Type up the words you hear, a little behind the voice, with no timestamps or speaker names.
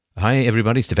Hi,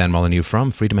 everybody. Stefan Molyneux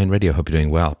from Free Domain Radio. Hope you're doing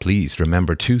well. Please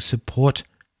remember to support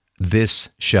this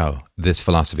show, this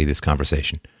philosophy, this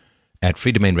conversation at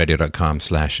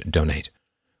freedomainradio.com/donate.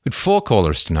 With 4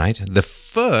 callers tonight. The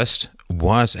first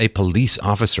was a police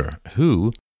officer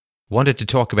who wanted to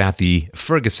talk about the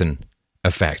Ferguson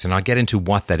effect, and I'll get into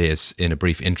what that is in a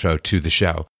brief intro to the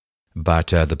show. But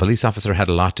the police officer had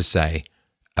a lot to say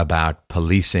about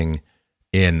policing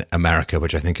in America,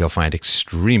 which I think you'll find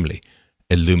extremely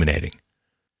illuminating.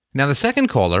 Now, the second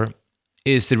caller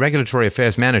is the regulatory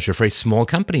affairs manager for a small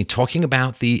company, talking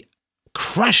about the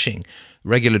crushing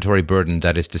regulatory burden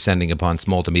that is descending upon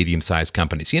small to medium-sized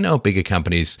companies. You know, bigger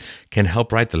companies can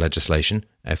help write the legislation,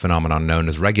 a phenomenon known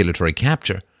as regulatory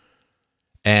capture,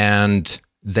 and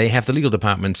they have the legal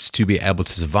departments to be able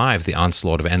to survive the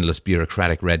onslaught of endless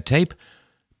bureaucratic red tape.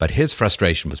 But his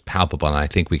frustration was palpable, and I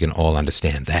think we can all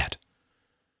understand that.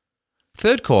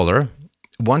 Third caller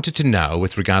wanted to know,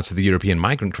 with regards to the European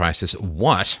migrant crisis,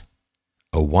 what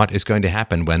is going to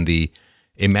happen when the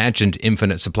imagined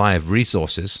infinite supply of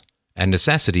resources and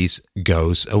necessities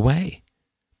goes away.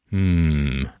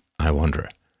 I wonder.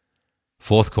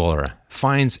 Fourth caller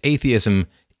finds atheism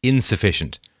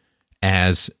insufficient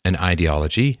as an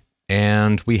ideology,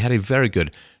 and we had a very good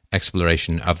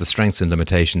exploration of the strengths and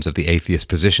limitations of the atheist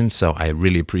position, so I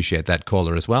really appreciate that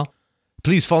caller as well.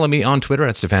 Please follow me on Twitter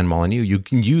at Stefan Molyneux. You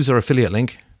can use our affiliate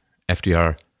link,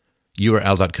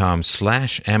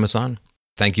 fdrurl.com/Amazon.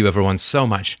 Thank you, everyone, so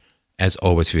much, as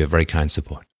always, for your very kind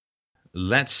support.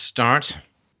 Let's start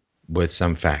with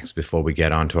some facts before we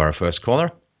get on to our first caller.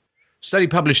 A study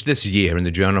published this year in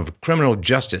the Journal of Criminal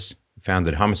Justice found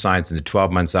that homicides in the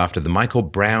 12 months after the Michael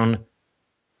Brown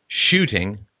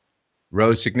shooting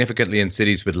rose significantly in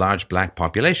cities with large black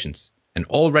populations and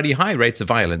already high rates of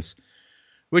violence,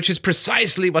 which is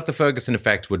precisely what the Ferguson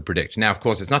effect would predict. Now, of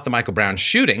course, it's not the Michael Brown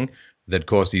shooting that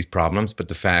caused these problems, but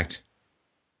the fact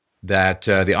that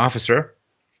the officer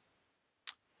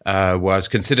was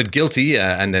considered guilty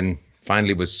and then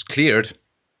finally was cleared.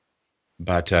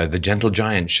 But the gentle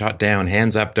giant shot down,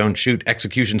 hands up, don't shoot,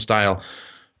 execution style,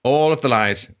 all of the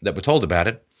lies that were told about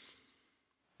it.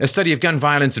 A study of gun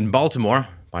violence in Baltimore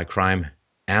by crime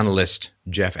analyst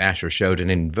Jeff Asher showed an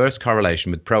inverse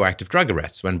correlation with proactive drug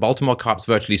arrests. When Baltimore cops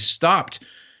virtually stopped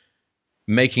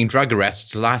making drug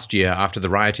arrests last year after the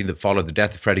rioting that followed the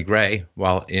death of Freddie Gray,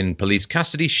 while in police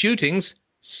custody, shootings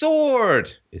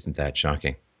soared. Isn't that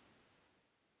shocking?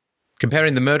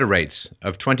 Comparing the murder rates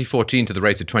of 2014 to the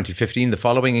rates of 2015, the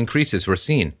following increases were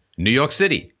seen. New York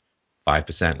City,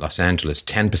 5%. Los Angeles,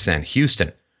 10%.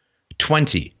 Houston,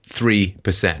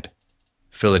 23%.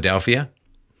 Philadelphia,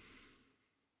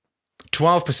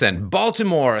 12%.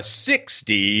 Baltimore,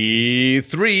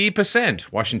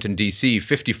 63%. Washington, D.C.,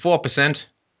 54%.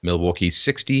 Milwaukee,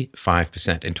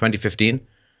 65%. In 2015,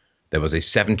 there was a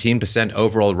 17%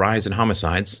 overall rise in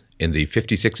homicides in the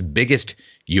 56 biggest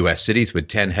U.S. cities, with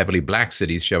 10 heavily black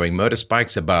cities showing murder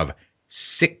spikes above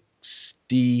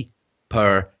 60%.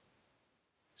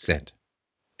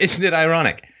 Isn't it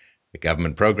ironic? The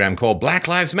government program called Black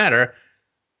Lives Matter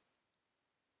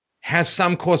has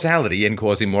some causality in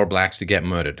causing more blacks to get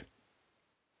murdered.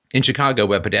 In Chicago,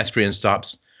 where pedestrian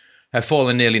stops have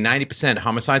fallen nearly 90%,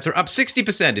 homicides are up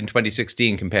 60% in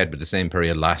 2016 compared with the same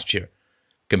period last year.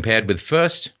 Compared with the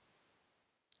first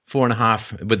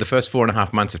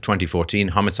 4.5 months of 2014,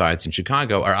 homicides in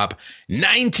Chicago are up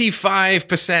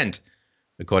 95%,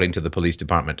 according to the police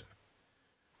department.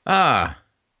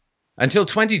 Until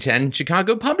 2010,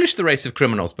 Chicago published the race of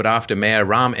criminals, but after Mayor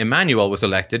Rahm Emanuel was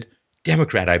elected,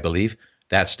 Democrat, I believe,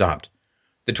 that stopped.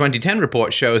 The 2010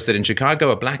 report shows that in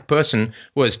Chicago, a black person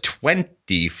was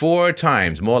 24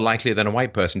 times more likely than a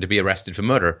white person to be arrested for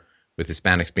murder, with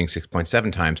Hispanics being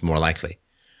 6.7 times more likely.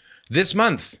 This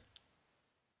month,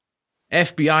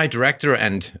 FBI Director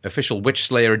and official witch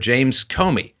slayer James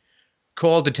Comey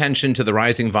called attention to the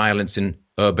rising violence in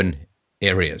urban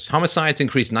areas. Homicides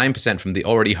increased 9% from the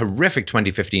already horrific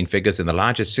 2015 figures in the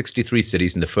largest 63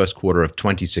 cities in the first quarter of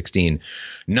 2016.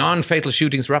 Non-fatal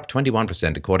shootings were up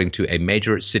 21%, according to a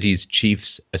Major Cities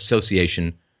Chiefs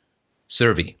Association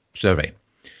survey.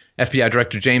 FBI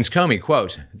Director James Comey,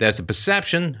 quote, "There's a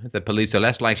perception that police are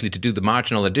less likely to do the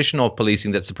marginal additional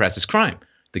policing that suppresses crime.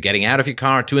 The getting out of your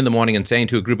car at 2 a.m. and saying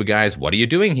to a group of guys, 'What are you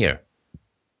doing here?'"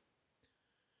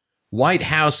 White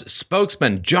House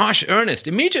spokesman Josh Earnest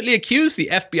immediately accused the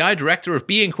FBI director of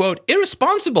being, quote,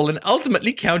 "irresponsible and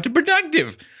ultimately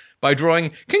counterproductive" by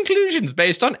drawing conclusions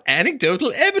based on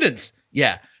anecdotal evidence.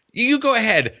 Yeah, you go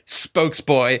ahead,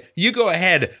 spokesboy. You go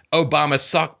ahead, Obama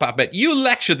sock puppet. You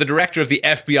lecture the director of the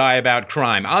FBI about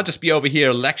crime. I'll just be over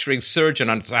here lecturing surgeon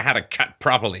on how to cut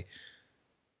properly.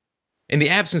 In the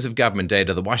absence of government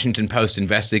data, the Washington Post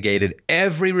investigated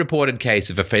every reported case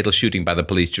of a fatal shooting by the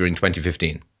police during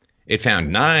 2015. It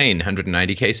found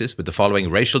 990 cases with the following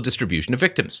racial distribution of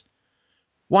victims.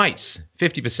 Whites,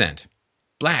 50%.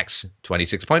 Blacks,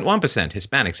 26.1%.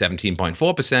 Hispanics,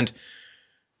 17.4%.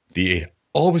 The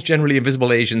always generally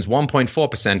invisible Asians,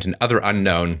 1.4%. And other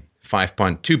unknown,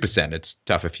 5.2%. It's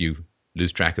tough if you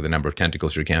lose track of the number of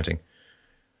tentacles you're counting.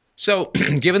 So,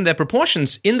 given their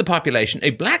proportions in the population,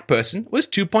 a black person was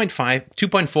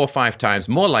 2.45 times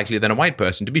more likely than a white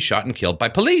person to be shot and killed by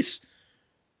police.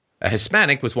 A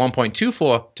Hispanic was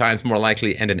 1.24 times more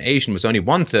likely, and an Asian was only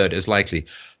 1/3 as likely.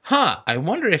 I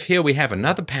wonder if here we have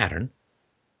another pattern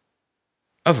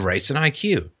of race and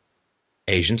IQ.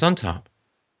 Asians on top,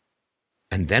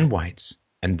 and then whites,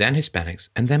 and then Hispanics,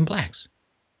 and then blacks.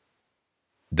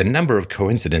 The number of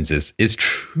coincidences is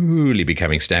truly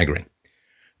becoming staggering.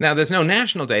 Now, there's no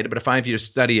national data, but a 5-year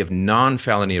study of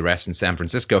non-felony arrests in San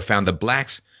Francisco found that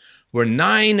blacks were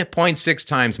 9.6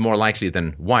 times more likely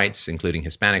than whites, including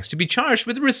Hispanics, to be charged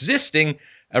with resisting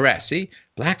arrest. See,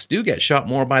 blacks do get shot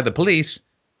more by the police,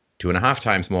 2.5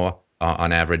 times more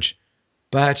on average,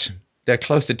 but they're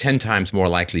close to 10 times more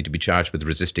likely to be charged with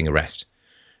resisting arrest.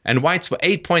 And whites were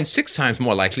 8.6 times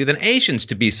more likely than Asians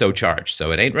to be so charged.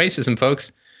 So it ain't racism,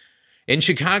 folks. In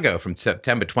Chicago, from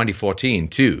September 2014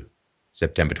 to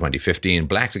September 2015,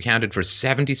 blacks accounted for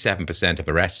 77% of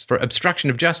arrests for obstruction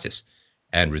of justice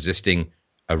and resisting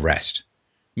arrest,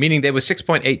 meaning they were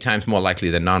 6.8 times more likely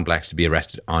than non-blacks to be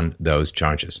arrested on those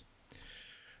charges.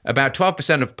 About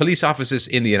 12% of police officers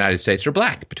in the United States were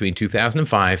black. Between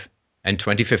 2005 and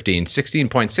 2015,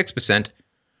 16.6%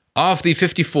 of the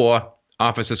 54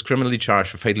 officers criminally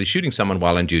charged for fatally shooting someone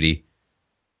while on duty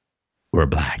were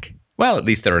black. Well, at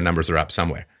least their numbers are up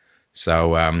somewhere.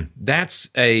 So that's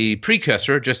a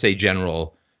precursor, just a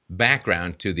general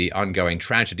background to the ongoing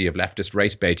tragedy of leftist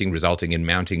race baiting, resulting in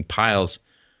mounting piles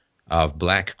of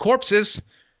black corpses.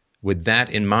 With that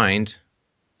in mind,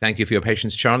 thank you for your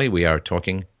patience, Charlie. We are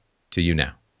talking to you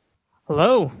now.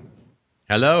 Hello.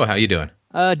 Hello. How you doing?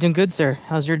 Doing good, sir.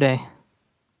 How's your day?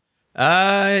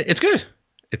 It's good.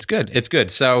 It's good. It's good.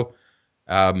 So,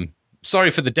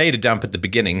 sorry for the data dump at the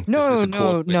beginning. No,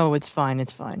 it's fine.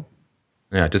 It's fine.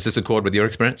 Yeah. Does this accord with your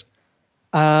experience?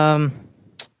 Well,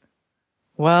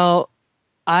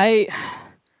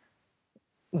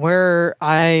 where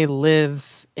I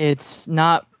live, it's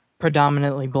not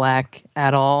predominantly black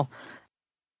at all.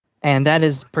 And that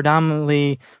is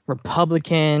predominantly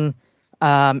Republican.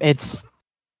 It's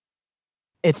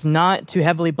not too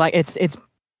heavily black. It's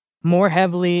more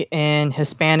heavily in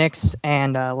Hispanics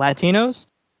and Latinos.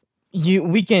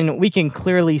 We can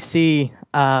clearly see,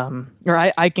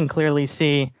 I can clearly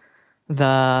see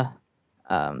the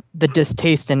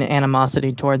distaste and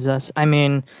animosity towards us. I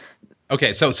mean,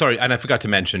 okay. So sorry, and I forgot to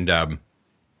mention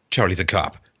Charlie's a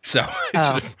cop, so I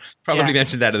should have probably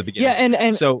mentioned that at the beginning.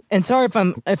 Yeah, and sorry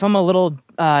if I'm a little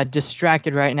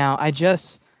distracted right now. I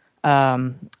just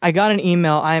I got an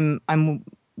email. I'm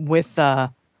with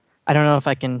I don't know if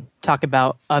I can talk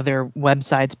about other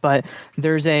websites, but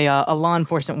there's a law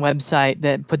enforcement website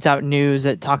that puts out news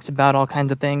that talks about all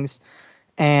kinds of things,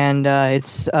 and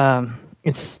it's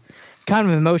kind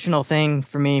of an emotional thing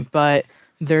for me. But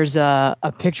there's a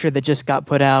picture that just got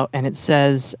put out, and it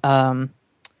says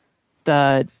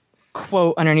the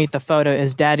quote underneath the photo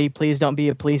is, "Daddy, please don't be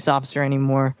a police officer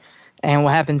anymore." And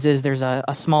what happens is there's a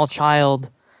small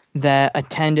child that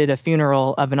attended a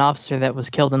funeral of an officer that was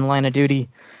killed in the line of duty.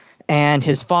 And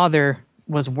his father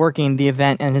was working the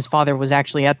event, and his father was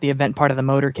actually at the event, part of the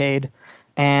motorcade.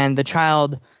 And the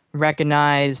child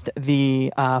recognized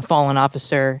the fallen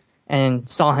officer and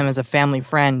saw him as a family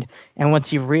friend. And once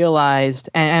he realized,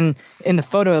 and in the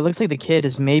photo, it looks like the kid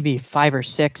is maybe 5 or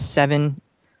 6, 7,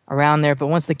 around there. But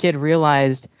once the kid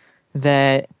realized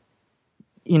that,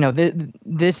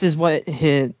 this is what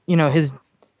his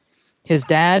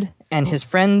dad and his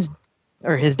friends,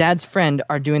 or his dad's friend,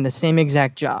 are doing the same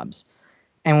exact jobs.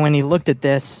 And when he looked at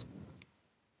this,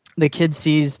 the kid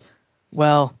sees,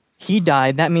 well, he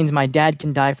died. That means my dad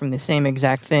can die from the same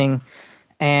exact thing.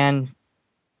 And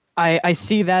I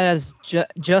see that as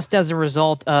just as a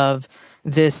result of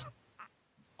this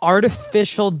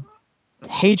artificial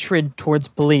hatred towards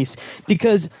police.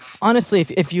 Because honestly,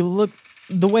 if you look,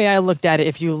 the way I looked at it,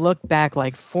 if you look back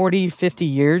like 40, 50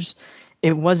 years,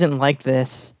 it wasn't like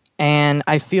this. And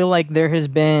I feel like there has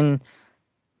been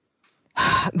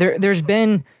there's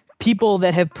been people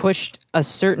that have pushed a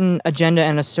certain agenda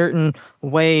and a certain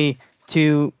way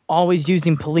to always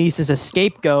using police as a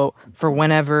scapegoat for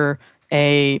whenever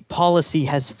a policy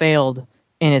has failed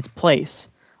in its place,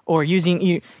 or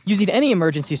using any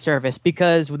emergency service,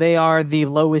 because they are the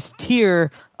lowest tier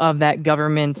of that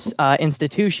government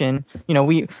institution. You know,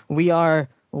 we are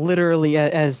literally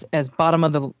as bottom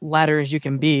of the ladder as you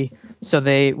can be. So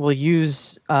they will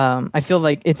use. I feel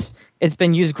like it's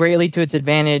been used greatly to its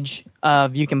advantage.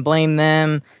 Of you can blame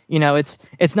them. You know,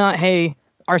 it's not, hey,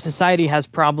 our society has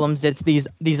problems. It's these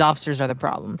officers are the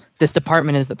problem. This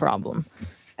department is the problem.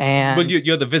 And well,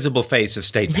 you're the visible face of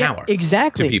state power.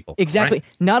 Exactly. To people, exactly. Right?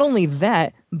 Not only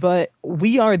that, but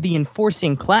we are the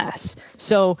enforcing class.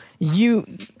 So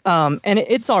and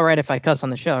it's all right if I cuss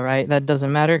on the show, right? That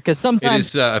doesn't matter, because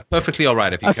sometimes it is perfectly all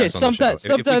right if you cuss on the show. Sometimes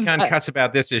if we can't cuss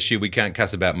about this issue, we can't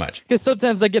cuss about much. Because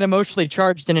sometimes I get emotionally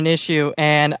charged in an issue,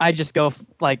 and I just go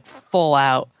like full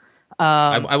out.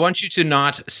 I want you to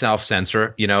not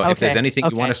self-censor. You know, if there's anything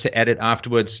you want us to edit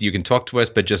afterwards, you can talk to us,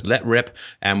 but just let rip,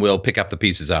 and we'll pick up the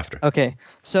pieces after. Okay.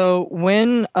 So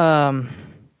when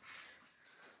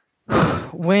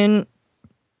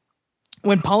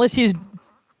policies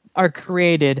are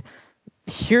created,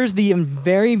 here's the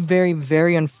very, very,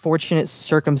 very unfortunate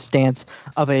circumstance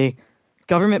of a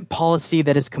government policy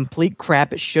that is complete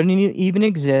crap. It shouldn't even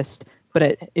exist, but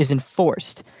it is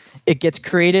enforced. It gets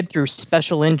created through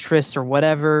special interests or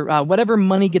whatever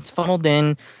money gets funneled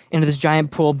into this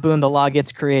giant pool. Boom, the law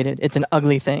gets created. It's an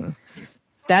ugly thing.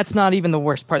 That's not even the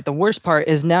worst part. The worst part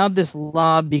is now this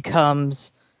law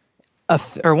becomes,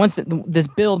 this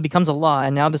bill becomes a law,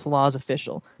 and now this law is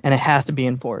official, and it has to be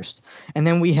enforced. And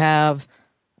then we have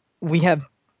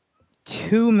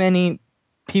too many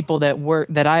people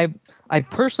that I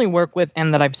personally work with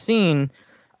and that I've seen,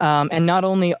 and not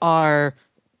only are,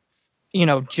 you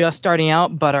know, just starting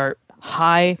out, but are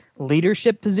high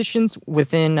leadership positions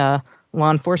within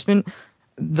law enforcement.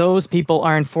 Those people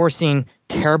are enforcing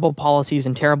terrible policies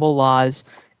and terrible laws,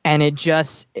 and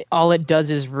all it does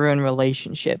is ruin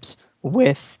relationships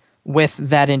with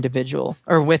that individual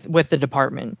or with the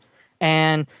department.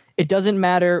 And it doesn't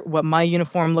matter what my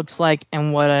uniform looks like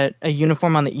and what a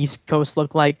uniform on the East Coast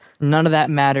look like. None of that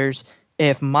matters.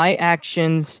 If my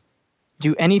actions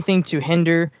do anything to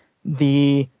hinder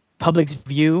the public's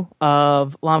view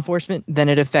of law enforcement, then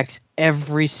it affects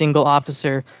every single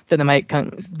officer that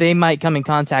they might come in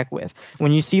contact with.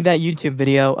 When you see that YouTube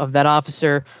video of that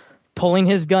officer pulling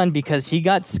his gun because he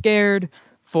got scared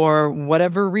for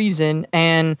whatever reason,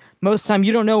 and most of the time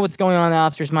you don't know what's going on in the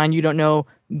officer's mind, you don't know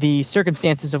the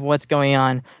circumstances of what's going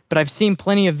on, but I've seen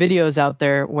plenty of videos out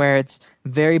there where it's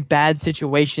very bad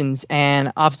situations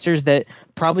and officers that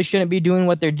probably shouldn't be doing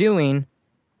what they're doing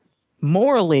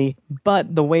morally,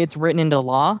 but the way it's written into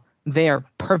law, they are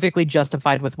perfectly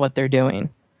justified with what they're doing.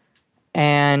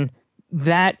 And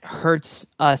that hurts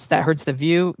us. That hurts the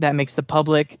view. That makes the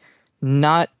public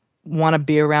not want to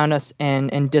be around us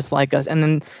and dislike us.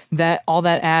 And then all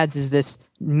that adds is this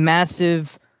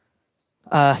massive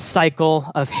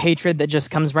cycle of hatred that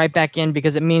just comes right back in,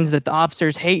 because it means that the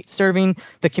officers hate serving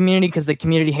the community because the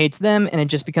community hates them, and it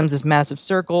just becomes this massive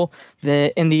circle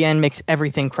that in the end makes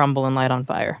everything crumble and light on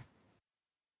fire.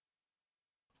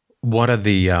 What are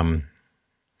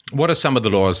some of the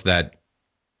laws that,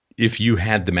 if you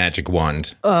had the magic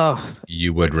wand,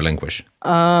 you would relinquish?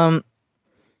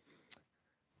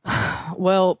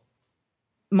 Well,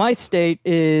 my state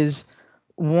is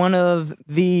one of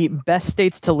the best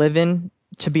states to live in,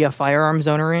 to be a firearms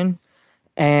owner in,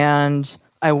 and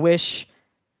I wish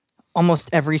almost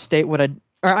every state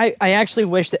I actually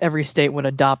wish that every state would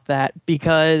adopt that,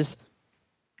 because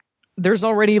there's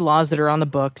already laws that are on the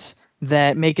books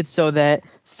that make it so that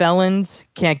felons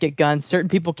can't get guns, certain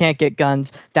people can't get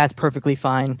guns. That's perfectly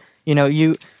fine. You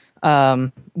know,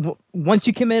 once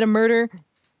you commit a murder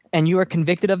and you are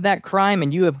convicted of that crime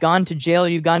and you have gone to jail,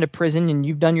 you've gone to prison, and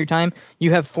you've done your time,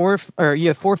 you have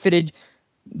forfeited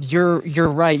your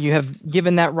right. You have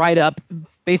given that right up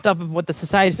based off of what the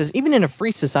society says. Even in a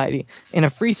free society,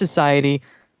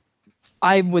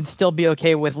 I would still be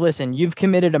okay with, listen, you've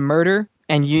committed a murder,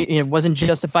 and it wasn't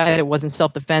justified, it wasn't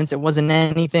self-defense, it wasn't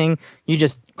anything, you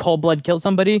just cold blood killed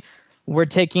somebody. We're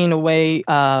taking away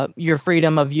your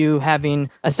freedom of you having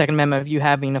a Second Amendment, of you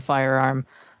having a firearm.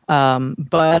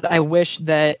 But I wish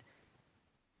that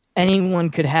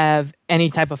anyone could have any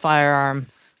type of firearm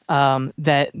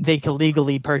that they could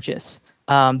legally purchase.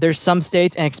 There's some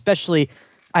states, and especially,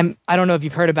 I don't know if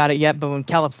you've heard about it yet, but in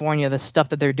California, the stuff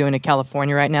that they're doing in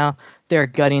California right now, they're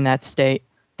gutting that state.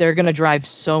 They're going to drive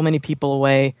so many people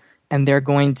away, and they're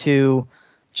going to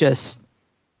just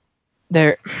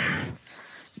the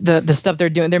stuff they're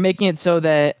doing. They're making it so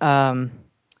that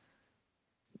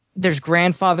there's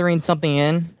grandfathering something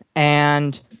in,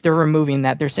 and they're removing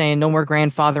that. They're saying no more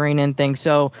grandfathering in things.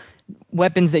 So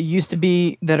weapons that used to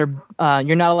be that are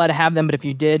you're not allowed to have them, but if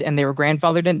you did and they were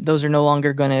grandfathered in, those are no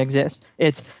longer going to exist.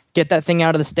 It's get that thing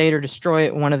out of the state or destroy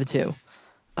it, one of the two.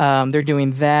 They're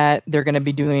doing that. They're going to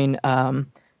be doing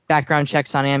background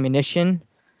checks on ammunition,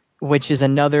 which is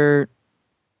another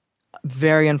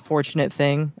very unfortunate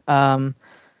thing.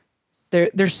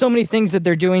 There's so many things that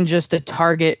they're doing just to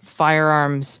target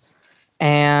firearms.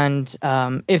 And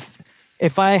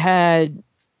if I had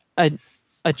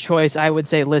a choice, I would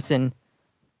say, listen,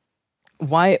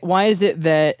 why is it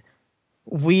that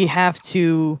we have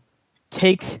to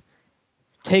take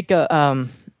a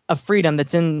freedom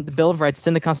that's in the Bill of Rights, it's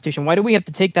in the Constitution? Why do we have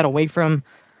to take that away from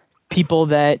people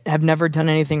that have never done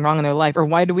anything wrong in their life? Or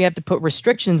why do we have to put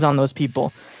restrictions on those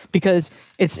people? Because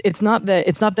it's not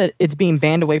that it's being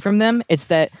banned away from them. It's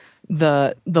that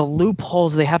the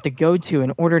loopholes they have to go to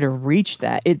in order to reach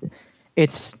that.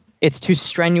 It's too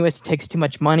strenuous. It takes too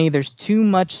much money. There's too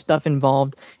much stuff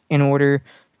involved in order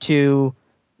to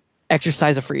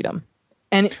exercise a freedom.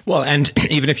 And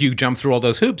even if you jump through all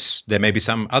those hoops, there may be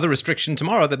some other restriction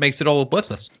tomorrow that makes it all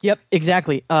worthless. Yep,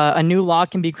 exactly. A new law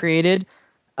can be created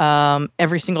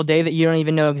every single day that you don't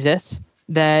even know exists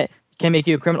that can make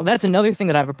you a criminal. That's another thing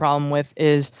that I have a problem with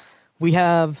is we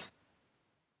have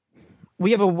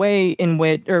a way in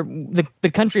which, or the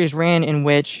country is ran in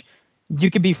which you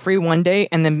could be free one day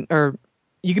and then, or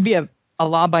you could be a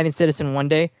law-abiding citizen one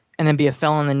day and then be a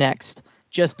felon the next,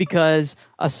 just because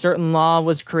a certain law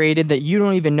was created that you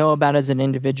don't even know about as an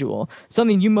individual,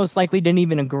 something you most likely didn't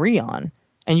even agree on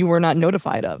and you were not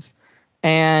notified of.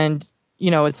 And,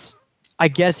 I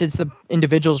guess it's the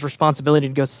individual's responsibility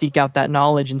to go seek out that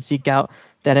knowledge and seek out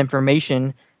that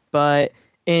information. But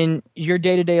in your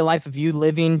day-to-day life of you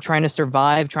living, trying to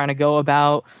survive, trying to go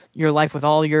about your life with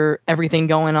all your everything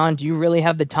going on, do you really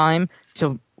have the time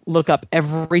to look up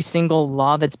every single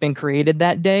law that's been created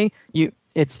that day?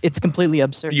 It's completely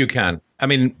absurd. You can. I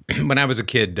mean, when I was a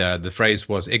kid, the phrase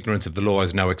was ignorance of the law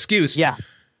is no excuse. Yeah.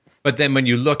 But then when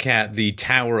you look at the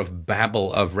Tower of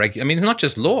Babel of it's not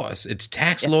just laws, it's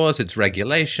tax laws, it's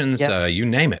regulations, you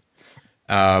name it.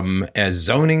 As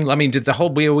zoning,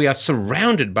 we are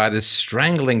surrounded by this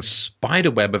strangling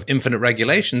spiderweb of infinite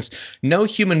regulations. No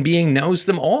human being knows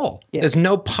them all. Yeah. There's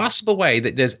no possible way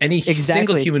that there's any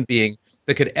single human being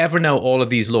that could ever know all of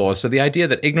these laws. So the idea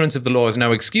that ignorance of the law is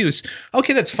no excuse,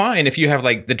 okay, that's fine if you have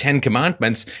the 10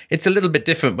 commandments. It's a little bit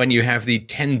different when you have the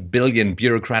 10 billion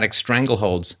bureaucratic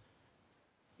strangleholds.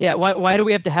 Yeah, why do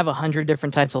we have to have 100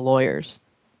 different types of lawyers?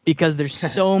 Because there's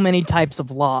so many types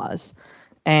of laws.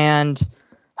 And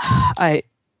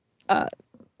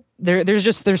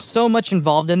there's so much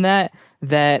involved in that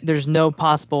there's no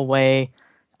possible way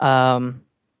that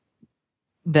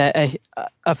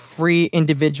a free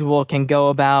individual can go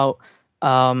about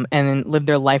and then live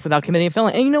their life without committing a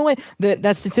felony. And you know what?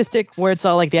 That statistic where it's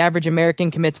all the average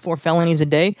American commits 4 felonies a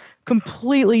day,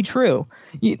 completely true.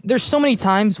 There's so many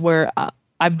times where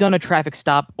I've done a traffic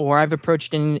stop or I've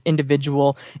approached an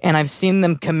individual and I've seen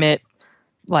them commit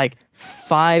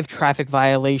 5 traffic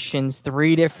violations,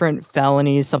 3 different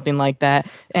felonies, something like that.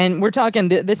 And we're talking,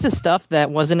 this is stuff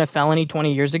that wasn't a felony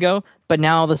 20 years ago, but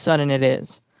now all of a sudden it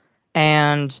is.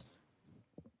 And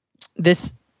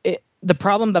the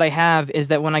problem that I have is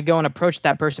that when I go and approach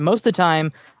that person, most of the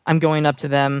time I'm going up to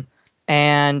them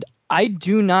and I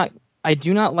do not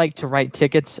like to write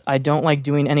tickets. I don't like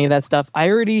doing any of that stuff. I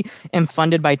already am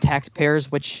funded by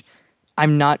taxpayers, which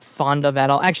I'm not fond of at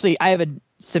all. Actually, I have a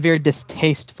severe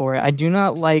distaste for it. I do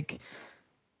not like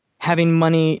having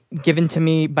money given to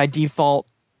me by default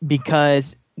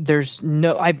because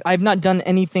I've not done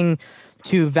anything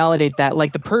to validate that.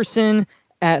 The person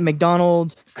at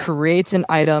McDonald's creates an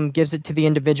item, gives it to the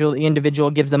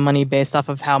individual gives them money based off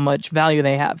of how much value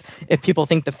they have. If people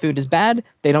think the food is bad,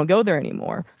 they don't go there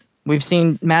anymore. We've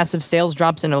seen massive sales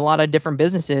drops in a lot of different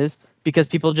businesses because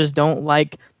people just don't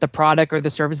like the product or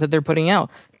the service that they're putting out.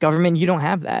 Government, you don't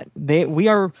have that.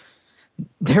 They're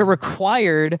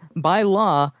required by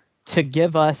law to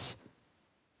give us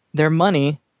their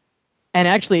money. And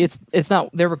actually, it's not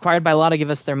they're required by law to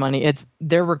give us their money.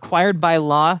 They're required by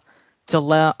law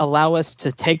to allow us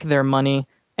to take their money.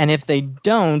 And if they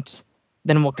don't,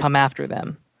 then we'll come after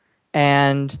them.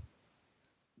 And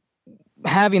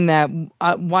having that,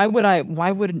 why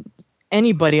would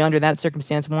anybody under that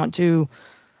circumstance want to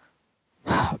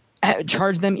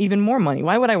charge them even more money?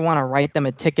 Why would I want to write them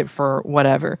a ticket for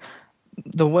whatever?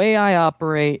 The way I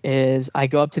operate is I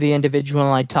go up to the individual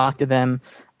and I talk to them.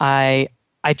 I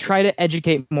try to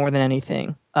educate more than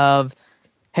anything of,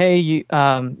 hey, you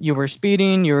were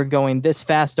speeding, you were going this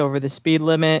fast over the speed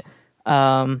limit.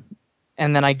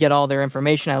 and then I get all their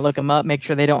information. I look them up, make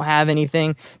sure they don't have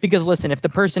anything. Because listen, if the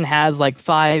person has like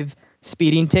 5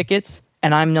 speeding tickets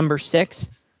and I'm number 6,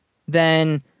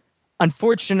 then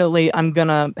unfortunately I'm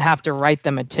gonna have to write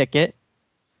them a ticket.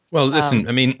 Well, listen,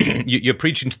 I mean, you're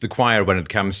preaching to the choir when it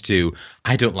comes to,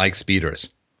 I don't like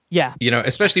speeders. Yeah.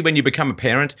 Especially when you become a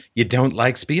parent, you don't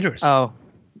like speeders. Oh,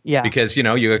 yeah. Because, you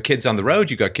got kids on the road,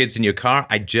 you got kids in your car.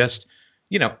 I just,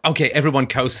 okay, everyone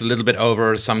coasts a little bit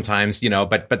over sometimes,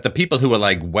 but the people who are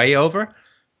like way over,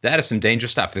 that is some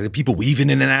dangerous stuff. The people weaving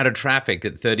in and out of traffic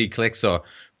at 30 clicks or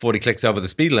 40 clicks over the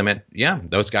speed limit. Yeah,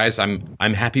 those guys, I'm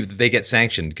happy that they get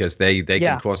sanctioned because they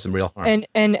can cause some real harm.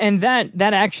 And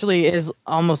that actually is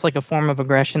almost like a form of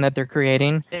aggression that they're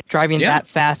creating. Driving that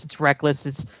fast, it's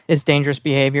reckless, it's dangerous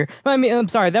behavior. I mean, I'm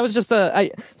sorry, that was just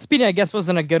speeding. I guess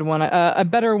wasn't a good one. A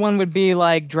better one would be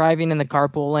like driving in the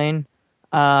carpool lane.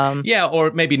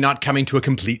 Or maybe not coming to a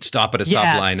complete stop at a stoplight.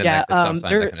 Yeah, stop sign, that kind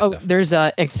of stuff. There's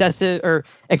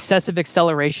excessive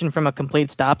acceleration from a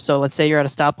complete stop. So let's say you're at a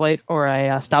stoplight or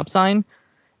a stop sign.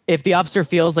 If the officer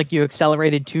feels like you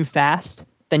accelerated too fast,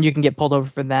 then you can get pulled over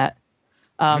for that.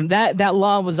 That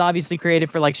law was obviously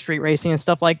created for like street racing and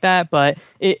stuff like that, but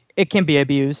it can be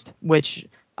abused, which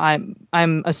I'm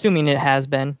assuming it has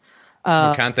been.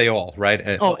 Can't they all,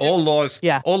 right? All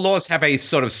laws have a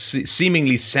sort of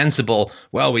seemingly sensible,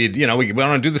 well, we want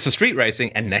to do this for street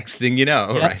racing, and next thing you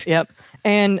know, right? Yep.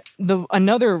 And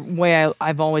another way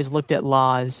I've always looked at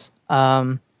laws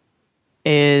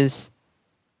is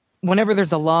whenever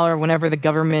there's a law or whenever the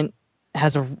government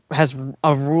has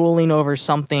a ruling over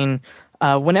something,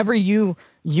 whenever you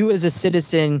as a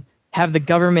citizen have the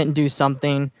government do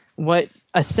something, what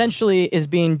essentially is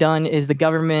being done is the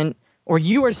government, or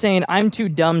you are saying, I'm too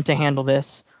dumb to handle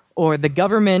this, or the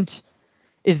government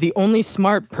is the only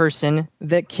smart person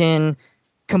that can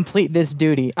complete this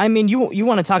duty. I mean, you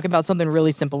want to talk about something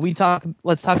really simple.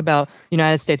 Let's talk about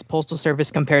United States Postal Service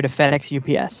compared to FedEx,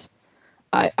 UPS.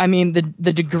 I mean,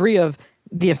 the degree of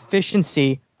the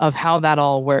efficiency of how that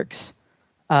all works.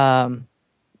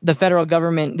 The federal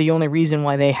government, the only reason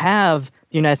why they have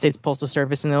the United States Postal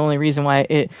Service and the only reason why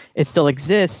it still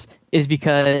exists is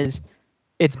because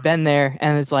it's been there,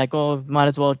 and it's like, oh, might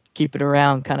as well keep it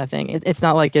around, kind of thing. It's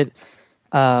not like it.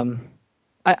 I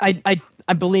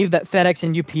believe that FedEx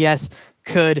and UPS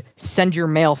could send your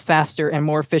mail faster and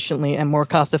more efficiently and more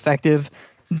cost effective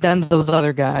than those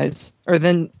other guys, or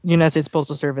than United States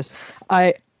Postal Service.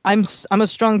 I'm a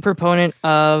strong proponent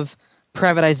of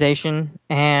privatization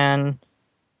and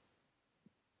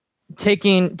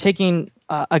taking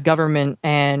a government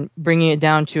and bringing it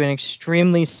down to an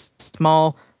extremely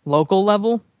small local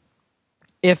level,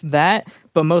 if that,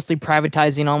 but mostly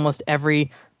privatizing almost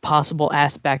every possible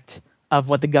aspect of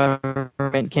what the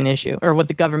government can issue or what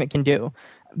the government can do.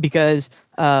 Because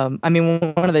I mean,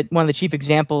 one of the chief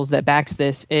examples that backs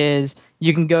this is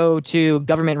you can go to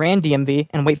government ran DMV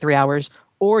and wait 3 hours,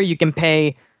 or you can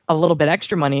pay a little bit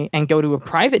extra money and go to a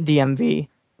private DMV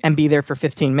and be there for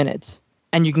 15 minutes,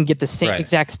 and you can get the same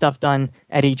exact stuff done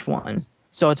at each one.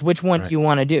 So it's which one do you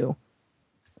want to do?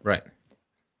 Right.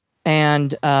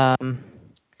 And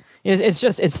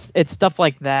it's stuff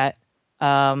like that.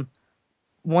 One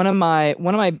of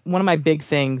my big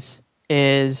things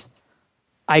is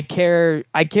I care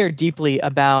deeply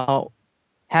about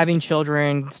having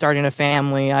children, starting a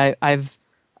family. I'm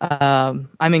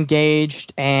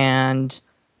engaged, and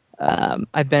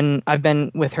I've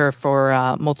been with her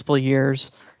for multiple years,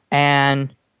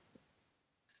 and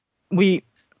I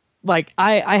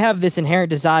have this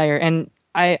inherent desire, and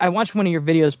I watched one of your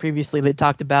videos previously that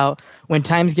talked about when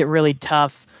times get really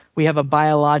tough, we have a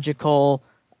biological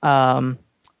kind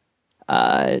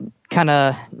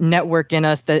of network in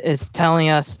us that is telling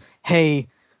us, hey,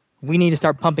 we need to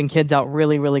start pumping kids out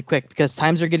really, really quick because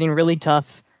times are getting really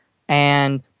tough,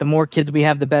 and the more kids we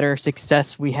have, the better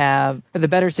success we have. Or the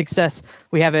better success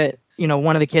we have at,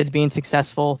 one of the kids being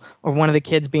successful or one of the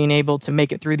kids being able to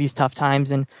make it through these tough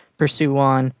times and pursue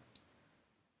on.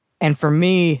 And for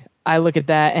me, I look at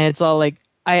that and it's all like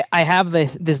I have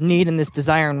this need and this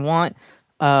desire and want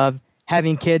of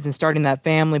having kids and starting that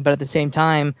family, but at the same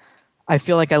time, I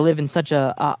feel like I live in such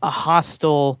a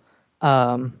hostile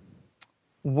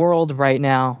world right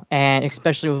now, and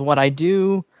especially with what I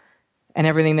do and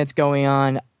everything that's going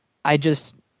on,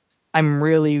 I'm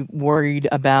really worried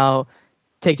about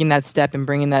taking that step and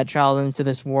bringing that child into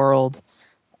this world,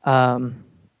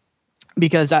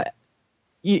 because I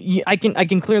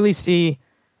can clearly see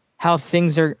how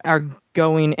things are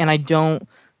going, and I don't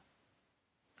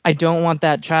want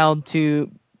that child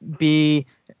to be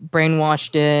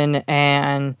brainwashed in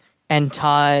and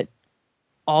taught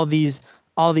all these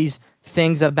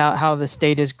things about how the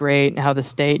state is great and how the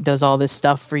state does all this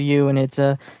stuff for you, and it's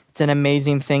an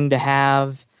amazing thing to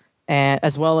have, and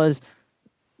as well as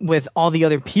with all the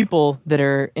other people that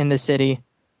are in the city,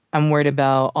 I'm worried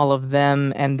about all of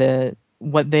them and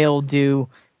what they'll do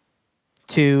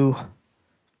to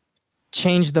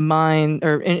change the mind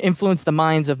or influence the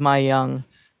minds of my young.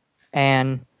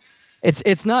 And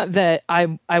it's not that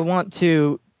I want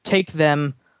to take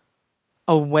them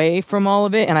away from all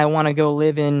of it and I want to go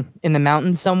live in the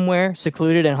mountains somewhere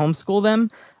secluded and homeschool them.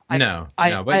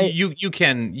 But you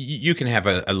can have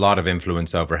a lot of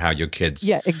influence over how your kids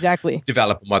exactly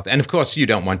develop and of course you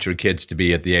don't want your kids to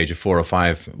be at the age of 4 or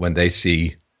 5 when they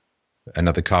see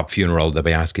another cop funeral, they'll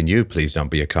be asking you, please don't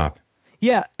be a cop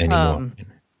anymore.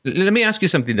 Let me ask you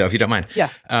something though, if you don't mind.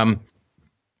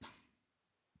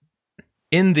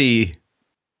 In the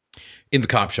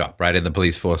cop shop, right, in the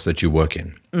police force that you work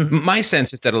in, my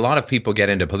sense is that a lot of people get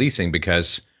into policing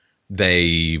because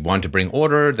they want to bring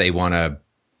order, they want to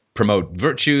promote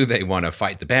virtue, they want to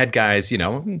fight the bad guys,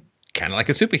 kind of like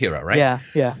a superhero, right?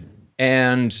 Yeah.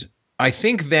 And I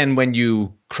think then when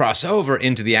you cross over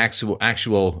into the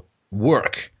actual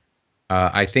work,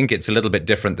 I think it's a little bit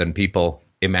different than people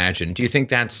imagine. Do you think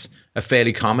that's a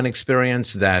fairly common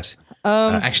experience, that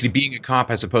actually being a cop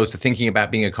as opposed to thinking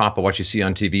about being a cop or what you see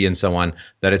on TV and so on,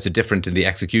 that it's a different in the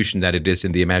execution than it is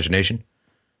in the imagination?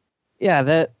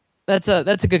 Yeah, that's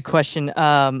a good question.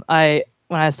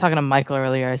 When I was talking to Michael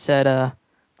earlier, I said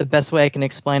the best way I can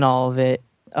explain all of it,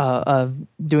 of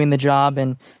doing the job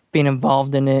and being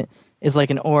involved in it, is like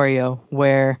an Oreo,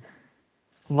 where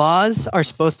laws are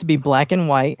supposed to be black and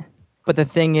white, but the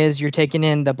thing is, you're taking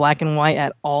in the black and white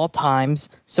at all times.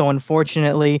 So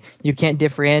unfortunately, you can't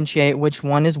differentiate which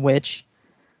one is which.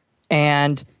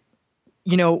 And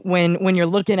when you're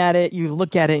looking at it, you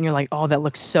look at it and you're like, oh, that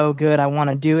looks so good. I want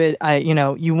to do it. You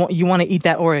want to eat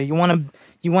that Oreo.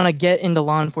 You want to get into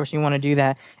law enforcement. You want to do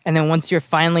that. And then once you're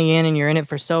finally in and you're in it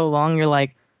for so long, you're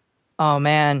like, oh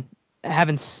man,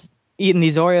 having eaten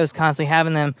these Oreos constantly,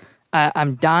 having them,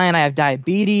 I'm dying. I have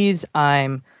diabetes.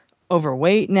 I'm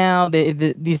overweight now.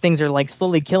 These things are like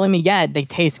slowly killing me. Yeah, they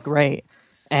taste great,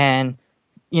 and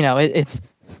you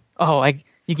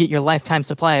get your lifetime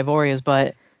supply of Oreos,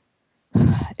 but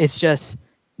it's just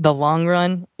the long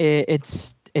run.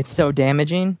 It's so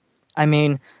damaging. I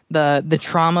mean, the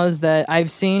traumas that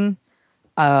I've seen.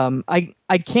 I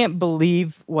can't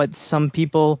believe what some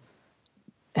people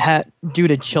do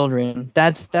to children.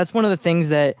 That's one of the things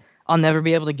that I'll never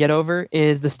be able to get over,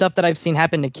 is the stuff that I've seen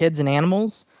happen to kids and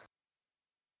animals.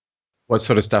 What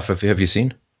sort of stuff have you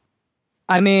seen?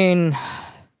 I mean,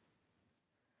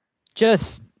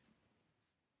 just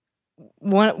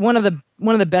one of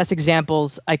the best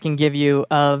examples I can give you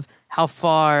of how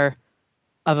far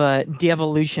of a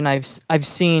de-evolution I've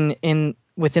seen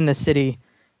within the city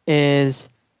is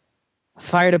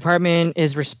fire department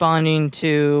is responding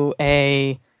to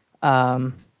a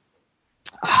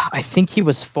I think he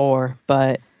was 4,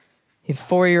 but a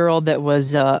 4-year-old that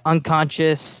was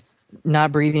unconscious,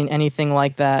 not breathing, anything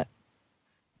like that.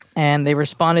 And they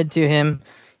responded to him.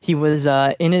 He was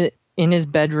in his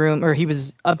bedroom, or he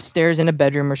was upstairs in a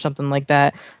bedroom or something like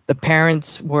that. The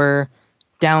parents were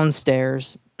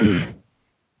downstairs.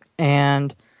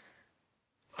 And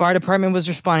fire department was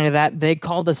responding to that. They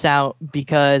called us out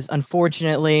because,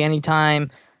 unfortunately,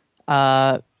 anytime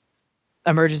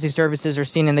emergency services are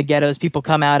seen in the ghettos, people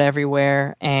come out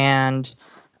everywhere, and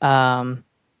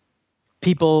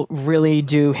people really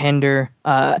do hinder.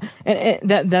 And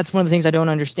that's one of the things I don't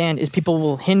understand, is people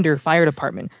will hinder fire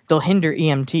department. They'll hinder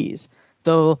EMTs.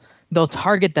 They'll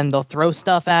target them. They'll throw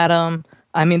stuff at them.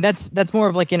 I mean, that's more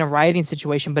of like in a rioting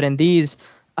situation. But in these,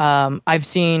 I've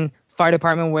seen fire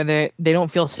department where they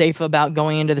don't feel safe about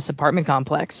going into this apartment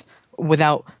complex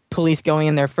without police going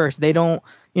in there first. They don't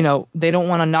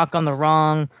want to knock on the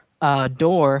wrong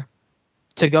door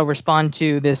to go respond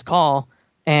to this call.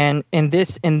 And in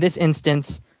this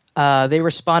instance, they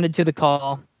responded to the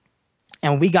call,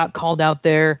 and we got called out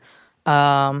there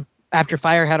after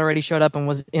fire had already showed up and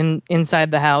was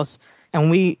inside the house. And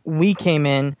we came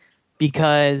in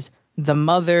because the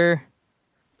mother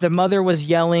was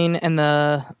yelling, and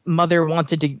the mother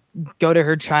wanted to go to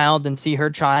her child and see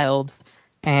her child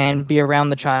and be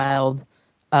around the child.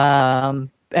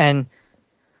 And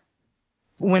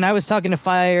when I was talking to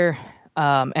fire,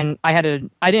 and I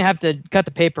didn't have to cut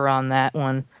the paper on that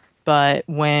one, but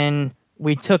when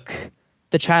we took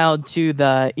the child to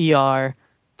the ER,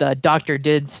 the doctor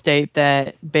did state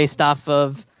that based off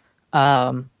of,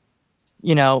 how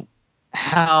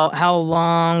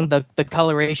long the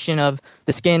coloration of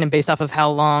the skin, and based off of how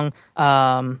long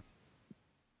all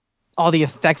the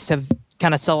effects have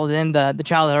kind of settled in, the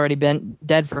child had already been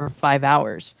dead for 5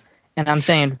 hours. And I'm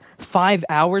saying 5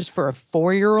 hours for a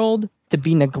 4-year-old to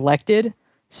be neglected.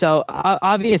 So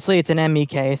obviously it's an ME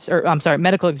case, or I'm sorry,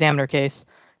 medical examiner case.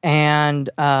 And,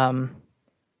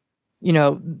 you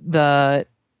know, the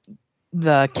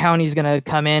county's going to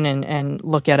come in and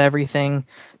look at everything.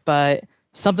 But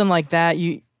something like that,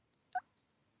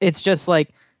 it's just like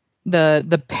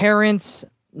the parents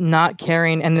not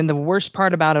caring. And then the worst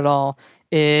part about it all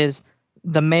is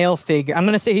the male figure. I'm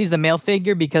going to say he's the male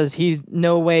figure because he's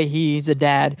no way he's a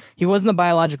dad. He wasn't the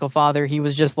biological father. He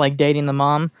was just like dating the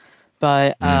mom.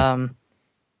 But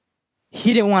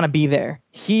he didn't want to be there.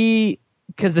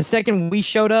 Because the second we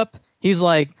showed up, he's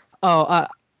like, "Oh,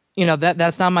 you know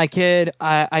that's not my kid.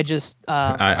 I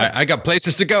got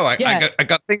places to go. I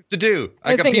got things to do.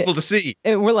 I got people to see."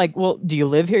 We're like, "Well, do you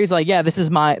live here?" He's like, "Yeah, this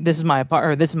is my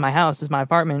apartment, or this is my house. This is my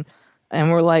apartment." And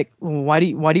we're like, well, "Why do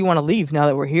you want to leave now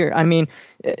that we're here?" I mean,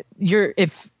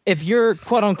 if you're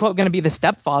quote unquote going to be the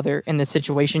stepfather in this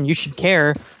situation, you should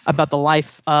care about the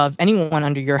life of anyone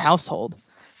under your household.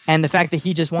 And the fact that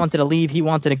he just wanted to leave, he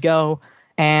wanted to go.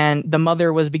 And the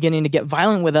mother was beginning to get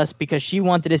violent with us because she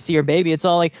wanted to see her baby. It's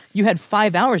all like, you had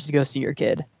 5 hours to go see your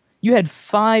kid. You had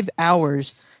 5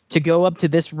 hours to go up to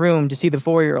this room to see the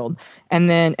 4-year-old. And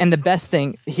the best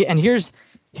thing, here's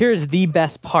the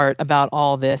best part about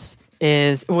all this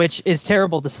is, which is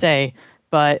terrible to say,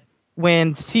 but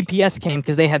when CPS came,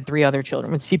 because they had 3 other children,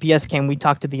 when CPS came, we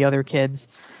talked to the other kids,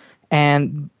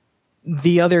 and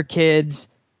the other kids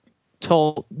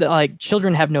told that, like,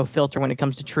 children have no filter when it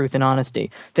comes to truth and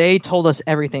honesty. They told us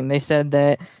everything. They said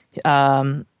that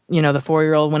the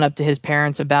 4-year-old went up to his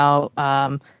parents about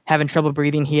having trouble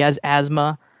breathing. He has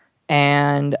asthma,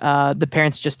 and the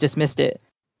parents just dismissed it.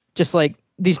 Just like,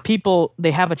 these people,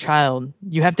 they have a child.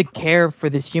 You have to care for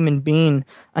this human being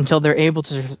until they're able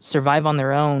to survive on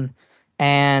their own,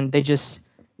 and they just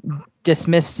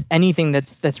dismiss anything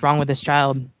that's wrong with this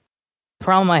child. The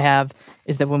problem I have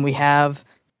is that when we have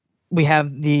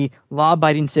the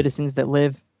law-abiding citizens that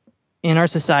live in our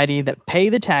society, that pay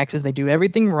the taxes, they do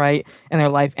everything right in their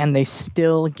life, and they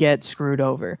still get screwed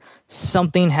over.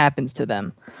 Something happens to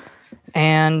them.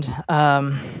 And,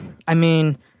 I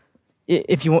mean,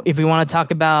 if we want to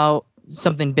talk about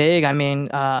something big, I mean,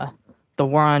 the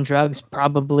war on drugs,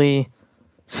 probably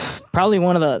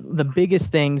one of the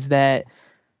biggest things that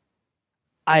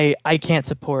I can't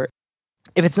support.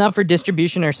 If it's not for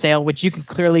distribution or sale, which you can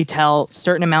clearly tell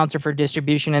certain amounts are for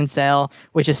distribution and sale,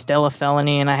 which is still a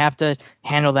felony, and I have to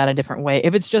handle that a different way.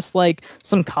 If it's just like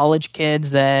some college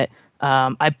kids that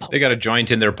they got a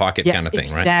joint in their pocket, kind of thing,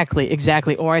 right?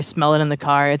 Exactly. Or I smell it in the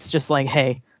car. It's just like,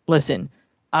 hey, listen,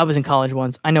 I was in college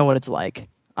once. I know what it's like.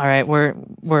 All right,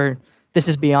 this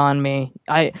is beyond me.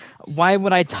 Why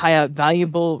would I tie up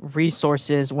valuable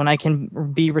resources when I can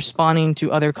be responding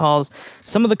to other calls?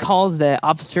 Some of the calls that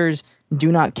officers do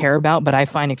not care about, but I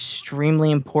find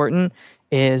extremely important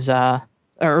is, or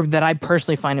that I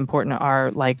personally find important,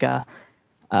 are like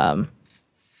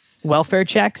welfare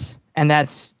checks. And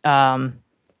that's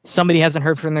somebody hasn't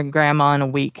heard from their grandma in a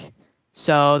week.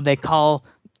 So they call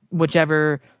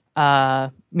whichever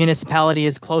municipality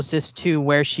is closest to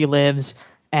where she lives,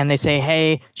 and they say,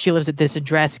 hey, she lives at this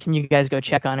address. Can you guys go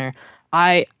check on her?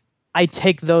 I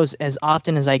take those as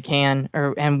often as I can,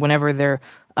 and whenever they're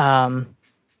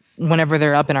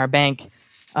up in our bank,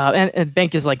 and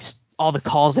bank is like all the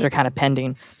calls that are kind of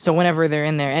pending. So whenever they're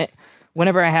in there,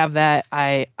 whenever I have that,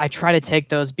 I try to take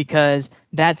those, because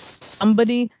that's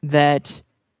somebody that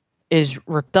is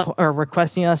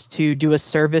requesting us to do a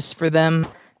service for them,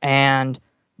 and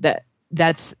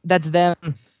that's them.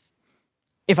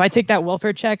 If I take that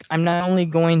welfare check, I'm not only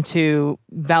going to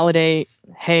validate,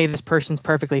 hey, this person's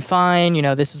perfectly fine,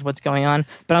 this is what's going on,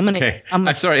 but I'm going to... Okay.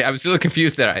 I'm sorry, I was a little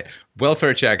confused there.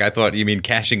 Welfare check, I thought you mean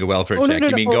cashing a welfare check. No,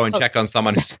 you mean go and check on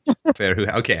someone who...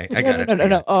 Okay, I got it.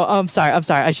 No. Oh, I'm sorry.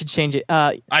 I should change it.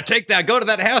 I take that, go to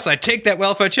that house, I take that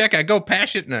welfare check, I go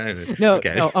pass it. No.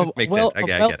 Okay. Makes sense.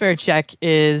 Okay, a welfare check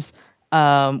is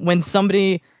when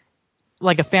somebody,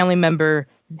 like a family member,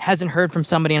 hasn't heard from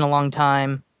somebody in a long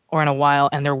time or in a while,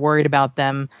 and they're worried about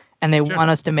them, and they want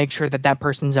us to make sure that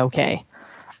person's okay.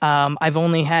 I've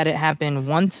only had it happen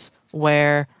once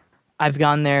where I've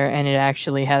gone there and it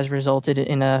actually has resulted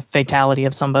in a fatality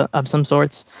of some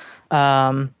sorts.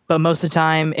 But most of the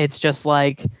time, it's just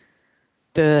like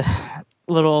the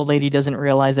little old lady doesn't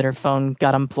realize that her phone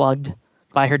got unplugged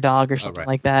by her dog or something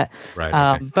like that.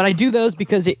 Right. Okay. But I do those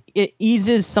because it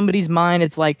eases somebody's mind.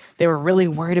 It's like they were really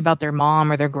worried about their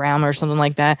mom or their grandma or something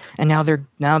like that, and now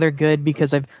they're good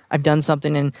because I've done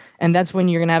something, and that's when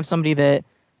you're gonna have somebody that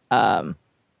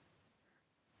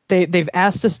they've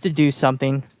asked us to do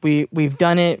something. We've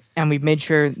done it, and we've made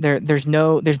sure there's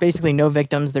basically no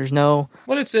victims. There's no.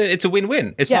 Well, it's a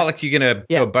win-win. It's not like you're gonna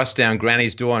go bust down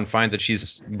Granny's door and find that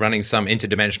she's running some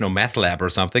interdimensional meth lab or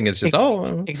something. It's just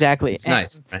exactly. It's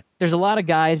nice. Right? There's a lot of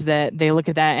guys that they look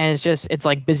at that and it's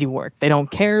like busy work. They don't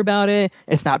care about it.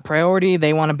 It's not priority.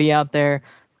 They want to be out there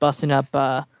busting up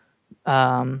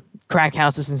crack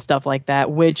houses and stuff like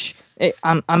that. Which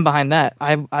I'm behind that.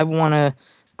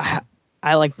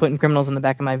 I like putting criminals in the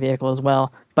back of my vehicle as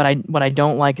well, but what I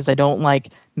don't like is I don't like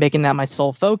making that my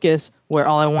sole focus, where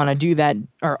all I want to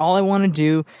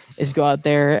do is go out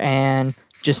there and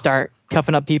just start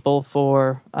cuffing up people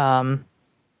for,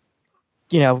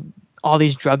 all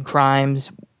these drug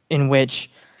crimes in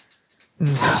which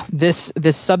this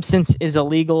substance is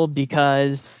illegal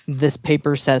because this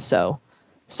paper says so.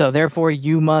 So therefore,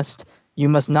 you must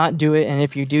not do it, and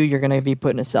if you do, you're going to be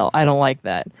put in a cell. I don't like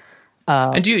that.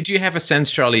 And do you have a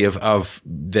sense, Charlie, of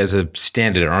there's a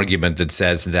standard argument that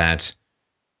says that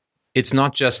it's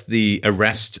not just the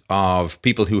arrest of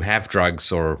people who have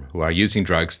drugs or who are using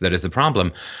drugs that is the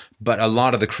problem, but a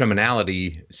lot of the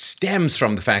criminality stems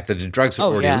from the fact that the drugs are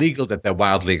already illegal, that they're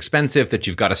wildly expensive, that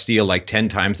you've got to steal like 10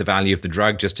 times the value of the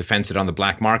drug just to fence it on the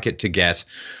black market to get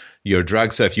your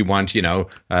drugs. So if you want,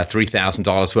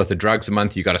 $3,000 worth of drugs a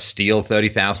month, you got to steal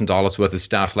 $30,000 worth of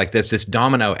stuff. Like there's this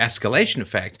domino escalation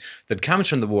effect that comes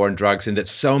from the war on drugs, and that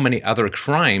so many other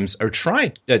crimes are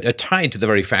tied to the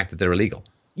very fact that they're illegal.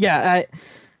 Yeah,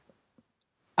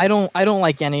 I don't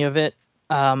like any of it.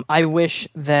 I wish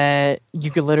that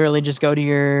you could literally just go to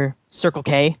your Circle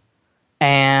K,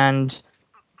 and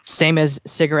same as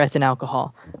cigarettes and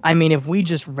alcohol. I mean, if we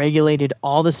just regulated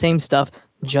all the same stuff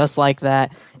just like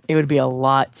that, it would be a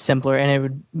lot simpler, and it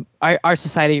would our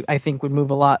society, I think, would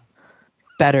move a lot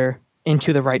better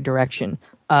into the right direction.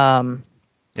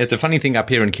 It's a funny thing up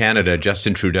here in Canada.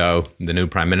 Justin Trudeau, the new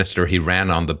prime minister, he ran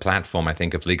on the platform, I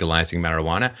think, of legalizing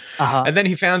marijuana. And then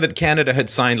he found that Canada had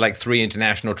signed like 3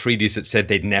 international treaties that said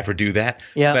they'd never do that.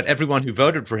 Yeah. But everyone who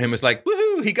voted for him was like,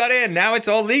 woohoo, he got in. Now it's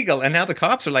all legal. And now the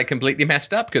cops are like completely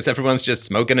messed up because everyone's just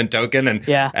smoking and toking.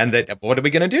 And what are we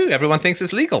going to do? Everyone thinks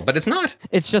it's legal, but it's not.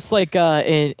 It's just like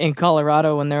in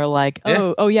Colorado when they're like,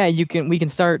 we can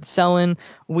start selling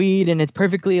weed and it's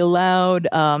perfectly allowed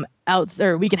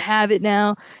or we can have it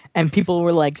now, and people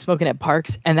were like smoking at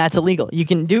parks, and that's illegal. You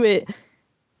can do it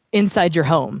inside your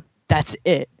home. That's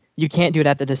it. You can't do it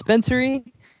at the dispensary.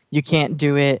 You can't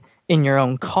do it in your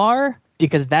own car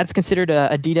because that's considered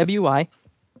a DWI.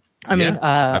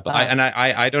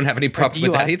 I don't have any problem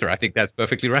with that either. I think that's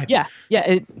perfectly right. Yeah,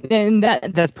 and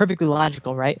that's perfectly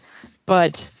logical, right?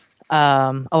 But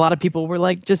a lot of people were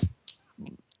like just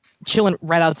chilling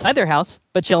right outside their house,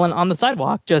 but chilling on the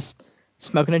sidewalk, just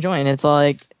smoking a joint. It's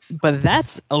like, but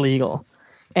that's illegal.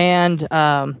 And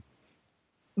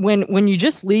when you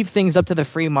just leave things up to the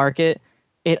free market,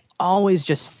 it always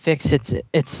just fixes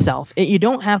itself. You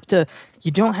don't have to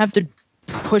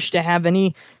push to have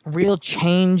any real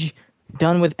change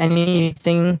done with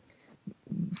anything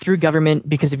through government,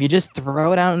 because if you just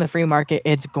throw it out in the free market,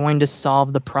 it's going to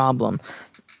solve the problem.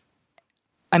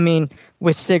 I mean,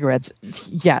 with cigarettes,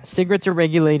 cigarettes are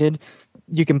regulated.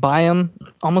 You can buy them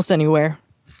almost anywhere,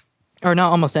 or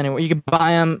not almost anywhere. You can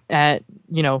buy them at,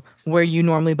 where you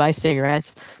normally buy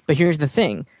cigarettes. But here's the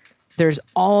thing. There's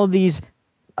all these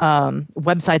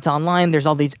websites online. There's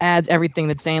all these ads, everything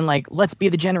that's saying like, let's be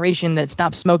the generation that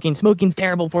stops smoking. Smoking's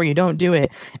terrible for you. Don't do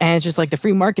it. And it's just like the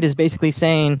free market is basically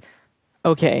saying,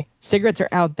 okay, cigarettes are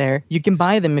out there. You can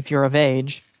buy them if you're of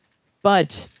age,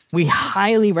 but we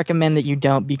highly recommend that you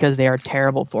don't because they are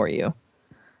terrible for you.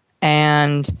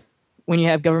 And when you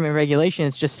have government regulation,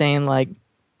 it's just saying like,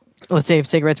 let's say if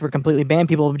cigarettes were completely banned,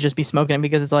 people would just be smoking it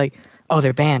because it's like, oh,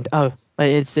 they're banned. Oh,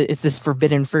 it's this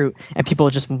forbidden fruit, and people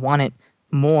just want it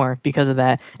more because of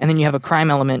that. And then you have a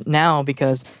crime element now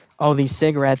because these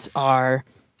cigarettes are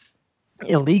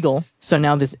illegal. So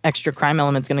now this extra crime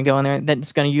element's going to go in there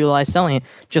that's going to utilize selling it,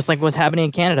 just like what's happening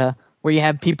in Canada, where you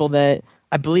have people that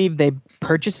I believe they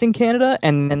purchase in Canada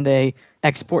and then they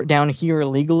export down here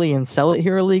illegally and sell it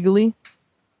here illegally.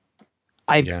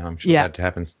 I'm sure that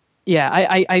happens. Yeah,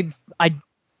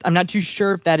 I'm not too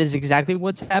sure if that is exactly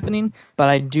what's happening, but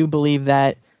I do believe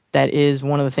that is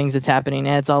one of the things that's happening.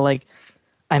 And it's all like,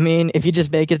 I mean, if you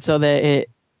just make it so that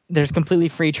there's completely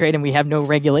free trade and we have no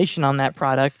regulation on that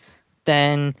product,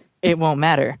 then it won't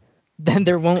matter. Then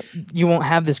you won't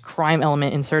have this crime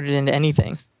element inserted into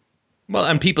anything. Well,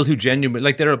 and people who genuinely,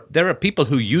 like there are people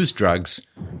who use drugs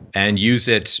and use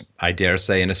it, I dare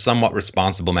say, in a somewhat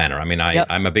responsible manner. I mean,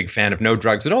 I'm a big fan of no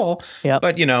drugs at all,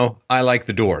 but I like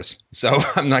the Doors, so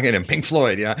I'm not going to Pink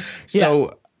Floyd,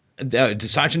 So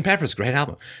Sgt. Pepper's, great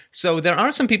album. So there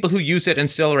are some people who use it and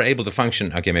still are able to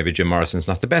function. Okay, maybe Jim Morrison's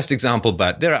not the best example,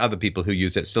 but there are other people who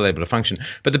use it still able to function.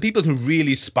 But the people who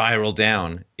really spiral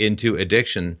down into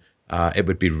addiction, it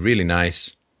would be really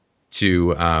nice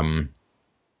to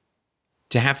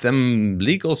have them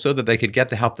legal so that they could get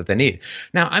the help that they need.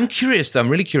 Now, I'm curious, though. I'm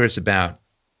really curious about.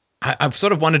 I've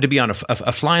sort of wanted to be on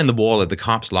a fly on the wall at the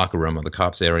cops' locker room or the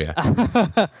cops' area,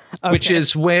 okay. Which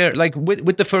is where, like,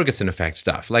 with the Ferguson effect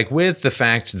stuff, like with the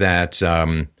fact that,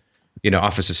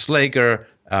 Officer Slager,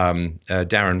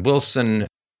 Darren Wilson,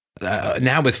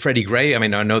 now with Freddie Gray. I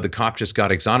mean, I know the cop just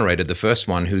got exonerated, the first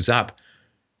one who's up.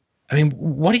 I mean,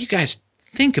 what do you guys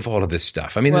think of all of this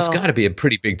stuff? I mean, there's got to be a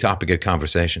pretty big topic of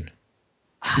conversation.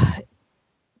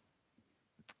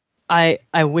 I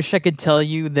wish I could tell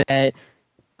you that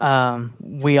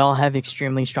we all have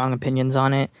extremely strong opinions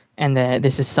on it, and that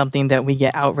this is something that we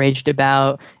get outraged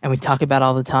about and we talk about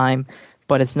all the time,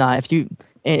 but it's not.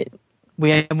 We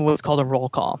have what's called a roll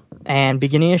call, and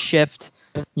beginning a shift,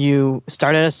 you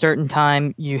start at a certain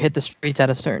time, you hit the streets at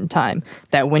a certain time.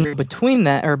 That when you're between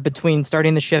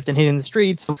starting the shift and hitting the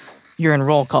streets, you're in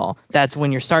roll call. That's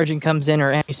when your sergeant comes in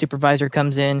or any supervisor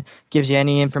comes in, gives you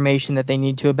any information that they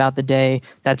need to about the day.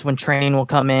 That's when training will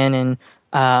come in and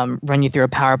run you through a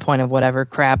PowerPoint of whatever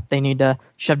crap they need to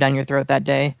shove down your throat that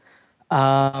day.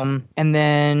 And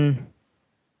then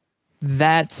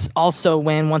that's also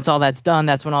when, once all that's done,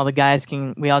 that's when all the guys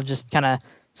we all just kind of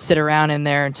sit around in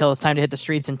there until it's time to hit the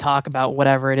streets and talk about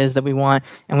whatever it is that we want,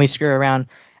 and we screw around.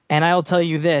 And I'll tell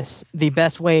you this, the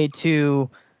best way to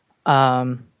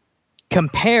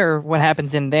compare what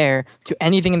happens in there to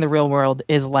anything in the real world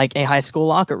is like a high school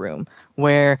locker room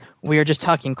where we are just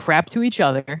talking crap to each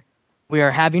other. We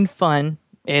are having fun.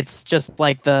 It's just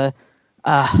like I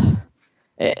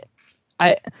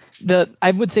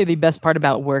would say the best part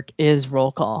about work is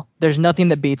roll call. There's nothing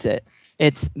that beats it.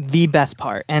 It's the best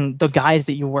part. And the guys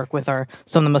that you work with are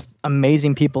some of the most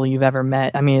amazing people you've ever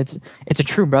met. I mean, it's a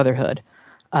true brotherhood.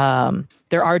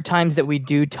 There are times that we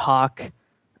do talk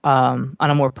on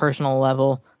a more personal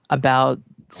level about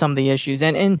some of the issues.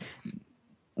 And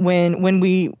when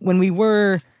we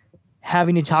were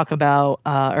having to talk about,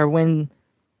 or when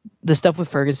the stuff with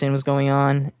Ferguson was going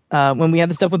on, when we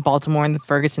had the stuff with Baltimore and the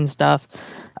Ferguson stuff,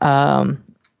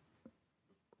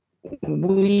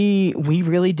 we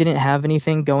really didn't have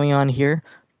anything going on here,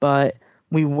 but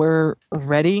we were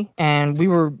ready and we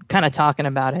were kind of talking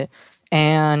about it,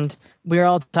 and we were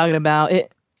all talking about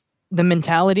it. The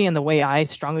mentality and the way I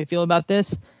strongly feel about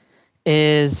this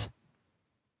is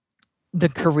the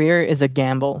career is a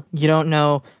gamble. You don't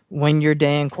know when your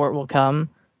day in court will come,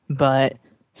 but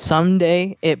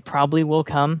someday it probably will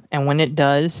come. And when it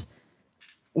does,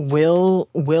 will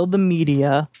the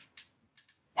media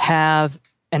have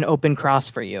an open cross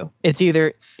for you? It's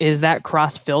either, is that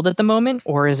cross filled at the moment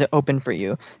or is it open for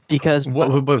you? Because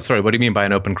sorry, what do you mean by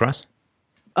an open cross?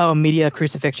 Oh, media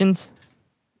crucifixions.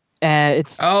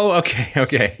 It's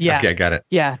okay. Yeah. Okay, got it.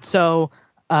 Yeah. So,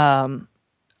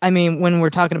 I mean, when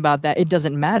we're talking about that, it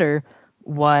doesn't matter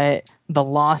what the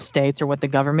law states or what the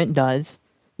government does.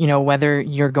 You know, whether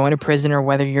you're going to prison or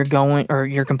whether you're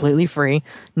completely free.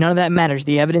 None of that matters.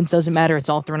 The evidence doesn't matter. It's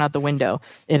all thrown out the window.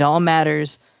 It all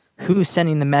matters who's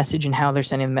sending the message and how they're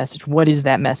sending the message. What is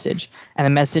that message? And the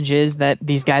message is that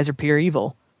these guys are pure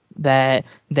evil. That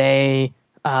they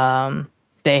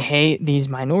hate these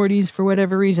minorities for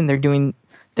whatever reason. They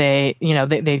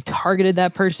targeted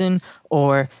that person,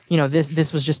 or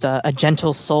this was just a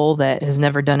gentle soul that has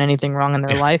never done anything wrong in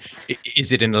their life.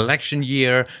 Is it an election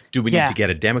year? Do we need to get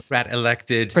a Democrat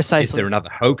elected? Precisely. Is there another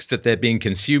hoax that they're being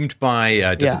consumed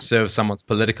by? Does it serve someone's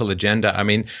political agenda? I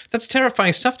mean, that's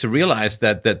terrifying stuff to realize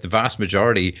that the vast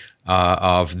majority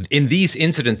in these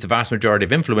incidents, the vast majority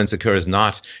of influence occurs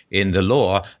not in the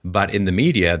law, but in the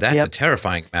media. That's a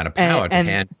terrifying amount of power to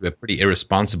hand to a pretty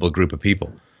irresponsible group of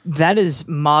people. That is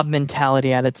mob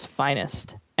mentality at its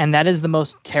finest. And that is the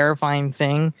most terrifying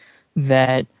thing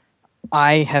that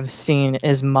I have seen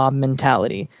is mob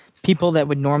mentality. People that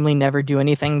would normally never do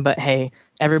anything, but hey,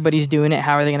 everybody's doing it.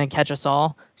 How are they going to catch us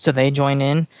all? So they join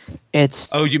in.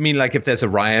 Oh, you mean like if there's a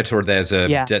riot or there's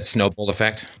that snowball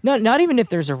effect? No, not even if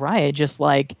there's a riot. Just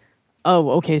like, oh,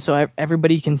 okay, so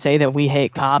everybody can say that we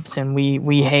hate cops and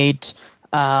we hate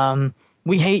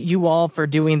you all for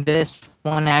doing this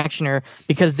one action, or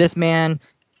because this man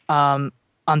on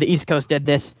the East Coast did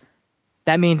this,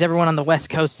 that means everyone on the West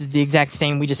Coast is the exact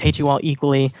same. We just hate you all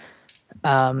equally.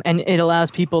 And it allows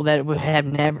people that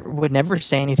would never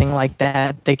say anything like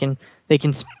that. They can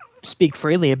speak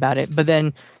freely about it. But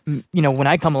then, when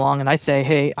I come along and I say,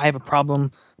 hey, I have a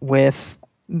problem with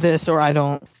this, or I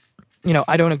don't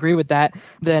I don't agree with that,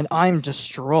 then I'm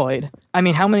destroyed. I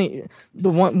mean,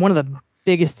 one of the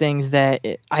biggest things that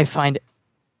I find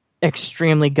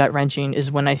extremely gut wrenching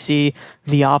is when I see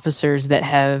the officers that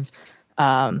have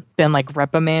been like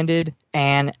reprimanded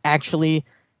and actually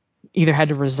either had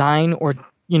to resign or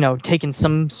taken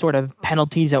some sort of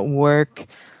penalties at work,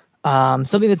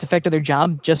 something that's affected their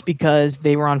job just because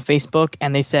they were on Facebook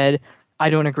and they said, I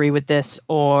don't agree with this,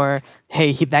 or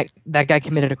hey, that guy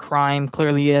committed a crime,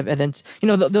 clearly evidence.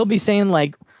 They'll be saying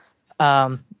like,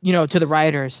 to the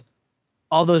rioters,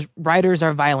 all those rioters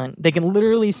are violent. They can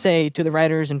literally say to the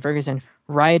rioters in Ferguson,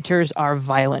 rioters are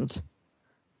violent,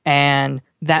 and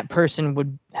that person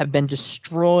would have been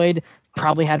destroyed,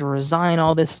 probably had to resign,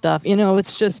 all this stuff.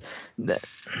 It's just,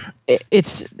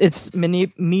 it's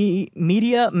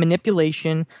media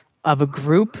manipulation of a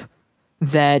group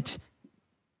that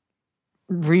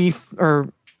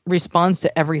responds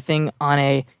to everything on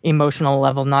a emotional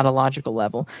level, not a logical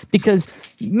level. Because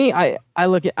I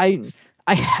look at,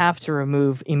 I have to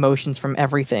remove emotions from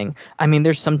everything. I mean,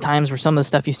 there's some times where some of the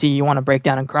stuff you see, you want to break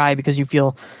down and cry because you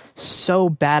feel so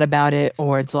bad about it,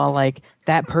 or it's all like,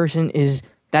 that person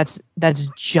that's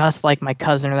just like my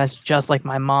cousin, or that's just like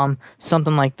my mom,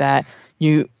 something like that.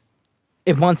 It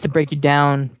wants to break you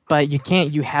down, but you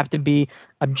can't. You have to be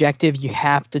objective.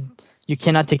 You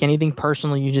cannot take anything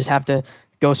personal. You just have to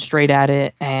go straight at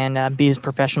it and be as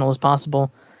professional as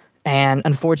possible. And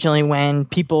unfortunately, when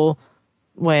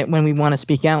we want to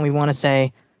speak out and we want to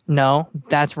say, no,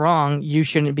 that's wrong, you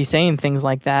shouldn't be saying things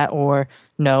like that, or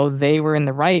no, they were in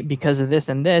the right because of this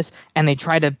and this, and they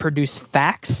try to produce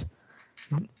facts,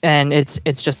 and it's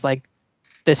just like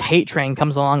this hate train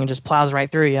comes along and just plows right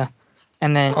through you.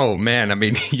 And then, oh man, I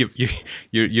mean,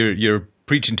 you're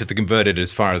preaching to the converted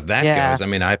as far as that goes. I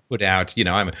mean, I put out,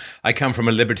 I come from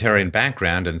a libertarian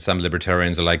background, and some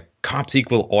libertarians are like, cops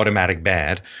equal automatic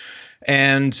bad.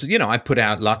 And, I put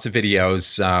out lots of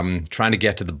videos trying to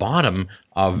get to the bottom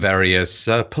of various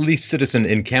police-citizen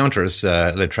encounters,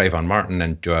 like Trayvon Martin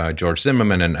and George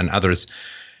Zimmerman and others,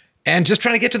 and just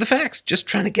trying to get to the facts,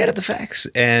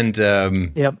 And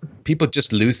people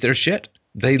just lose their shit.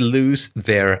 They lose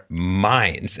their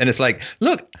minds. And it's like,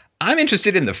 look, I'm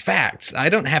interested in the facts. I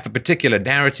don't have a particular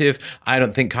narrative. I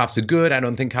don't think cops are good. I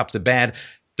don't think cops are bad.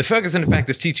 The Ferguson effect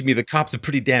is teaching me that cops are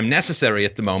pretty damn necessary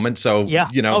at the moment. So,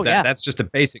 that's just a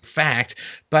basic fact.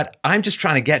 But I'm just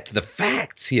trying to get to the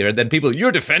facts here. And then people,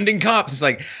 you're defending cops. It's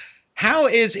like,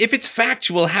 if it's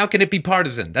factual, how can it be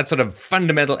partisan? That's sort of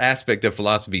fundamental aspect of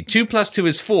philosophy. 2 + 2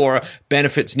 is 4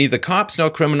 benefits neither cops, nor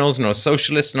criminals, nor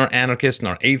socialists, nor anarchists,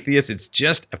 nor atheists. It's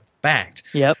just a fact.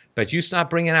 Yep. But you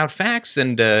stop bringing out facts,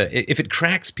 and if it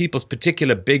cracks people's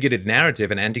particular bigoted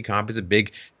narrative, and anti-cop is a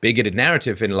big bigoted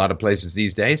narrative in a lot of places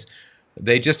these days,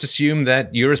 they just assume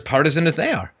that you're as partisan as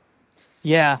they are.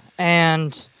 Yeah,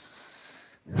 and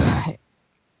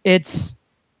it's...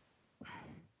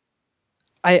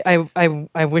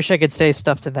 I wish I could say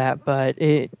stuff to that, but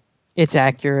it's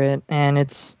accurate, and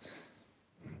it's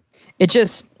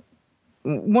just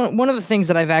one of the things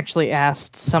that I've actually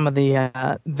asked some of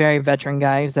the very veteran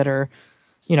guys that are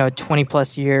 20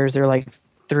 plus years. They're like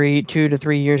 2 to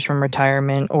 3 years from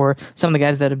retirement, or some of the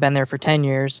guys that have been there for 10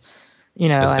 years.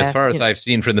 As far as I've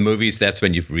seen from the movies, that's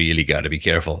when you've really got to be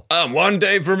careful. One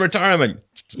day from retirement.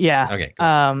 Yeah. Okay.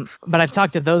 Cool. But I've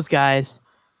talked to those guys,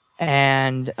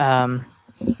 and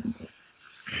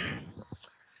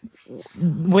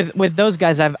with those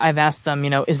guys, I've asked them,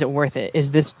 is it worth it?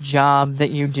 Is this job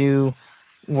that you do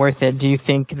worth it? Do you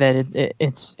think that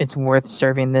it's worth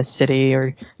serving this city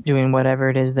or doing whatever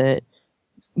it is that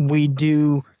we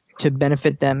do to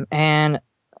benefit them? And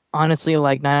honestly,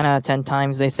 like 9 out of 10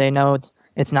 times they say, no,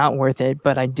 it's not worth it,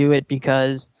 but I do it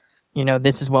because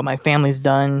this is what my family's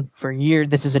done for years.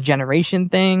 This is a generation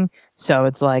thing. So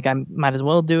it's like, I might as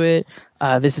well do it.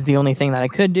 This is the only thing that I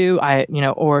could do.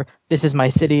 Or this is my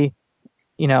city.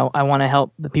 I want to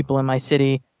help the people in my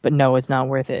city, but no, it's not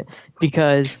worth it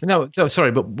because. No, so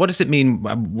sorry, but what does it mean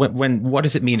what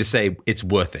does it mean to say it's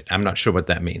worth it? I'm not sure what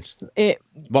that means.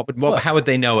 How would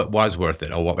they know it was worth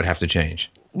it, or what would have to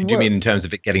change? Do you mean in terms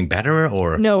of it getting better,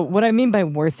 or? No, what I mean by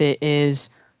worth it is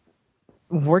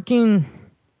doing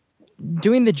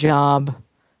the job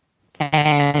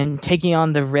and taking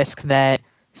on the risk that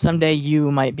someday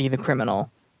you might be the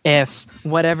criminal. If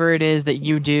whatever it is that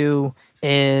you do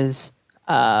is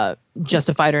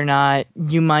justified or not,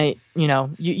 you might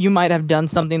have done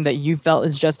something that you felt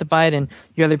is justified and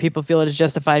your other people feel it is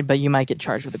justified, but you might get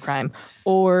charged with a crime.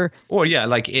 Or yeah,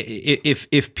 like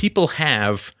if people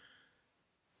have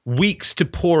weeks to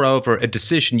pore over a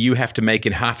decision you have to make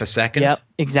in half a second. Yep,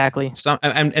 exactly.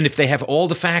 And if they have all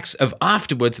the facts of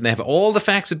afterwards and they have all the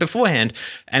facts of beforehand,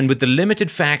 and with the limited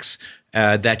facts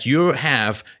that you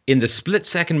have in the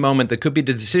split-second moment that could be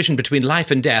the decision between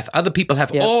life and death, other people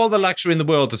have all the luxury in the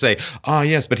world to say, oh,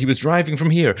 yes, but he was driving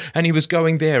from here and he was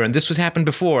going there and this was happened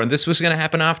before and this was going to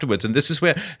happen afterwards and this is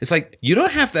where... It's like, you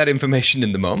don't have that information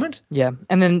in the moment. Yeah,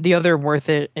 and then the other worth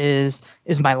it is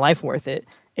my life worth it?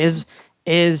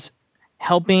 Is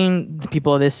helping the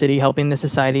people of this city, helping the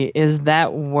society, is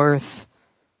that worth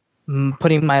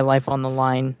putting my life on the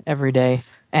line every day?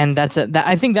 And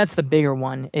I think that's the bigger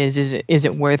one, is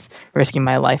it worth risking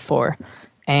my life for?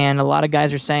 And a lot of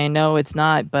guys are saying, no, it's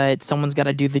not, but someone's got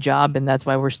to do the job, and that's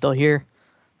why we're still here.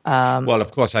 Well,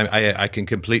 of course, I can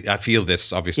I feel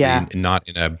this, obviously, not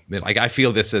in a... Like, I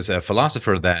feel this as a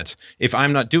philosopher that if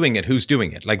I'm not doing it, who's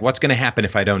doing it? Like, what's going to happen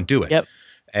if I don't do it? Yep.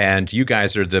 And you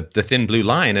guys are the thin blue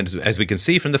line. And as we can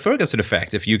see from the Ferguson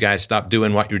effect, if you guys stop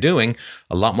doing what you're doing,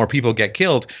 a lot more people get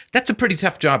killed. That's a pretty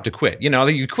tough job to quit. You know,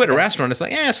 you quit a restaurant, it's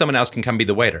like, someone else can come be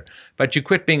the waiter. But you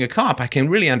quit being a cop, I can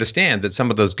really understand that some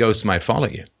of those ghosts might follow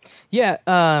you. Yeah.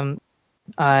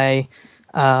 I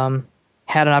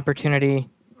had an opportunity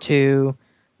to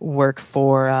work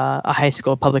for a high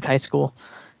school, public high school.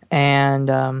 And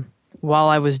while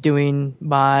I was doing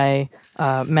my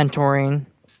mentoring,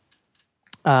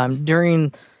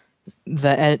 during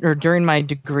my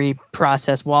degree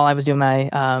process, while I was doing my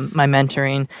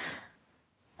mentoring,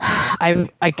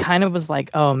 I kind of was like,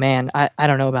 oh man, I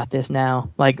don't know about this now.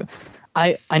 Like,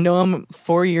 I know I'm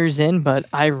 4 years in, but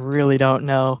I really don't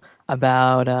know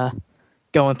about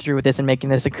going through with this and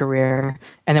making this a career.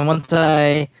 And then once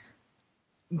I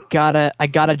got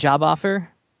a job offer,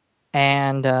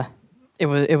 and it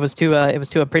was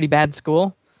to a pretty bad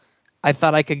school. I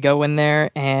thought I could go in there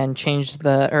and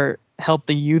help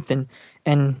the youth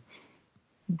and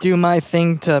do my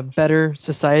thing to better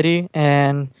society.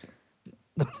 And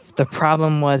the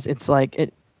problem was, it's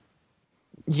like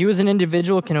you as an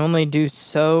individual can only do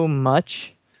so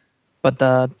much, but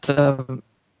the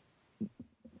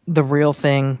real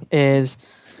thing is,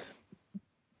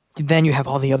 then you have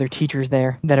all the other teachers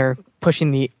there that are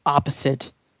pushing the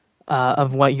opposite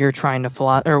of what you're trying to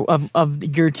or of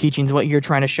your teachings, what you're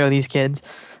trying to show these kids.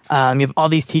 You have all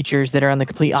these teachers that are on the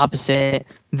complete opposite,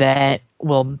 that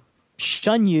will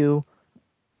shun you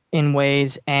in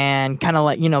ways and kind of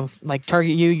like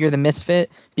target you. You're the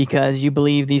misfit because you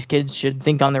believe these kids should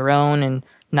think on their own and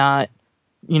not,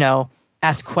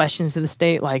 ask questions to the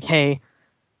state like, hey,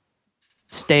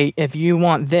 state, if you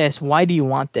want this, why do you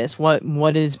want this?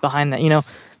 What is behind that?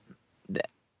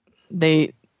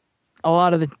 A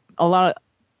lot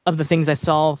of the things I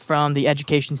saw from the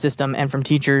education system and from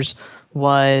teachers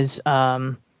was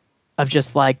of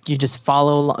just like, you just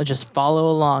follow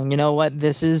along. You know what?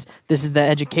 This is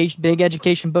the big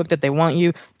education book that they want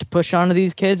you to push onto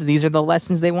these kids. These are the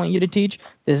lessons they want you to teach.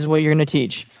 This is what you're going to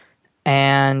teach.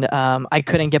 And I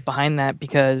couldn't get behind that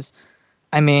because,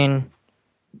 I mean,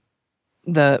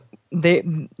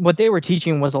 what they were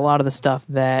teaching was a lot of the stuff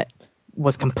that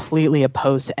was completely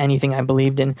opposed to anything I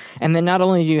believed in. And then not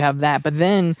only do you have that, but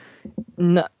then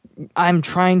I'm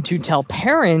trying to tell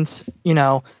parents,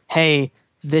 hey,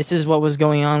 this is what was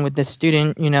going on with this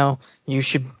student. You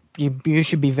should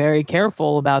be very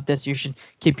careful about this. You should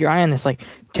keep your eye on this. Like,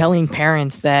 telling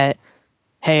parents that,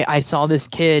 hey, I saw this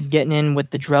kid getting in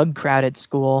with the drug crowd at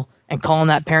school, and calling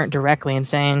that parent directly and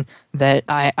saying that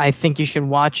I think you should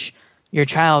watch your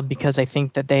child because I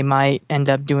think that they might end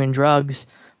up doing drugs.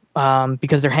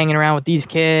 Because they're hanging around with these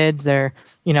kids, they're,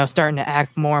 starting to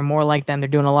act more and more like them. They're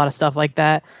doing a lot of stuff like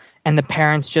that. And the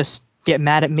parents just get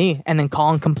mad at me and then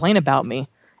call and complain about me.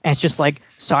 And it's just like,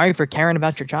 sorry for caring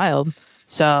about your child.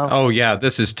 So. Oh yeah,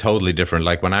 this is totally different.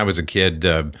 Like when I was a kid,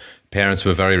 parents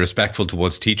were very respectful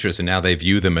towards teachers, and now they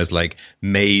view them as like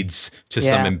maids to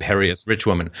some imperious rich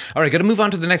woman. All right, got to move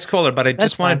on to the next caller, but I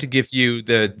just wanted to give you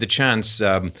the chance.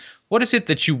 What is it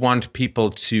that you want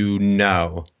people to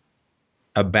know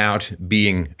about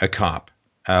being a cop?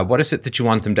 What is it that you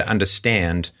want them to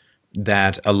understand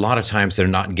that a lot of times they're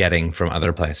not getting from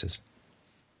other places?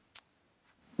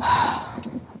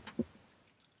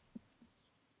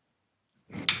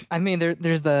 I mean,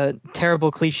 there's the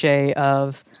terrible cliche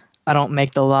of, I don't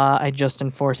make the law, I just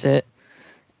enforce it.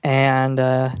 And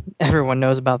everyone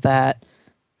knows about that.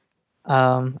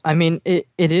 I mean, it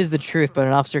is the truth, but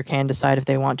an officer can decide if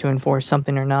they want to enforce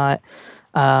something or not.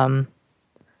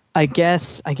 I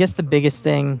guess the biggest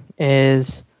thing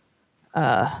is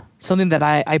something that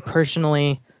I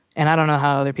personally, and I don't know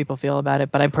how other people feel about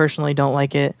it, but I personally don't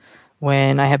like it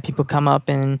when I have people come up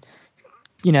and,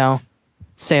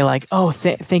 say like, "Oh,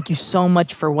 thank you so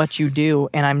much for what you do,"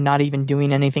 and I'm not even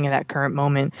doing anything at that current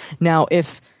moment. Now,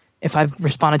 if I've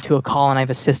responded to a call and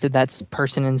I've assisted that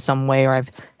person in some way, or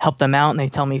I've helped them out and they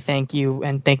tell me thank you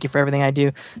and thank you for everything I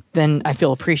do, then I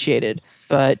feel appreciated.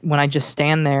 But when I just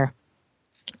stand there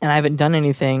and I haven't done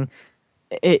anything,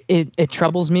 it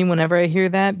troubles me whenever I hear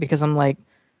that, because I'm like,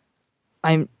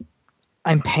 I'm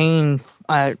paying,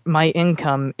 my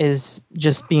income is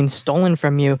just being stolen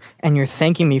from you, and you're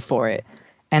thanking me for it.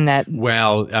 And that,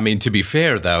 well, I mean, to be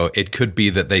fair, though, it could be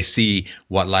that they see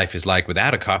what life is like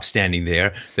without a cop standing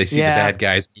there. They see the bad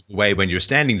guys move away when you're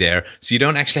standing there. So you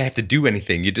don't actually have to do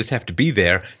anything. You just have to be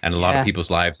there. And a lot of people's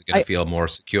lives are going to feel more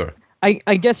secure.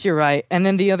 I guess you're right. And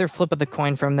then the other flip of the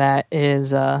coin from that is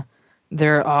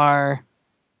there are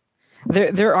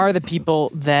the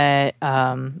people that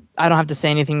I don't have to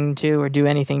say anything to or do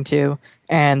anything to,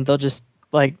 and they'll just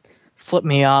like flip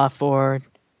me off, or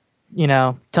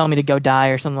tell me to go die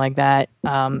or something like that.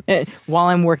 While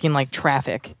I'm working like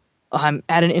traffic, I'm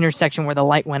at an intersection where the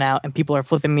light went out and people are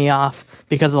flipping me off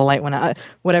because the light went out,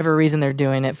 whatever reason they're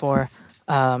doing it for.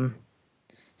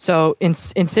 So in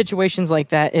situations like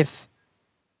that, if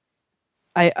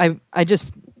I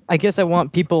guess I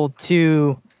want people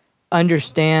to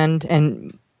understand,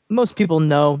 and most people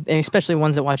know, especially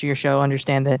ones that watch your show,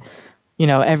 understand that,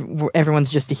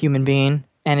 everyone's just a human being.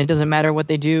 And it doesn't matter what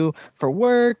they do for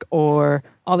work or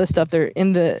all this stuff. They're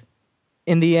in the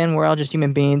end, we're all just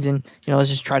human beings, and let's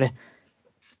just try to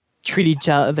treat each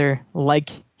other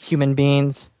like human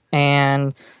beings.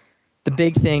 And the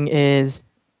big thing is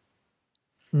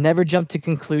never jump to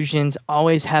conclusions.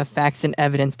 Always have facts and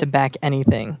evidence to back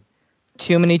anything.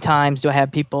 Too many times do I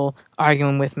have people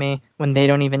arguing with me when they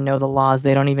don't even know the laws,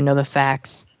 they don't even know the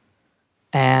facts,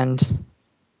 and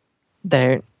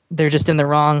they're just in the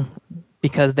wrong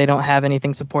because they don't have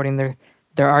anything supporting their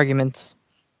arguments.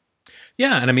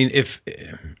 Yeah, and I mean, if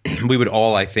we would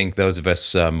all, I think, those of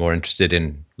us more interested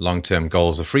in long-term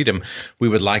goals of freedom, we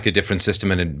would like a different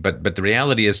system. But the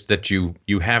reality is that you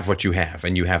have what you have,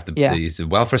 and you have the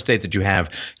welfare state that you have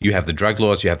the drug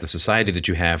laws, you have the society that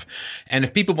you have. And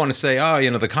if people want to say,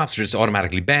 oh, the cops are just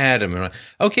automatically bad,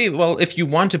 okay, well, if you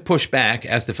want to push back,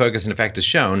 as the Focus and Effect has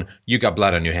shown, you got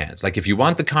blood on your hands. Like, if you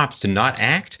want the cops to not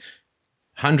act,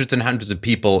 hundreds and hundreds of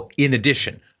people, in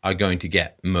addition, are going to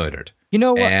get murdered. You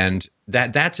know what? And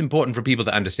that's important for people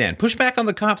to understand. Push back on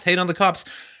the cops, hate on the cops.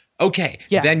 Okay,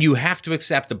 then you have to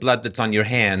accept the blood that's on your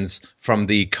hands from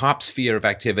the cop sphere of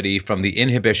activity, from the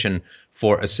inhibition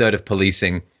for assertive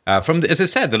policing, from, as I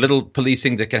said, the little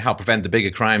policing that can help prevent the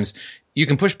bigger crimes. You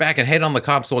can push back and hate on the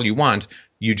cops all you want.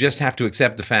 You just have to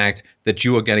accept the fact that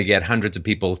you are going to get hundreds of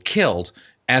people killed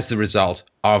as the result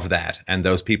of that. And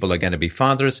those people are going to be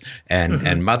fathers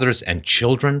and mothers and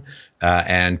children,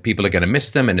 and people are going to miss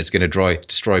them, and it's going to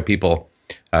destroy people's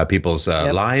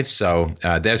lives. So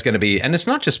there's going to be, and it's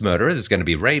not just murder, there's going to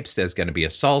be rapes, there's going to be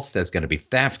assaults, there's going to be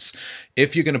thefts.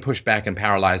 If you're going to push back and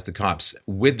paralyze the cops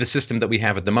with the system that we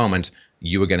have at the moment,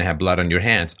 you are going to have blood on your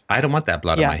hands. I don't want that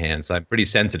blood on my hands. I'm pretty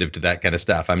sensitive to that kind of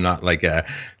stuff. I'm not like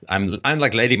I'm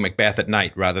like Lady Macbeth at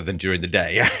night rather than during the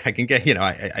day. I can get,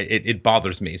 it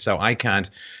bothers me. So I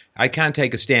can't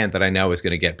take a stand that I know is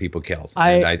going to get people killed.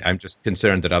 I'm just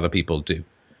concerned that other people do.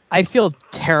 I feel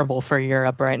terrible for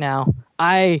Europe right now.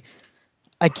 I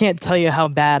can't tell you how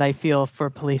bad I feel for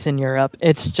police in Europe.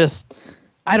 It's just,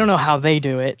 I don't know how they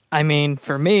do it. I mean,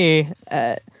 for me,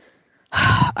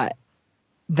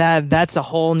 that's a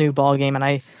whole new ballgame, and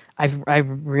I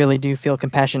really do feel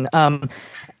compassion.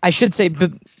 I should say,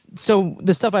 so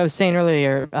the stuff I was saying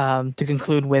earlier, to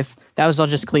conclude with, that was all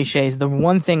just cliches. The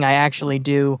one thing I actually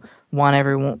do want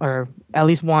everyone, or at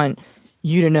least want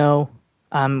you to know,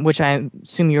 which I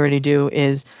assume you already do,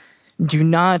 is do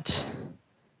not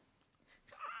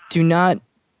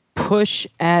push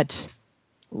at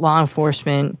law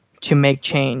enforcement to make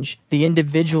change. The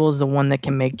individual is the one that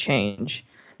can make change,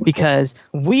 because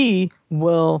we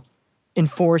will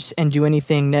enforce and do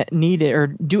anything that needed, or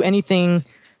do anything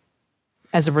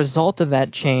as a result of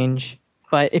that change.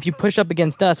 But if you push up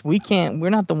against us, we're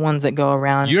not the ones that go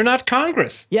around. You're not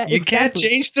Congress. Yeah, you exactly.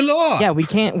 Can't change the law. Yeah, we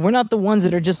can't. We're not the ones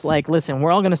that are just like, listen,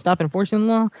 we're all going to stop enforcing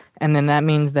the law. And then that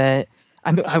means that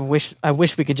I wish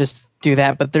we could just do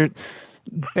that. But they're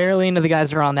barely any of the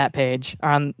guys are on that page,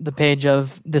 are on the page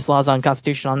of this law's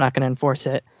unconstitutional, I'm not going to enforce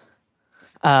it.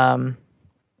 But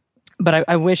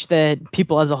I wish that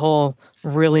people as a whole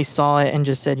really saw it and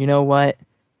just said, you know what?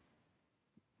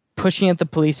 Pushing at the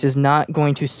police is not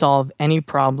going to solve any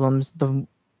problems. The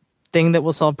thing that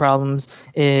will solve problems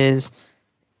is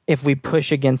if we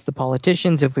push against the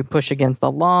politicians, if we push against the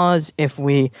laws, if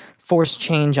we force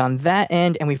change on that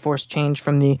end, and we force change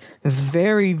from the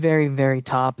very, very, very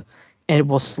top, it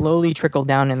will slowly trickle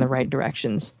down in the right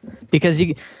directions. Because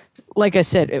like I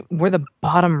said, we're the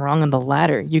bottom rung on the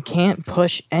ladder. You can't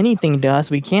push anything to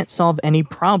us. We can't solve any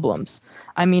problems.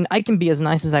 I mean, I can be as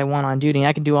nice as I want on duty.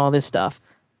 I can do all this stuff.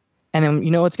 And then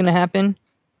you know what's going to happen?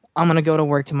 I'm going to go to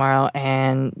work tomorrow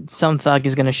and some thug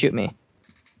is going to shoot me.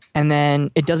 And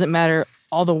then it doesn't matter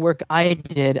all the work I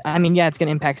did. I mean, yeah, it's going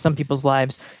to impact some people's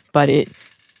lives, but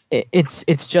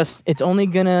it's only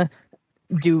going to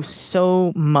do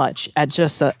so much at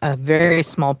just a very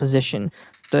small position.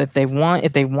 So if they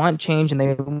want change and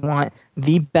they want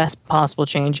the best possible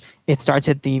change, it starts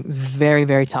at the very,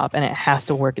 very top and it has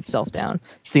to work itself down.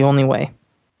 It's the only way.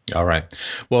 All right.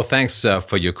 Well, thanks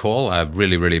for your call. I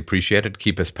really, really appreciate it.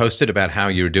 Keep us posted about how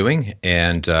you're doing.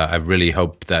 And I really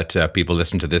hope that people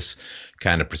listen to this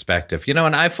kind of perspective. You know,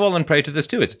 and I've fallen prey to this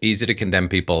too. It's easy to condemn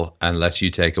people unless you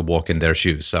take a walk in their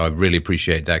shoes. So I really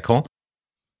appreciate that call.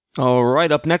 All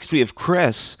right. Up next, we have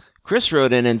Chris. Chris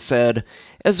wrote in and said,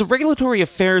 as a regulatory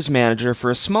affairs manager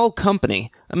for a small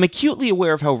company, I'm acutely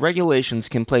aware of how regulations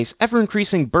can place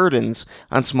ever-increasing burdens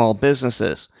on small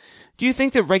businesses. Do you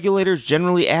think that regulators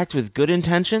generally act with good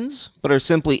intentions, but are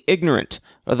simply ignorant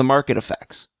of the market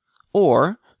effects?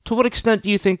 Or, to what extent do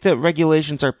you think that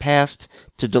regulations are passed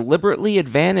to deliberately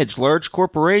advantage large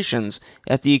corporations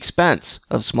at the expense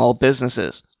of small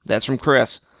businesses? That's from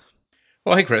Chris.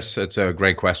 Well, hey, Chris, it's a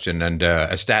great question. And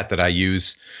a stat that I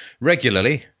use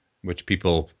regularly, which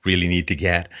people really need to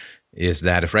get, is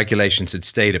that if regulations had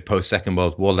stayed at post-Second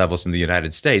World War levels in the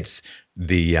United States,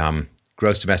 the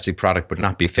gross domestic product would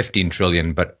not be 15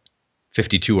 trillion, but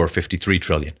 52 or 53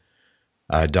 trillion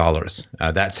dollars.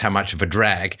 That's how much of a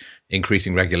drag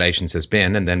increasing regulations has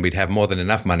been. And then we'd have more than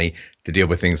enough money to deal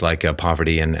with things like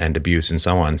poverty and abuse and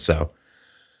so on. So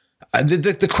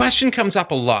the question comes up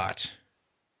a lot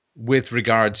with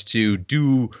regards to,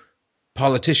 do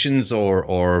politicians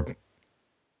or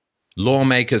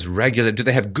lawmakers do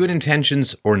they have good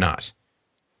intentions or not?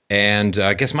 And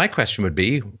I guess my question would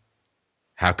be,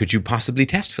 how could you possibly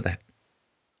test for that?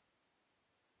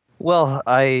 Well,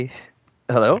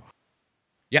 hello?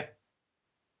 Yeah.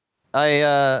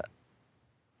 I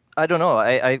don't know.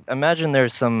 I imagine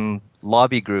there's some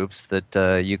lobby groups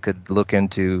that you could look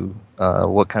into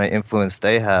what kind of influence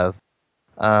they have.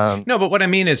 No, but what I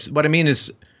mean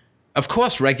is, of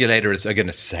course, regulators are going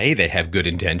to say they have good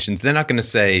intentions. They're not going to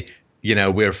say, you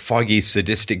know, we're foggy,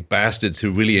 sadistic bastards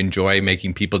who really enjoy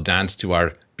making people dance to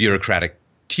our bureaucratic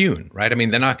tune, right? I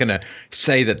mean, they're not going to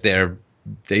say that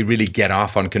they really get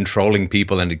off on controlling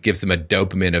people and it gives them a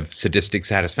dopamine of sadistic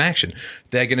satisfaction.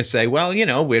 They're going to say, well, you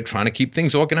know, we're trying to keep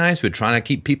things organized. We're trying to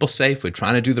keep people safe. We're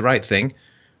trying to do the right thing,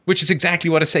 which is exactly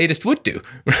what a sadist would do,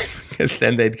 right? Because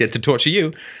then they'd get to torture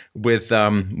you with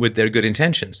their good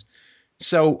intentions.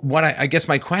 So what I guess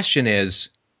my question is,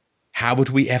 how would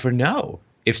we ever know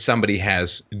if somebody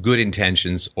has good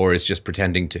intentions or is just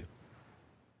pretending to?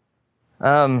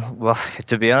 Well,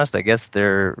 to be honest, I guess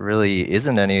there really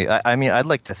isn't any. I mean, I'd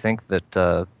like to think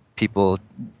that people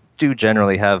do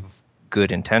generally have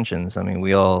good intentions. I mean,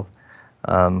 we all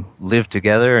live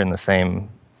together in the same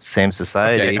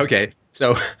society. Okay.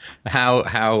 So how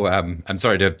I'm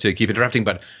sorry to keep interrupting,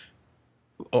 but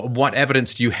what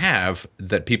evidence do you have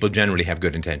that people generally have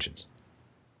good intentions?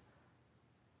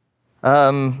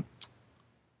 Well,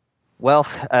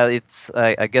 I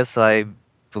guess I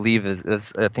believe,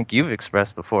 as I think you've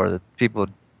expressed before, that people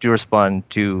do respond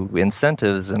to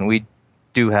incentives, and we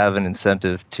do have an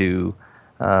incentive to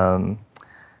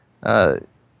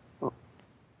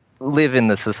live in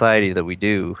the society that we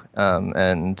do,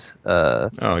 and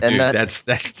that's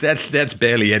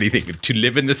barely anything. To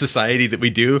live in the society that we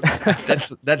do,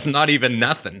 that's not even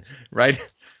nothing, right?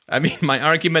 I mean, my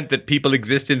argument that people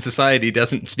exist in society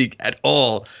doesn't speak at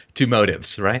all to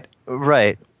motives, right?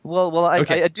 Right. Well,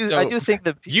 okay. I do think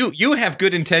that you have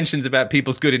good intentions about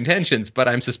people's good intentions, but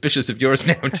I'm suspicious of yours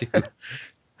now too.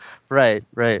 Right.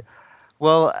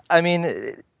 Well, I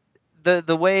mean,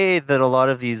 the way that a lot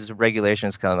of these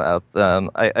regulations come up,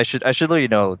 I should let you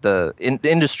know, the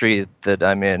industry that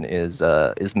I'm in is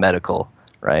medical,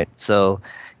 right? So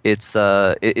it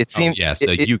seems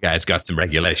you guys got some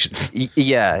regulations.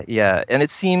 Yeah, and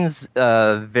it seems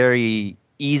very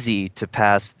easy to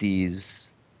pass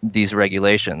these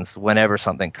regulations whenever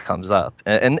something comes up,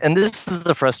 and this is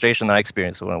the frustration that I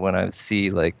experience when I see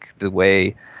like the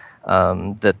way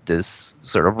that this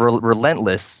sort of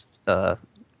relentless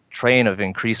train of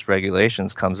increased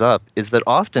regulations comes up, is that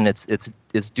often it's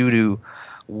due to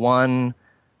one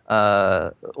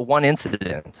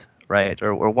incident, right?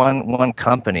 Or one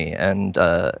company, and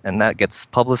that gets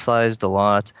publicized a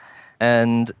lot.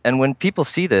 And when people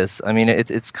see this, I mean, it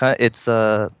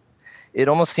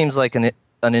almost seems like an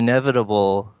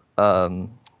inevitable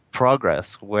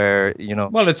progress where,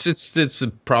 Well, it's a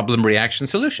problem reaction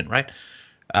solution, right?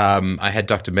 I had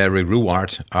Dr. Mary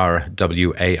Ruwart,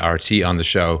 R-W-A-R-T, on the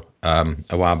show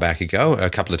a while back ago, a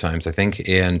couple of times, I think,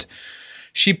 and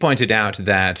she pointed out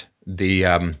that the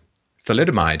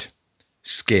thalidomide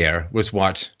scare was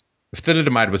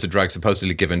thalidomide was a drug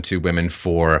supposedly given to women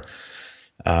for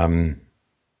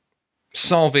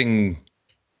solving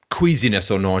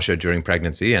queasiness or nausea during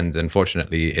pregnancy, and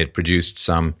unfortunately it produced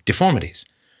some deformities.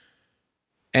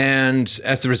 And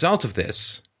as a result of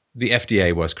this, the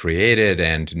FDA was created,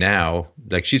 and now,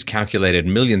 like, she's calculated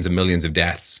millions and millions of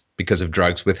deaths because of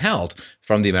drugs withheld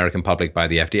from the American public by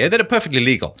the FDA that are perfectly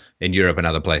legal in Europe and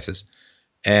other places.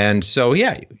 And so,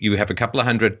 yeah, you have a couple of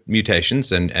hundred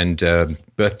mutations and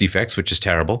birth defects, which is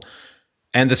terrible.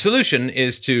 And the solution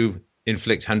is to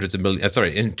inflict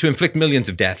millions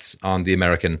of deaths on the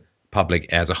American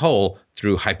public as a whole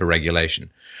through hyperregulation.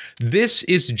 This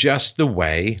is just the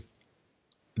way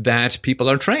that people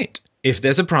are trained. If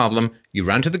there's a problem, you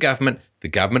run to the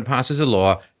government passes a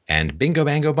law, and bingo,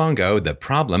 bango, bongo, the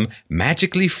problem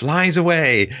magically flies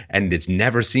away and it's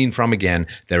never seen from again.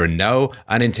 There are no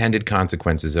unintended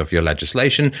consequences of your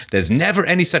legislation. There's never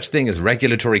any such thing as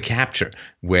regulatory capture,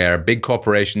 where big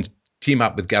corporations team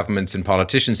up with governments and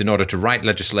politicians in order to write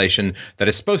legislation that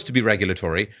is supposed to be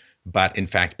regulatory, but in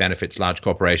fact benefits large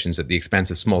corporations at the expense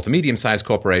of small to medium-sized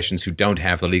corporations who don't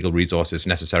have the legal resources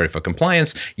necessary for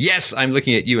compliance. Yes, I'm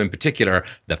looking at you in particular,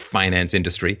 the finance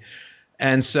industry.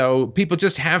 And so people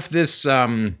just have this,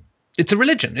 it's a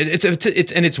religion.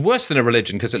 It's worse than a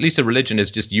religion, because at least a religion is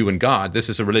just you and God. This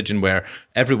is a religion where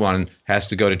everyone has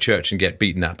to go to church and get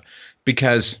beaten up.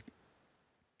 Because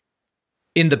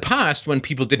in the past, when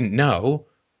people didn't know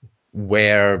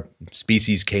where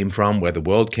species came from, where the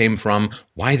world came from,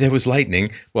 why there was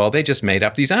lightning, well, they just made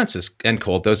up these answers and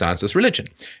called those answers religion.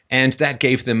 And that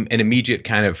gave them an immediate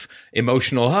kind of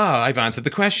emotional, I've answered the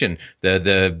question.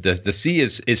 The sea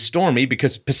is stormy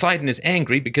because Poseidon is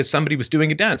angry because somebody was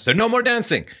doing a dance. So no more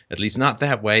dancing, at least not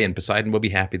that way, and Poseidon will be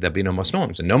happy. There'll be no more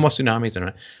storms and no more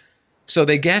tsunamis. So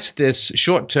they get this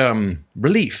short-term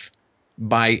relief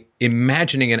by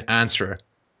imagining an answer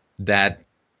that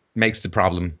makes the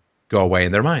problem go away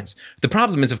in their minds. The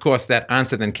problem is, of course, that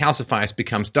answer then calcifies,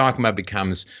 becomes dogma,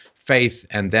 becomes faith,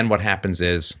 and then what happens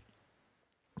is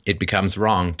it becomes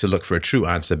wrong to look for a true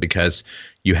answer because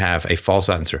you have a false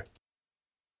answer.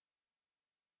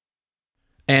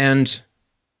 And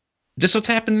this is what's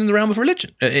happened in the realm of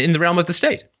religion, in the realm of the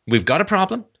state. We've got a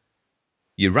problem.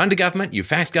 You run to government, you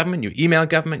fax government, you email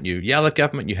government, you yell at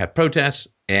government, you have protests,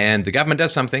 and the government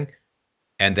does something.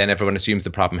 And then everyone assumes the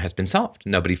problem has been solved.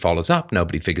 Nobody follows up.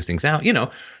 Nobody figures things out.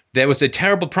 There was a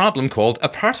terrible problem called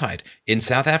apartheid in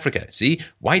South Africa. See,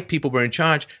 white people were in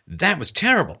charge. That was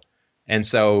terrible. And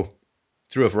so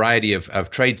through a variety of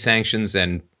trade sanctions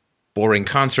and boring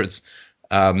concerts,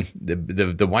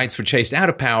 the whites were chased out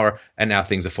of power, and now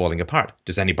things are falling apart.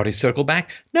 Does anybody circle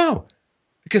back? No,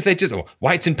 because they just,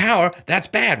 whites in power, that's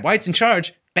bad. Whites in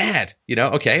charge, bad.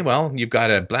 Okay, well, you've got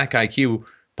a black IQ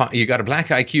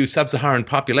sub-Saharan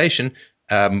population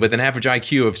with an average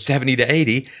IQ of 70 to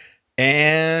 80.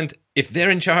 And if they're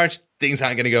in charge, things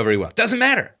aren't going to go very well. Doesn't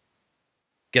matter.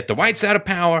 Get the whites out of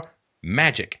power,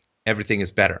 magic. Everything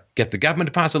is better. Get the government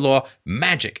to pass a law,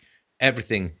 magic.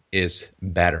 Everything is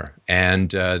better.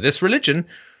 And this religion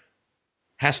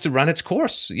has to run its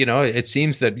course. It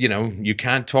seems that, you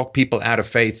can't talk people out of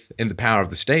faith in the power of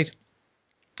the state.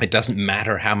 It doesn't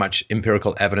matter how much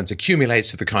empirical evidence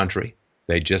accumulates to the contrary.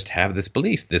 They just have this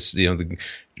belief,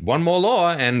 one more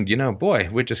law, and boy,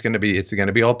 it's going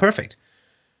to be all perfect.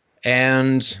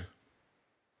 And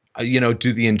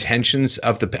do the intentions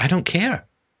of I don't care.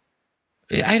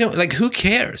 Who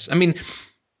cares? I mean,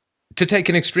 to take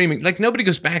an extreme, nobody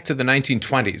goes back to the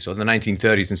 1920s or the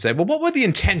 1930s and say, well, what were the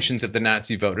intentions of the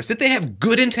Nazi voters? Did they have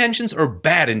good intentions or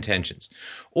bad intentions?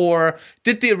 Or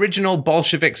did the original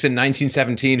Bolsheviks in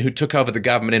 1917 who took over the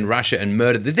government in Russia and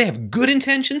murdered, did they have good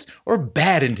intentions or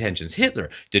bad intentions? Hitler,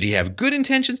 did he have good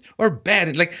intentions or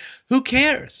bad? Who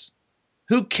cares?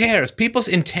 Who cares? People's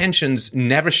intentions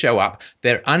never show up.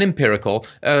 They're unempirical.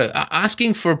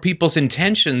 Asking for people's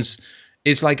intentions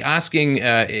is like asking,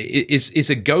 is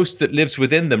a ghost that lives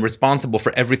within them responsible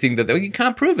for everything that you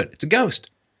can't prove it. It's a ghost.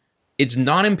 It's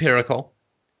non-empirical.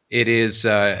 It is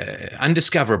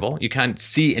undiscoverable. You can't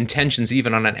see intentions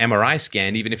even on an MRI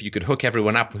scan, even if you could hook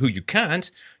everyone up who you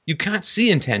can't see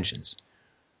intentions.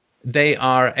 They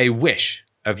are a wish.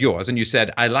 of yours, and you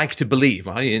said, I like to believe.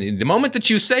 Well, in the moment that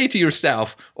you say to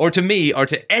yourself, or to me, or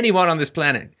to anyone on this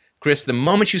planet, Chris, the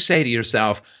moment you say to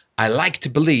yourself, I like to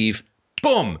believe,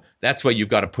 boom, that's where you've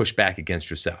got to push back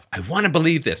against yourself. I want to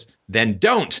believe this. Then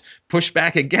don't push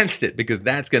back against it, because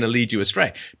that's going to lead you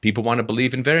astray. People want to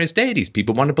believe in various deities.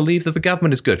 People want to believe that the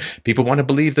government is good. People want to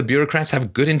believe the bureaucrats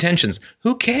have good intentions.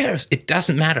 Who cares? It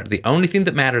doesn't matter. The only thing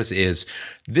that matters is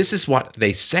this is what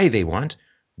they say they want.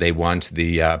 They want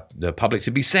the public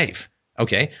to be safe.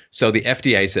 Okay, so the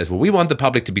FDA says, well, we want the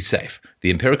public to be safe.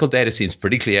 The empirical data seems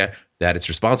pretty clear that it's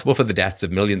responsible for the deaths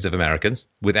of millions of Americans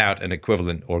without an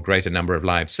equivalent or greater number of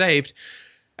lives saved.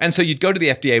 And so you'd go to the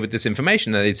FDA with this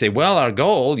information and they'd say, well, our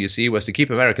goal, you see, was to keep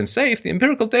Americans safe. The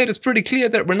empirical data is pretty clear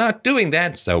that we're not doing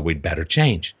that, so we'd better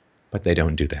change. But they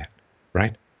don't do that,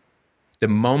 right? The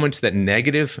moment that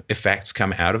negative effects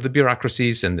come out of the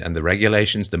bureaucracies and the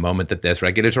regulations, the moment that there's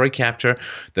regulatory capture,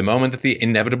 the moment that the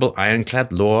inevitable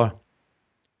ironclad law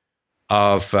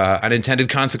of unintended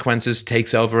consequences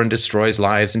takes over and destroys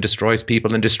lives and destroys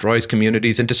people and destroys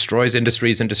communities and destroys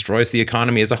industries and destroys the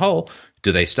economy as a whole,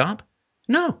 do they stop?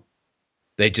 No.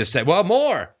 They just say, well,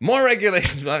 more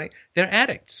regulations. They're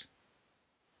addicts.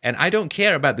 And I don't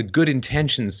care about the good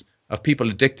intentions of people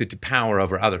addicted to power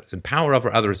over others. And power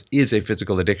over others is a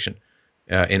physical addiction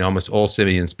in almost all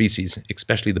simian species,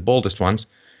 especially the boldest ones.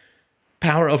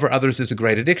 Power over others is a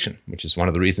great addiction, which is one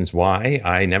of the reasons why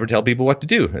I never tell people what to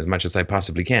do as much as I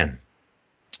possibly can.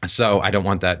 So I don't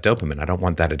want that dopamine. I don't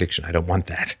want that addiction. I don't want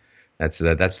that. That's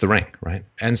the ring, right?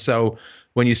 And so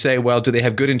when you say, well, do they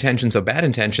have good intentions or bad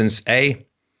intentions? There's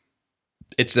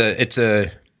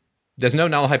no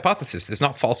null hypothesis. It's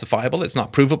not falsifiable. It's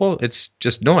not provable. It's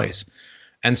just noise.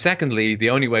 And secondly,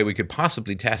 the only way we could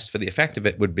possibly test for the effect of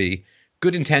it would be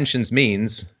good intentions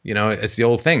means, it's the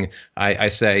old thing. I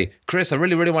say, Chris, I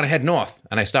really, really want to head north.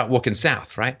 And I start walking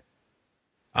south, right?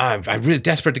 I'm really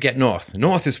desperate to get north.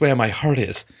 North is where my heart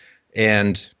is.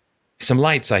 And some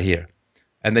lights I hear.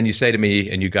 And then you say to me,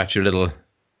 and you got your little,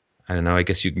 I don't know, I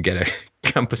guess you can get a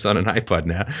compass on an iPod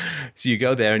now. So you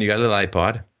go there and you got a little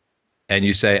iPod. And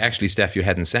you say, actually, Steph, you're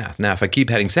heading south. Now, if I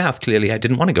keep heading south, clearly I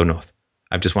didn't want to go north.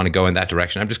 I just want to go in that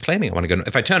direction. I'm just claiming I want to go north.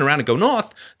 If I turn around and go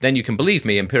north, then you can believe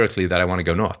me empirically that I want to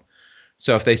go north.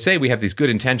 So if they say we have these good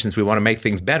intentions, we want to make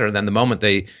things better, then the moment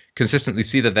they consistently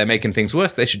see that they're making things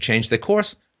worse, they should change their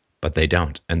course. But they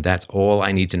don't. And that's all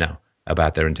I need to know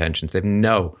about their intentions. They have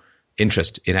no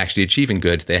interest in actually achieving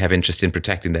good. They have interest in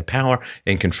protecting their power,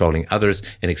 in controlling others,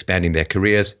 in expanding their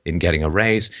careers, in getting a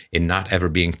raise, in not ever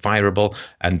being fireable.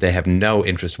 And they have no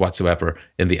interest whatsoever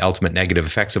in the ultimate negative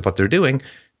effects of what they're doing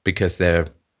because they're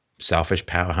selfish,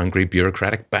 power-hungry,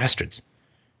 bureaucratic bastards.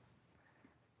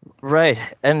 Right.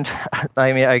 And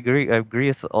I mean, I agree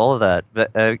with all of that.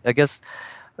 But I guess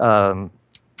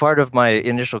part of my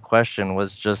initial question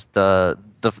was just the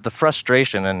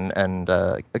frustration and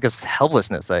I guess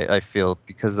helplessness I feel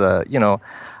because I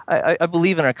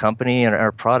believe in our company and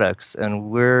our products, and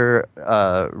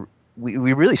we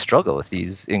really struggle with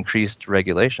these increased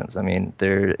regulations. I mean,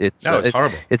 it's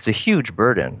horrible. It's a huge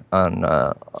burden on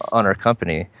our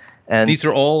company. And this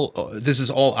is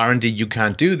all R&D you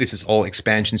can't do. This is all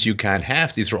expansions you can't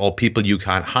have. These are all people you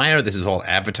can't hire. This is all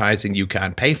advertising you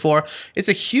can't pay for. It's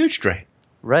a huge drain.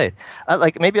 Right.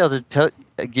 Maybe I'll just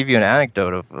give you an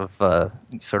anecdote of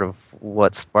sort of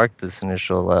what sparked this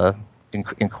initial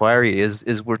inquiry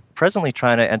is we're presently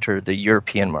trying to enter the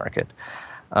European market.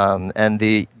 And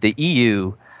the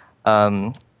EU,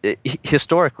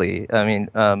 historically, I mean,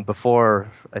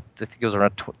 before, I think it was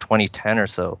around 2010 or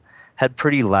so, had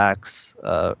pretty lax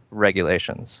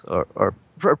regulations or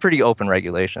pretty open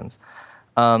regulations.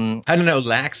 I don't know.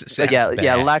 Lax sounds bad.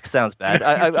 Yeah, lax sounds bad.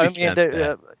 I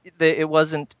mean, it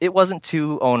wasn't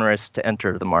too onerous to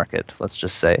enter the market. Let's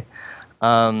just say,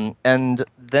 and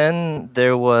then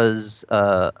there was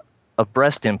a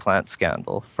breast implant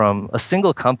scandal from a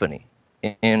single company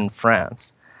in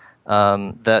France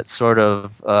that sort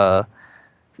of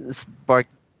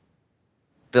sparked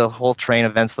the whole train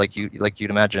of events, like you'd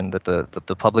imagine, that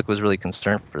the public was really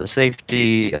concerned for the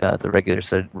safety. The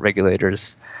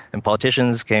regulators and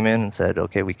politicians came in and said,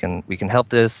 "Okay, we can help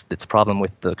this. It's a problem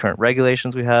with the current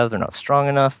regulations we have; they're not strong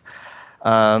enough."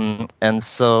 And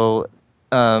so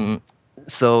in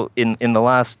the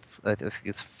last, I think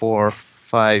it's 4 or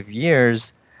 5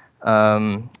 years,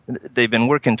 they've been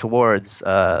working towards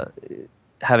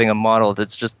having a model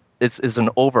that's is an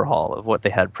overhaul of what they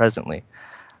had presently.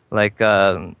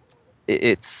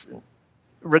 It's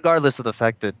regardless of the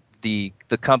fact that the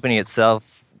company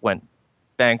itself went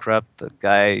bankrupt, the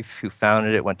guy who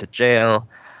founded it went to jail.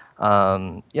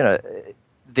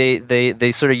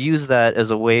 They sort of use that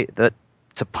as a way that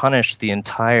to punish the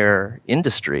entire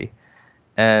industry.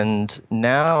 And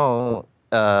now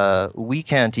we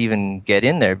can't even get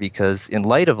in there because, in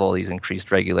light of all these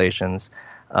increased regulations,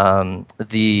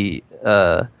 the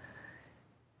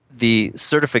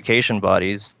certification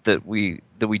bodies that we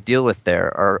deal with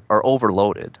there are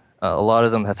overloaded. A lot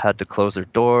of them have had to close their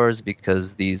doors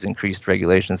because these increased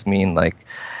regulations mean like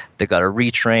they got to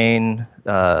retrain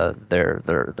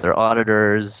their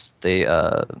auditors. They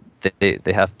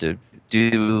have to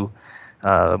do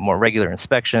more regular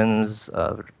inspections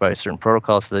by certain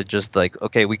protocols. So they're just like,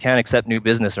 okay, we can't accept new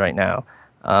business right now.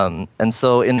 And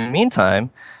so in the meantime,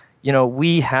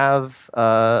 we have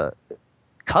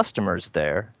customers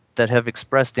there that have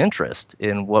expressed interest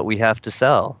in what we have to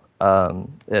sell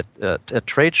at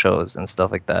trade shows and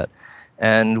stuff like that.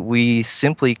 And we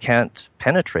simply can't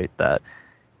penetrate that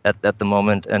at the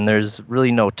moment. And there's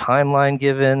really no timeline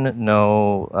given,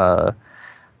 no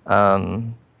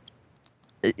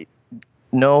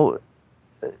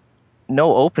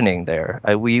opening there.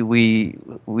 We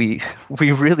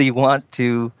really want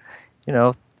to,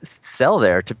 sell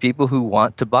there to people who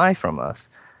want to buy from us.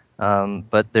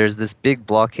 But there's this big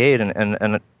blockade,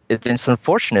 and it's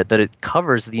unfortunate that it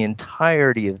covers the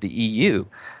entirety of the EU.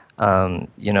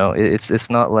 It's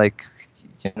not like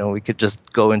we could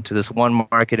just go into this one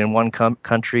market in one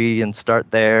country and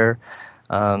start there.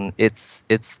 It's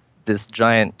this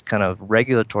giant kind of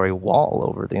regulatory wall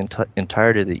over the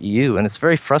entirety of the EU, and it's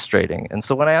very frustrating. And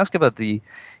so when I ask about the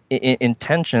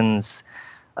intentions,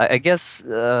 I guess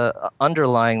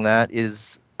underlying that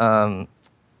is,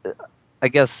 I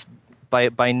guess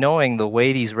by knowing the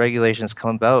way these regulations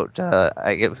come about,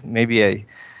 maybe I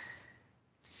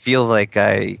feel like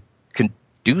I can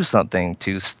do something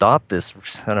to stop this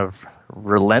kind of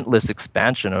relentless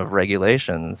expansion of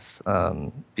regulations,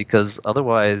 because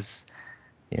otherwise,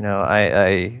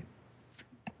 I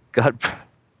got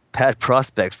bad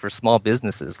prospects for small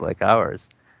businesses like ours.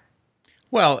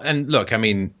 Well, and look, I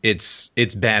mean, it's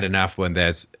bad enough when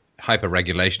there's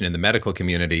hyper-regulation in the medical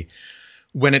community.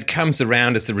 When it comes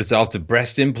around as the result of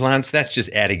breast implants, that's just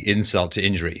adding insult to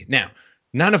injury. Now,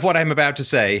 none of what I'm about to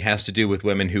say has to do with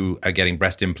women who are getting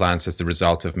breast implants as the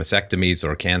result of mastectomies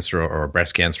or cancer or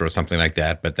breast cancer or something like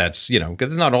that. But that's,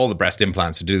 because it's not all the breast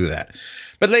implants to do that.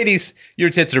 But ladies, your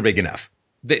tits are big enough.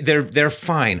 They're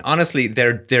fine. Honestly,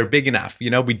 they're big enough.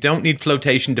 We don't need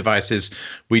flotation devices.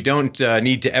 We don't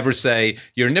need to ever say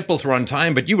your nipples were on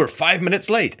time, but you were 5 minutes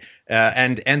late.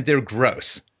 And they're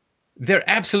gross. They're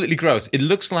absolutely gross. It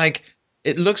looks like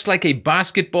a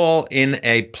basketball in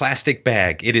a plastic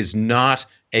bag. It is not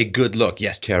a good look.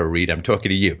 Yes, Tara Reid, I'm talking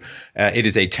to you. It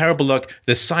is a terrible look.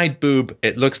 The side boob,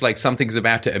 it looks like something's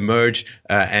about to emerge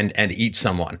and eat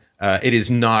someone. It is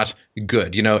not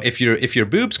good. If your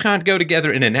boobs can't go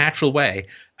together in a natural way,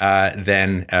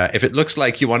 then if it looks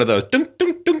like you're one of those dunk,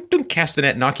 dunk, dunk, dunk,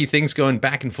 castanet knocky things going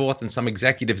back and forth on some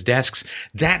executives' desks,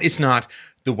 that is not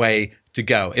the way to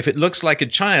go. If it looks like a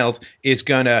child is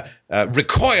going to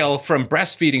recoil from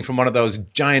breastfeeding from one of those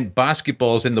giant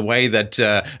basketballs in the way that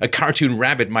a cartoon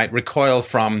rabbit might recoil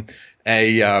from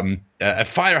a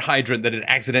fire hydrant that it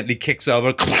accidentally kicks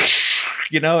over,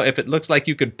 if it looks like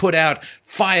you could put out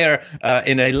fire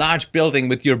in a large building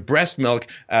with your breast milk,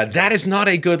 that is not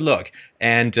a good look.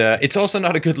 And it's also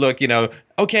not a good look,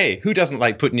 okay, who doesn't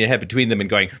like putting your head between them and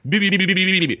going, beep, beep, beep, beep,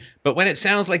 beep, beep. But when it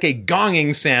sounds like a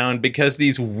gonging sound because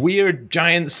these weird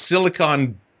giant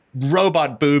silicone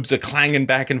robot boobs are clanging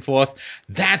back and forth,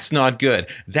 that's not good.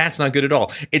 That's not good at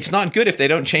all. It's not good if they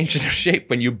don't change their shape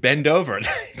when you bend over.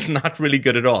 It's not really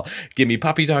good at all. Give me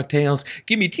puppy dog tails.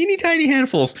 Give me teeny tiny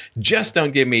handfuls. Just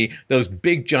don't give me those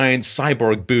big giant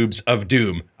cyborg boobs of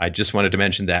doom. I just wanted to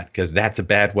mention that because that's a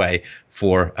bad way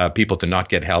for people to not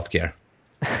get health care.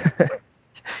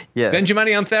 Yeah. Spend your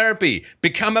money on therapy.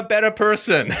 Become a better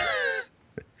person.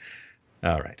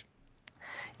 All right.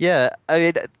 Yeah,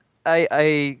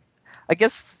 I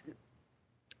guess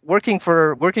working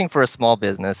for a small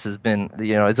business has been,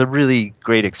 is a really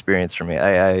great experience for me.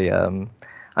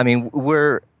 I mean,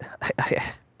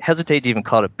 I hesitate to even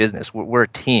call it a business. We're a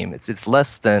team. It's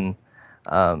less than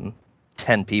 10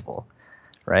 people,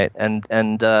 right?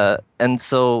 And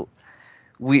so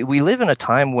we live in a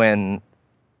time when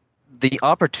the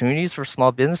opportunities for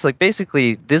small business, like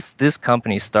basically this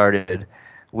company started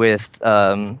with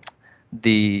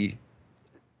the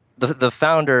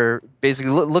founder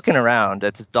basically looking around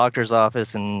at his doctor's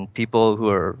office and people who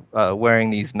are wearing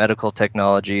these medical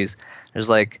technologies. There's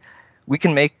like, we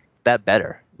can make that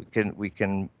better. We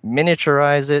can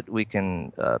miniaturize it. We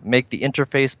can make the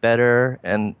interface better,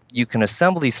 and you can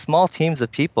assemble these small teams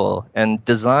of people and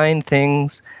design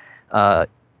things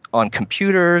on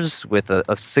computers with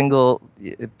a single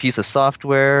piece of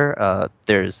software.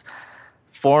 There's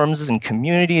forums and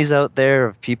communities out there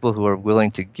of people who are willing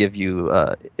to give you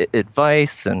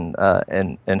advice and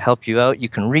help you out. You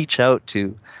can reach out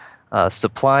to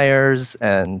suppliers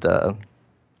and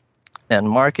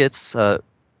markets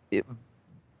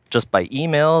just by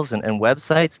emails and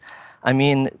websites. I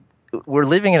mean, we're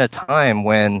living in a time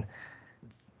when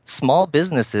small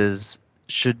businesses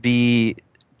should be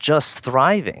just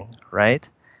thriving, right?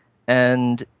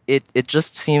 And it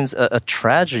just seems a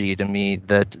tragedy to me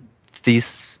that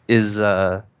this is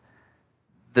the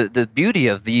beauty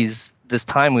of this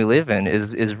time we live in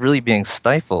is really being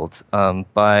stifled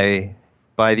by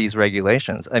these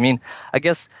regulations. I mean, I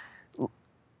guess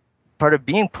part of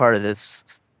being part of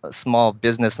this small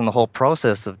business and the whole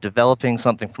process of developing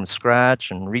something from scratch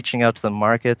and reaching out to the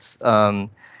markets,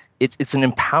 it's an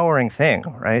empowering thing,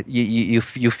 right? You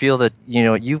feel that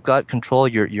you've got control.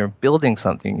 You're building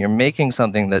something. You're making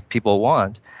something that people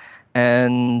want,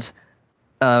 and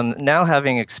now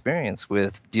having experience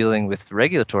with dealing with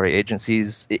regulatory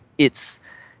agencies, it's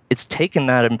taken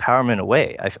that empowerment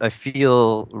away. I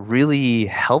feel really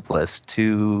helpless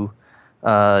to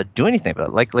do anything about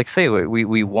it. Like say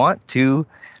we want to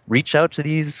reach out to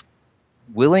these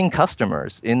willing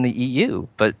customers in the EU,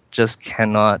 but just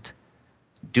cannot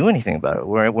do anything about it.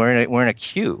 We're in a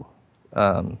queue,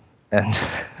 and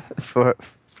for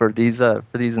these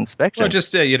inspections. Well,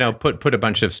 just put a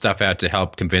bunch of stuff out to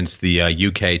help convince the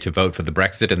UK to vote for the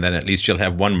Brexit, and then at least you'll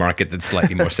have one market that's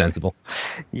slightly more sensible.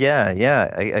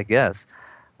 Yeah, I guess.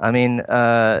 I mean,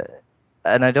 and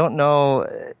I don't know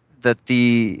that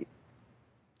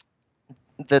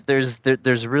that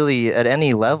there's really at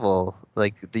any level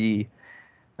like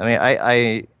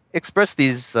I expressed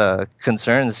these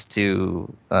concerns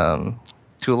to a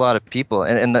lot of people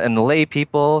and the lay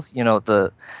people.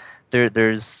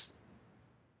 There's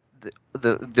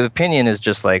the opinion is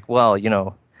just like, well,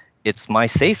 it's my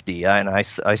safety, and I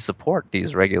support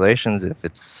these regulations if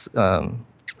it's going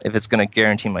to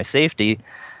guarantee my safety.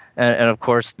 And of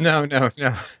course, no, don't.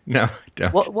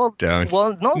 Well, don't.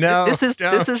 Well, no. This is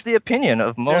the opinion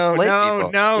of most lay people.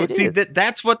 No. See,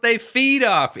 that's what they feed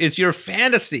off is your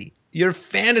fantasy. Your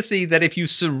fantasy that if you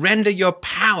surrender your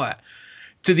power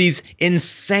to these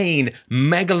insane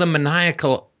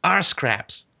megalomaniacal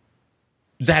arsecraps,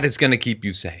 that is going to keep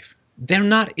you safe. They're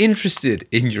not interested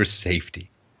in your safety.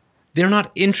 They're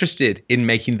not interested in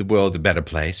making the world a better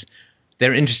place.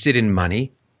 They're interested in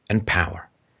money and power.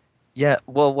 Yeah,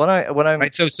 well, when I'm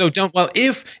right, so don't. Well,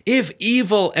 if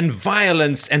evil and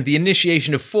violence and the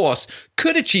initiation of force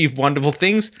could achieve wonderful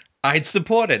things, I'd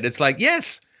support it. It's like,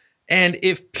 yes, and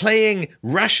if playing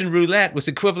Russian roulette was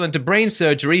equivalent to brain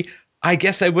surgery, I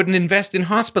guess I wouldn't invest in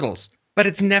hospitals. But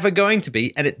it's never going to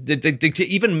be, and to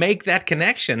even make that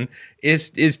connection is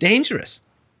dangerous.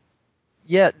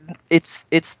 Yeah, it's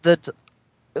that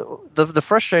the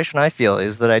frustration I feel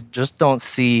is that I just don't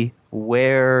see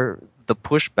where the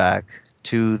pushback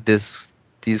to these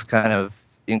kind of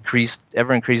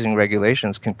ever increasing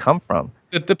regulations can come from.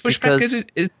 The pushback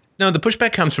the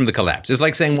pushback comes from the collapse. It's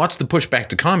like saying, what's the pushback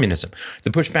to communism? The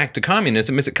pushback to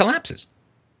communism is it collapses.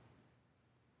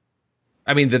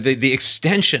 I mean, the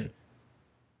extension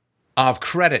of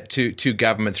credit to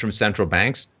governments from central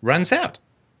banks runs out.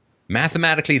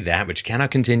 Mathematically, that which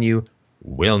cannot continue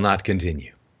will not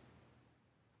continue.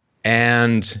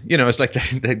 And, it's like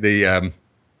the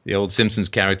old Simpsons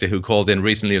character who called in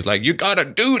recently was like, you got a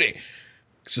duty.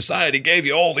 Society gave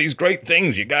you all these great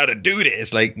things. You got a duty.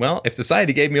 It's like, well, if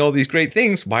society gave me all these great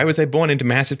things, why was I born into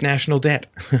massive national debt?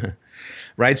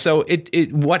 Right? So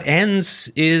what ends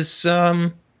is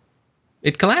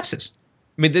it collapses.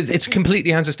 I mean, it's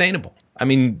completely unsustainable. I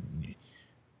mean,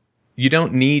 you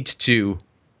don't need to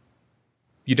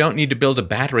build a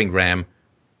battering ram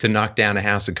to knock down a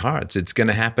house of cards. It's going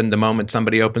to happen the moment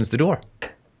somebody opens the door.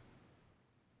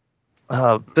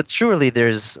 But surely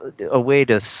there's a way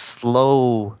to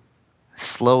slow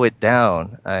it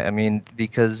down. I mean,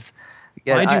 because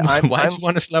again, why do you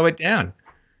want to slow it down?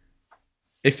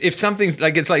 If something's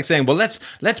like, it's like saying, well, let's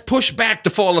push back the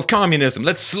fall of communism.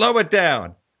 Let's slow it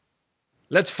down.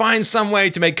 Let's find some way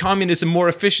to make communism more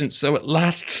efficient so it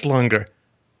lasts longer.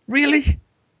 Really?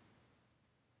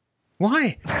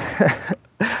 Why?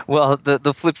 Well,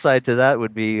 the flip side to that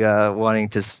would be wanting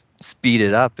to speed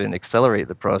it up and accelerate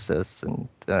the process. And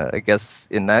I guess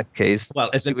in that case, well,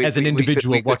 as an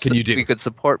individual, what can you do? We could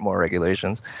support more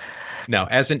regulations. No,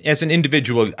 as an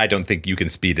individual, I don't think you can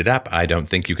speed it up. I don't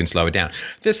think you can slow it down.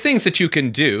 There's things that you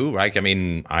can do, right? I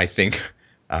mean, I think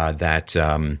that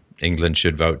England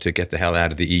should vote to get the hell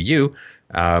out of the EU.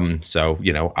 So,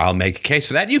 I'll make a case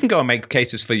for that. You can go and make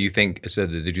cases that you think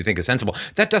are sensible.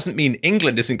 That doesn't mean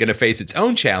England isn't going to face its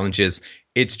own challenges.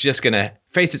 It's just going to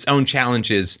face its own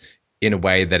challenges in a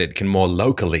way that it can more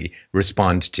locally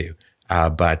respond to.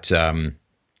 But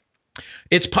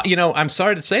it's, I'm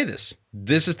sorry to say this.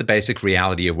 This is the basic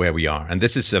reality of where we are. And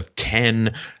this is a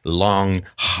 10 long,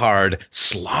 hard,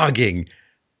 slogging,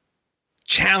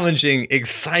 challenging,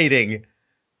 exciting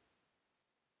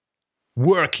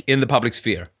work in the public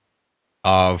sphere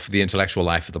of the intellectual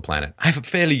life of the planet. I have a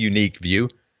fairly unique view.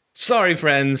 Sorry,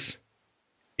 friends.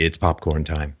 It's popcorn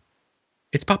time.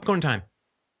 It's popcorn time.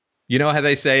 You know how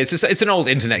they say, it's an old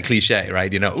internet cliche,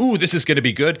 right? Ooh, this is going to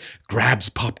be good. Grabs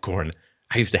popcorn.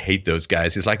 I used to hate those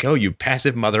guys. It's like, oh, you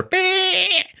passive mother.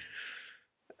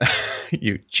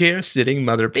 You chair-sitting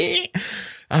mother.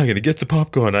 I'm going to get the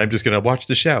popcorn. I'm just going to watch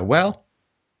the show. Well,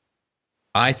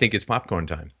 I think it's popcorn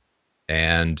time.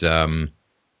 And there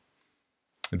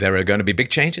are going to be big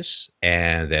changes,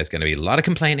 and there's going to be a lot of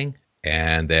complaining,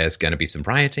 and there's going to be some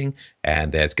rioting,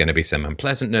 and there's going to be some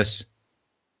unpleasantness.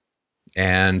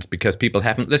 And because people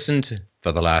haven't listened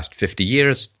for the last 50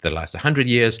 years, the last 100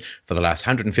 years, for the last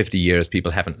 150 years,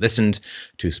 people haven't listened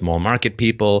to small market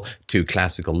people, to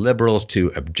classical liberals, to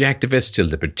objectivists, to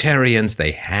libertarians.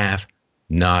 They have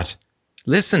not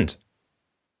listened.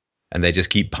 And they just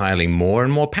keep piling more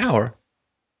and more power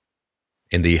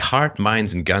in the heart,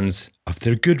 minds, and guns of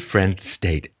their good friend, the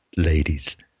state,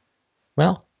 ladies.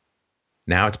 Well,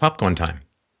 now it's popcorn time.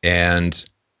 And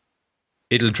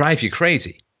it'll drive you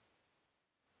crazy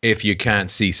if you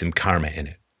can't see some karma in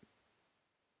it.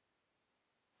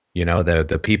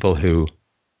 The people who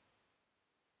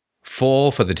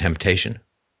fall for the temptation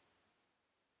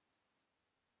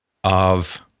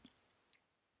of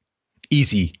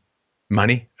easy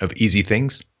money, of easy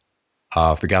things,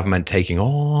 of the government taking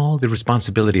all the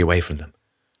responsibility away from them.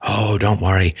 Oh, don't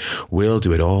worry. We'll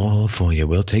do it all for you.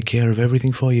 We'll take care of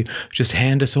everything for you. Just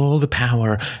hand us all the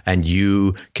power and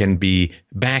you can be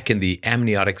back in the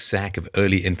amniotic sac of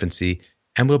early infancy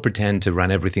and we'll pretend to run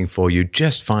everything for you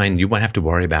just fine. You won't have to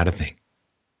worry about a thing.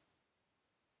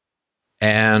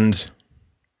 And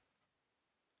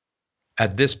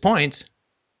at this point,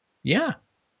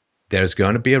 there's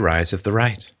going to be a rise of the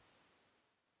right.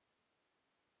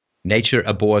 Nature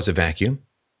abhors a vacuum.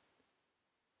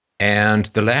 And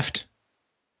the left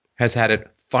has had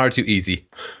it far too easy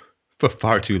for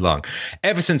far too long.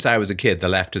 Ever since I was a kid, the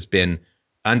left has been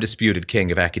undisputed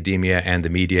king of academia and the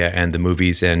media and the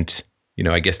movies. And,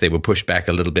 I guess they were pushed back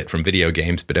a little bit from video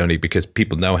games, but only because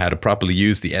people know how to properly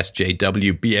use the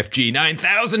SJW BFG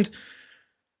 9000.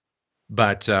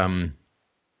 But the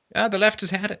left has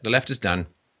had it. The left is done.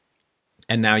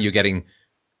 And now you're getting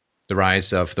the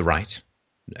rise of the right,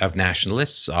 of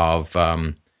nationalists, of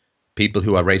people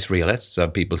who are race realists,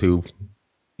 of people who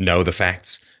know the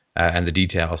facts and the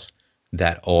details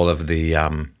that all of the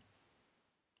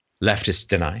leftists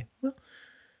deny.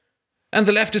 And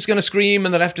the left is going to scream,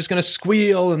 and the left is going to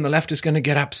squeal, and the left is going to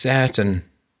get upset. And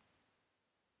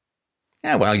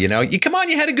you come on,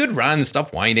 you had a good run.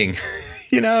 Stop whining.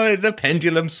 The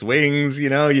pendulum swings.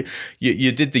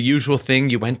 You did the usual thing.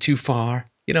 You went too far.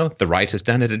 The right has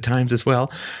done it at times as well.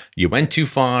 You went too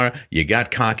far. You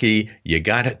got cocky. You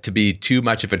got it to be too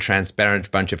much of a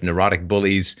transparent bunch of neurotic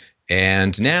bullies.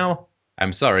 And now,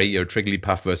 I'm sorry, you're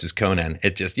Trigglypuff versus Conan.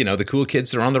 It just, the cool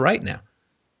kids are on the right now.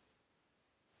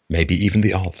 Maybe even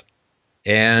the alt.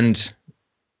 And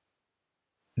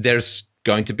there's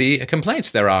going to be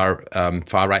complaints. There are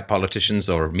far-right politicians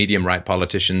or medium-right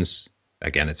politicians.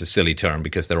 Again, it's a silly term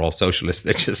because they're all socialists.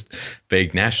 They're just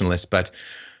vague nationalists. But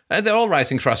they're all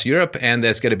rising across Europe, and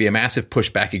there's going to be a massive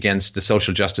pushback against the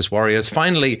social justice warriors.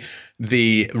 Finally,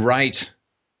 the right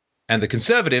and the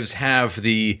conservatives have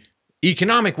the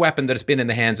economic weapon that has been in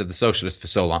the hands of the socialists for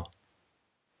so long.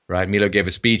 Right? Milo gave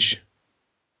a speech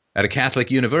at a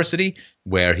Catholic university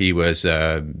where he was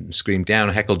screamed down,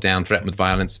 heckled down, threatened with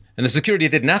violence, and the security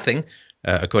did nothing,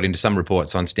 according to some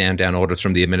reports on stand-down orders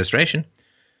from the administration.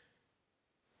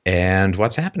 And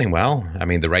what's happening? Well,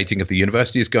 the rating of the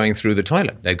university is going through the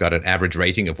toilet. They've got an average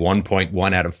rating of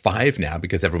 1.1 out of 5 now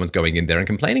because everyone's going in there and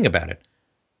complaining about it.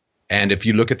 And if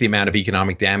you look at the amount of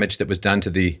economic damage that was done to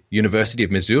the University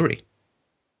of Missouri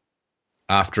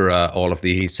after all of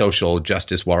the social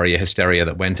justice warrior hysteria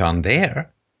that went on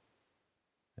there,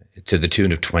 to the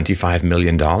tune of $25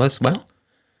 million, well,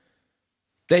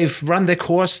 they've run their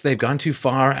course, they've gone too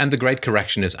far, and the great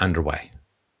correction is underway.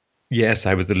 Yes,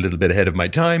 I was a little bit ahead of my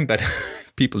time, but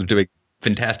people are doing a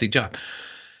fantastic job.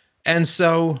 And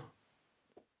so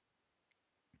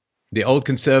the old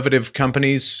conservative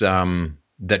companies,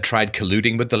 that tried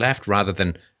colluding with the left rather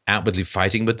than outwardly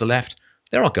fighting with the left,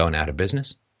 they're all going out of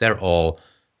business. They're all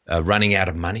running out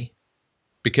of money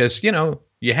because,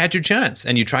 you had your chance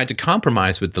and you tried to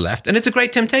compromise with the left. And it's a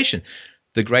great temptation.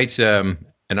 The great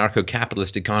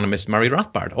anarcho-capitalist economist Murray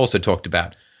Rothbard also talked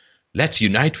about, let's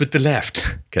unite with the left,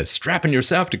 because strapping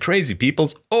yourself to crazy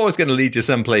people's always going to lead you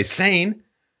someplace sane.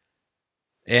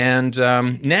 And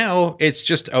now it's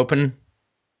just an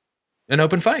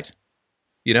open fight.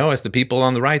 As the people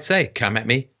on the right say, come at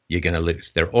me, you're going to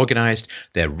lose. They're organized,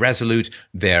 they're resolute,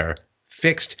 they're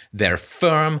fixed, they're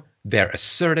firm, they're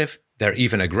assertive, they're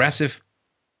even aggressive,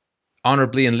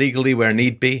 honorably and legally where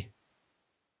need be.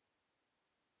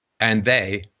 And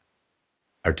they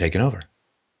are taking over.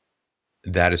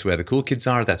 That is where the cool kids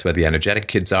are. That's where the energetic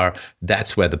kids are.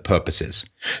 That's where the purpose is.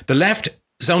 The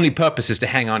left's only purpose is to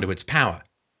hang on to its power.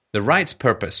 The right's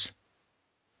purpose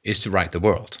is to right the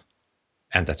world.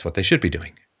 And that's what they should be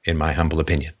doing, in my humble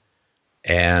opinion.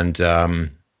 And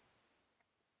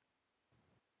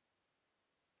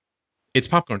it's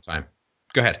popcorn time.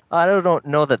 Go ahead. I don't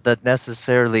know that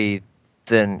necessarily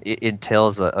then it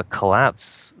entails a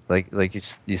collapse, like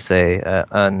you say.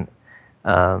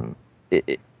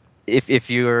 If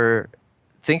you're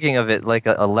thinking of it like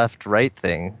a left-right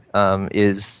thing, do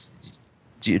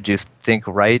you think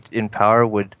right in power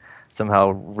would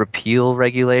somehow repeal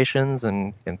regulations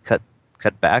and cut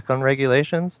back on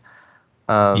regulations?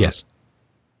 Yes.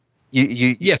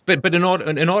 Yes, but in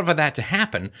order for that to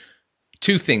happen,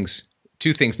 two things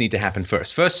need to happen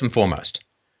first. First and foremost,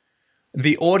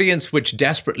 the audience which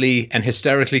desperately and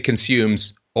hysterically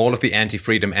consumes all of the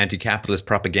anti-freedom, anti-capitalist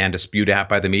propaganda spewed out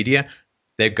by the media,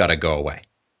 they've got to go away.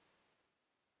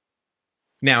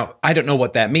 Now, I don't know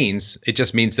what that means. It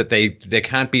just means that there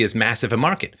can't be as massive a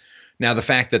market. Now, the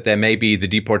fact that there may be the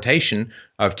deportation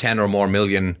of 10 or more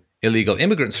million illegal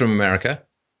immigrants from America,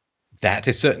 that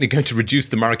is certainly going to reduce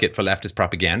the market for leftist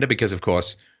propaganda because, of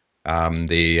course,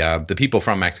 the people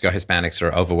from Mexico, Hispanics,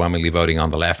 are overwhelmingly voting on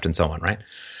the left and so on, right?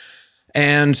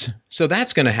 And so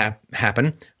that's going to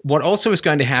happen. What also is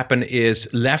going to happen is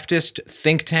leftist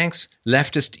think tanks,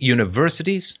 leftist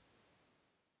universities,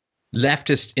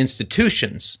 leftist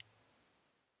institutions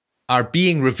are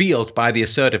being revealed by the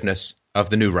assertiveness of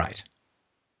the new right.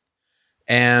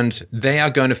 And they are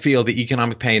going to feel the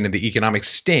economic pain and the economic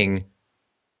sting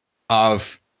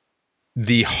of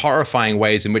the horrifying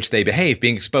ways in which they behave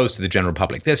being exposed to the general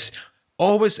public. There's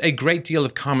always a great deal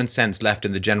of common sense left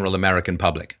in the general American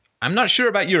public. I'm not sure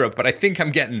about Europe, but I think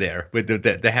I'm getting there.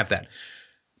 They have that.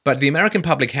 But the American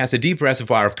public has a deep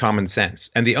reservoir of common sense.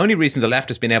 And the only reason the left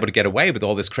has been able to get away with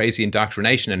all this crazy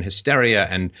indoctrination and hysteria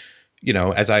and,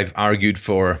 as I've argued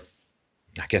for,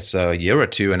 I guess, a year or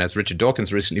two, and as Richard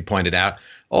Dawkins recently pointed out,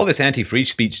 all this anti-free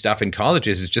speech stuff in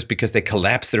colleges is just because they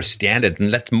collapse their standards and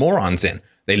let morons in.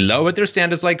 They lowered their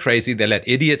standards like crazy. They let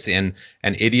idiots in,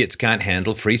 and idiots can't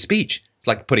handle free speech. It's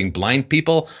like putting blind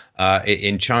people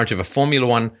in charge of a Formula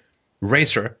One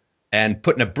racer and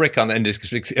putting a brick on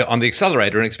the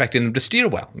accelerator and expecting them to steer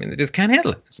well. I mean, they just can't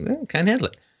handle it. They can't handle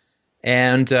it.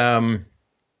 And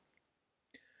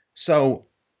so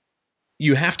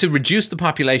you have to reduce the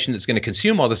population that's going to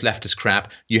consume all this leftist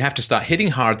crap. You have to start hitting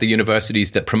hard the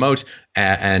universities that promote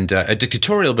and are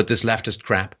dictatorial with this leftist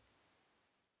crap.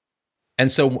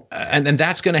 And so, and then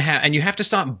that's going to have, and you have to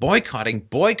start boycott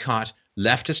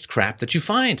leftist crap that you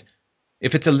find.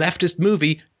 If it's a leftist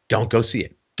movie, don't go see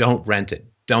it. Don't rent it.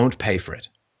 Don't pay for it.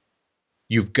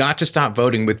 You've got to start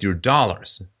voting with your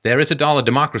dollars. There is a dollar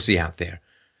democracy out there.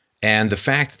 And the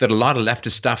fact that a lot of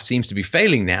leftist stuff seems to be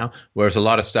failing now, whereas a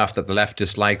lot of stuff that the left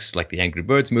dislikes, like the Angry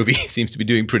Birds movie, seems to be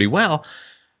doing pretty well,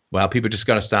 people just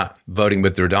got to start voting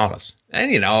with their dollars.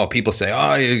 And, people say,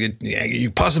 oh, you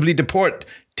possibly deport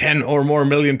 10 or more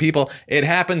million people. It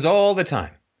happens all the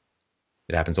time.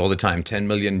 It happens all the time. 10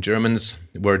 million Germans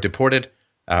were deported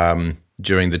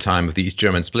during the time of the East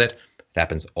German split. It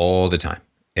happens all the time.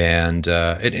 And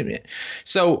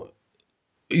so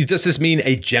does this mean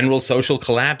a general social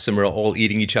collapse and we're all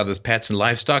eating each other's pets and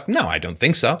livestock? No, I don't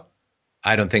think so.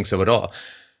 I don't think so at all.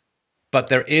 But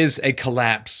there is a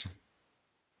collapse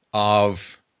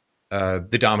of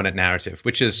the dominant narrative,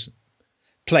 which is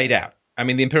played out. I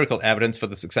mean, the empirical evidence for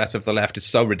the success of the left is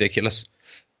so ridiculous.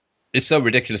 It's so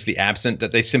ridiculously absent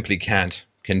that they simply can't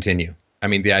continue. I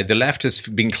mean, the left has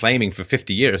been claiming for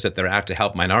 50 years that they're out to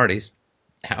help minorities.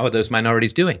 How are those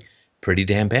minorities doing? Pretty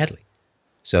damn badly.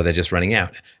 So they're just running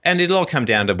out. And it'll all come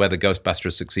down to whether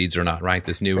Ghostbusters succeeds or not, right?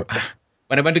 This new...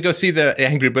 When I went to go see the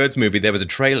Angry Birds movie, there was a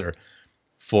trailer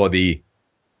for the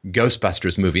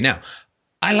Ghostbusters movie. Now,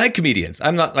 I like comedians.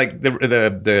 I'm not like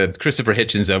the Christopher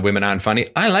Hitchens Women Aren't Funny.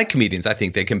 I like comedians. I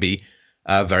think they can be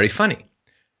very funny.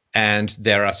 And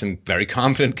there are some very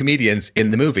competent comedians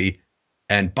in the movie.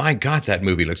 And by God, that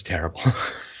movie looks terrible.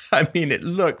 I mean, it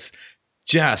looks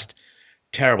just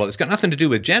terrible. It's got nothing to do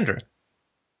with gender.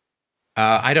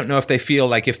 I don't know if they feel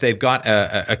like if they've got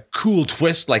a cool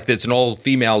twist, like there's an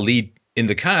all-female lead in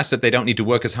the cast, that they don't need to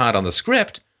work as hard on the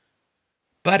script.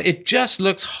 But it just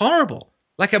looks horrible.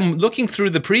 Like, I'm looking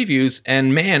through the previews,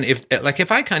 and man, if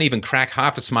I can't even crack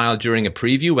half a smile during a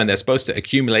preview when they're supposed to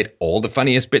accumulate all the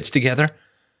funniest bits together,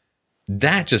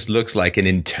 that just looks like an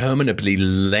interminably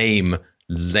lame,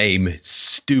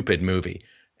 stupid movie.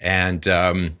 And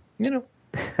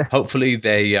hopefully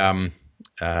they'll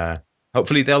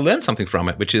learn something from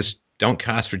it, which is don't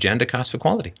cast for gender, cast for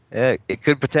quality. Yeah, it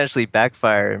could potentially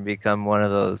backfire and become one of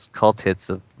those cult hits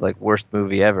of like worst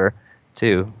movie ever,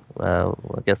 too. I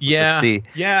guess we'll just see.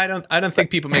 Yeah, I don't think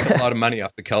people make a lot of money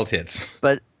off the cult hits.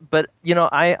 But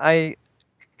I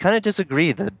kind of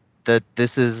disagree that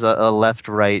this is a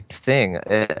left-right thing.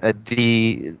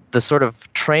 The sort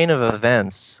of train of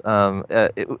events,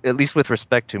 at least with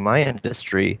respect to my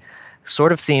industry,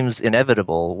 sort of seems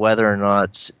inevitable, whether or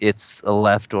not it's a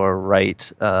left or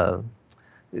right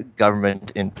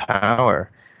government in power.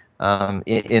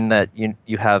 In that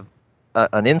you have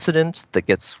an incident that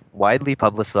gets widely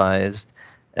publicized,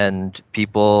 and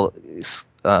people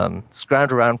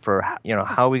scrounge around for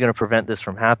how are we going to prevent this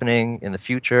from happening in the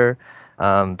future.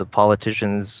 The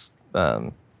politicians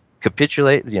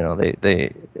capitulate.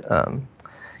 They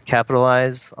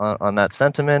capitalize on that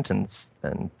sentiment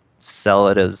and sell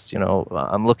it as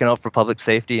I'm looking out for public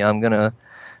safety. I'm gonna.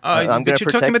 But you're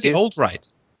talking about the alt-right.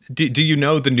 Do you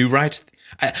know the new right?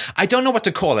 I don't know what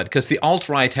to call it, because the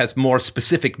alt-right has more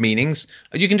specific meanings.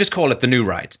 You can just call it the new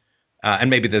right, and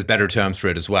maybe there's better terms for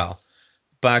it as well.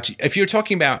 But if you're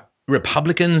talking about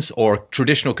Republicans or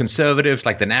traditional conservatives,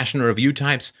 like the National Review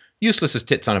types, useless as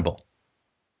tits on a bull.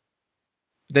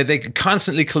 They're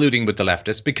constantly colluding with the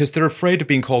leftists because they're afraid of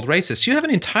being called racist. You have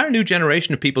an entire new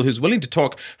generation of people who's willing to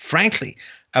talk frankly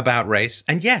about race.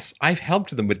 And yes, I've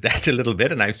helped them with that a little bit.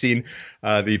 And I've seen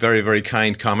the very, very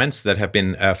kind comments that have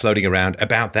been floating around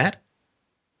about that,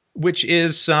 which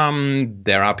is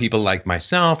there are people like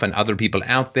myself and other people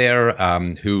out there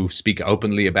who speak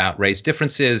openly about race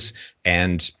differences.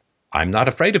 And I'm not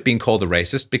afraid of being called a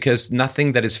racist, because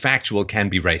nothing that is factual can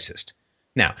be racist.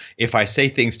 Now, if I say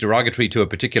things derogatory to a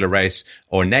particular race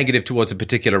or negative towards a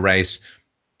particular race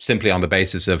simply on the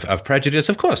basis of prejudice,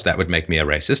 of course, that would make me a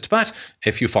racist. But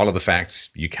if you follow the facts,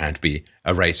 you can't be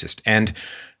a racist. And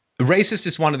racist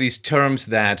is one of these terms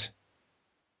that,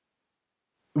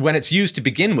 when it's used to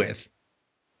begin with,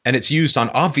 and it's used on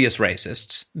obvious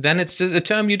racists, then it's a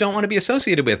term you don't want to be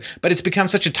associated with. But it's become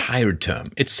such a tired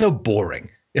term. It's so boring.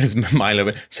 It is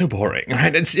Milo, so boring,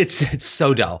 right? It's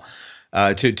so dull.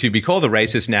 To be called a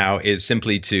racist now is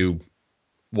simply to,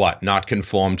 not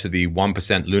conform to the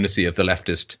 1% lunacy of the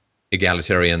leftist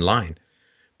egalitarian line.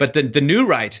 But the new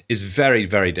right is very,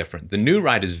 very different. The new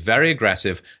right is very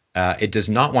aggressive. It does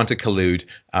not want to collude,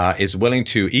 is willing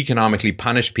to economically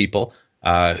punish people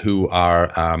who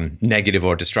are negative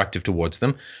or destructive towards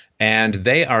them. And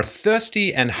they are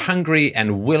thirsty and hungry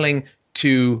and willing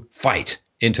to fight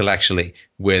intellectually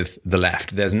with the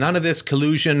left. There's none of this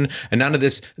collusion and none of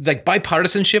this, like,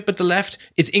 bipartisanship with the left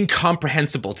is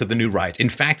incomprehensible to the new right. In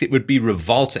fact, it would be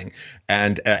revolting.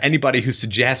 And anybody who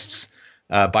suggests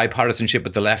bipartisanship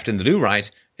with the left and the new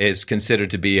right is considered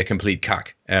to be a complete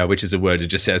cuck, which is a word that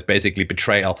just says basically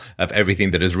betrayal of everything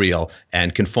that is real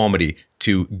and conformity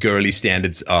to girly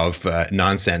standards of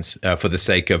nonsense for the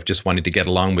sake of just wanting to get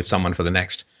along with someone for the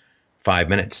next 5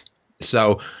 minutes.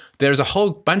 So there's a whole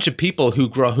bunch of people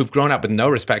who've grown up with no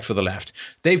respect for the left.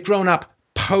 They've grown up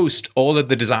post all of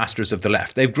the disasters of the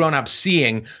left. They've grown up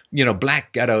seeing,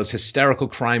 black ghettos, hysterical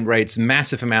crime rates,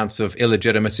 massive amounts of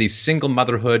illegitimacy, single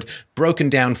motherhood, broken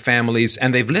down families,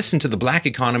 and they've listened to the black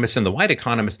economists and the white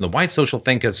economists and the white social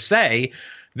thinkers say,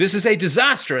 this is a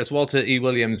disaster, as Walter E.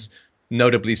 Williams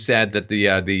notably said, that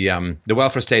the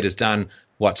welfare state has done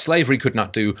what slavery could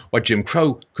not do, what Jim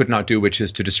Crow could not do, which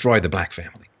is to destroy the black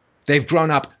family. They've grown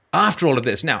up after all of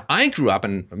this. Now, I grew up,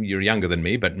 and you're younger than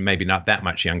me, but maybe not that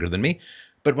much younger than me.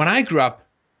 But when I grew up,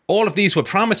 all of these were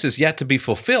promises yet to be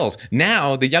fulfilled.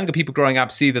 Now, the younger people growing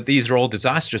up see that these are all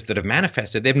disasters that have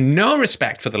manifested. They have no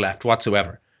respect for the left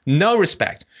whatsoever. No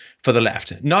respect for the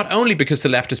left. Not only because the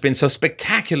left has been so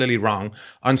spectacularly wrong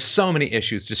on so many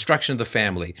issues: destruction of the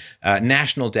family,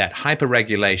 national debt,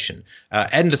 hyper-regulation,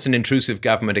 endless and intrusive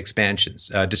government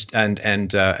expansions,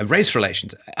 and race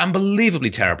relations.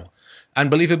 Unbelievably terrible.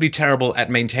 Unbelievably terrible at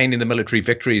maintaining the military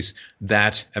victories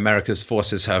that America's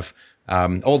forces have,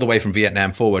 all the way from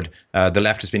Vietnam forward. The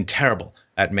left has been terrible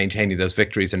at maintaining those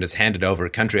victories and has handed over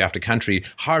country after country,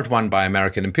 hard won by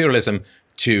American imperialism,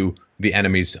 to the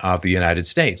enemies of the United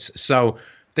States. So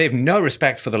they have no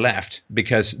respect for the left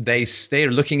because they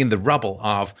are looking in the rubble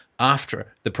of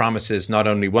after the promises not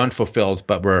only weren't fulfilled,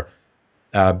 but were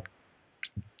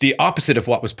the opposite of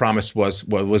what was promised was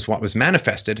what was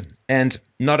manifested. And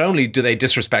not only do they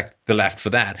disrespect the left for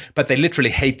that, but they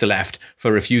literally hate the left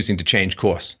for refusing to change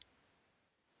course.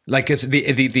 Like,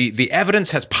 the evidence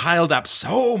has piled up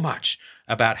so much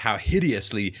about how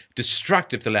hideously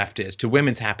destructive the left is to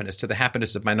women's happiness, to the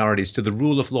happiness of minorities, to the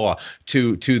rule of law,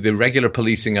 to the regular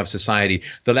policing of society.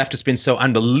 The left has been so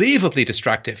unbelievably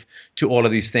destructive to all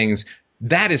of these things.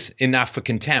 That is enough for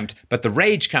contempt, but the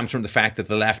rage comes from the fact that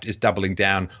the left is doubling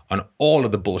down on all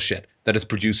of the bullshit that has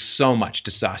produced so much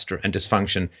disaster and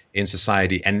dysfunction in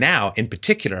society. And now, in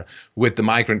particular, with the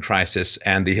migrant crisis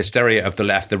and the hysteria of the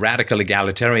left, the radical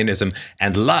egalitarianism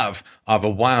and love of a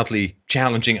wildly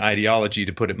challenging ideology,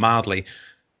 to put it mildly,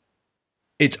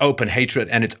 it's open hatred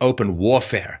and it's open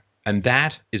warfare. And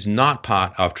that is not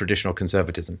part of traditional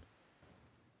conservatism.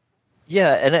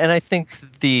 Yeah, and I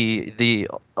think the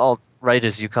alt-right,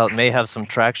 as you call it, may have some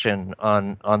traction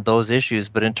on those issues,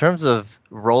 but in terms of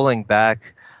rolling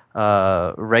back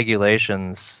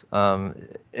regulations,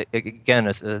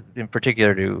 again, in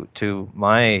particular to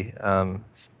my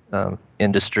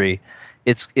industry,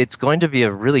 it's going to be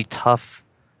a really tough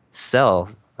sell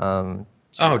to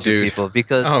people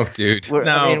because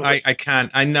I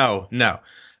can't. No.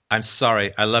 I'm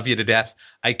sorry. I love you to death.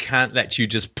 I can't let you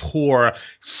just pour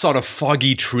sort of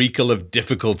foggy treacle of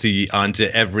difficulty onto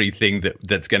everything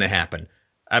that's going to happen.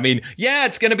 I mean, yeah,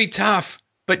 it's going to be tough,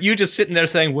 but you just sitting there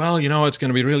saying, well, it's going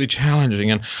to be really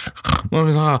challenging. And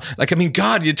like, I mean,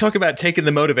 God, you talk about taking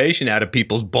the motivation out of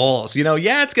people's balls.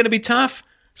 Yeah, it's going to be tough.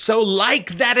 So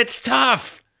like that it's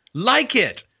tough. Like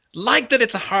it. Like that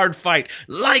it's a hard fight.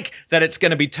 Like that it's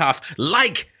going to be tough.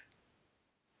 Like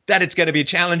that it's going to be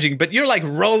challenging, but you're like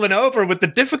rolling over with the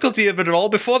difficulty of it all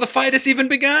before the fight has even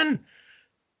begun.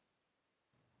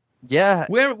 Yeah.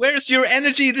 Where's your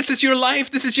energy? This is your life.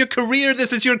 This is your career.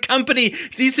 This is your company.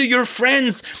 These are your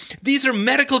friends. These are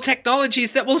medical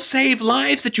technologies that will save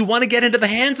lives that you want to get into the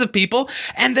hands of people,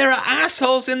 and there are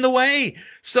assholes in the way.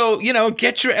 So,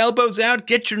 get your elbows out,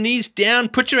 get your knees down,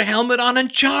 put your helmet on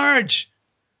and charge.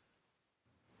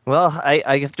 Well,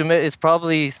 I have to admit, it's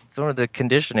probably sort of the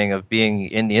conditioning of being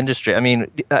in the industry. I mean,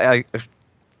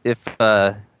 if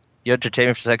you entertain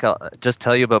me for a second, I'll just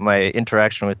tell you about my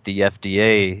interaction with the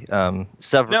FDA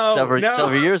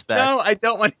several years back. No, I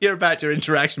don't want to hear about your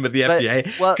interaction with the FDA,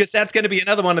 because that's going to be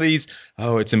another one of these,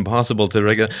 it's impossible to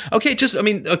regulate.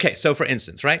 So for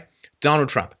instance, right, Donald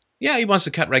Trump, yeah, he wants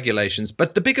to cut regulations,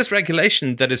 but the biggest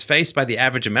regulation that is faced by the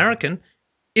average American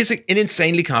is an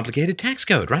insanely complicated tax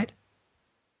code, right?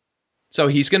 So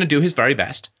he's going to do his very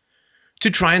best to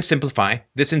try and simplify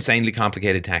this insanely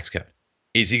complicated tax code.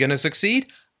 Is he going to succeed?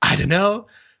 I don't know,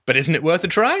 but isn't it worth a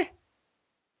try?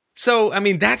 So, I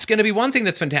mean, that's going to be one thing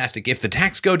that's fantastic. If the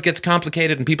tax code gets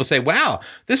complicated and people say, wow,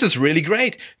 this is really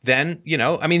great, then,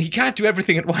 he can't do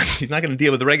everything at once. He's not going to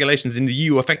deal with the regulations in the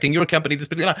EU affecting your company, this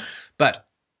particular, but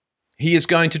he is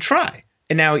going to try.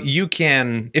 And now you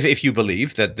can, if you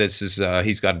believe that this is,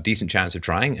 he's got a decent chance of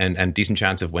trying and decent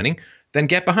chance of winning, then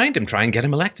get behind him, try and get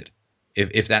him elected.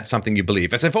 If that's something you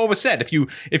believe. As I've always said, if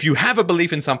you have a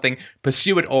belief in something,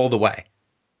 pursue it all the way.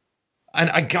 And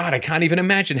I can't even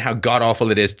imagine how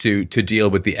god-awful it is to deal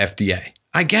with the FDA.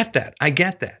 I get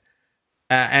that.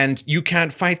 And you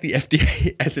can't fight the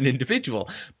FDA as an individual.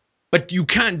 But you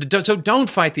can't, so don't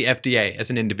fight the FDA as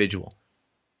an individual.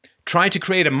 Try to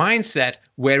create a mindset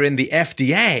wherein the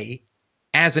FDA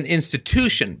as an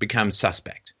institution becomes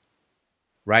suspect.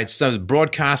 Right? So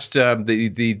broadcast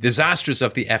the disasters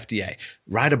of the FDA.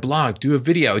 Write a blog, do a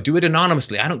video, do it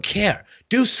anonymously. I don't care.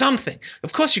 Do something.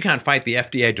 Of course you can't fight the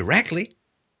FDA directly,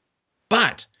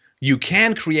 but you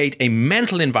can create a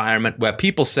mental environment where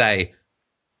people say,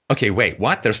 okay, wait,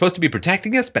 what? They're supposed to be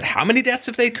protecting us, but how many deaths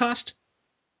have they cost?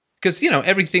 Because,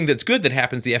 everything that's good that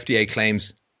happens, the FDA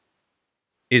claims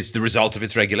is the result of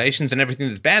its regulations, and everything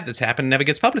that's bad that's happened never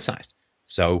gets publicized.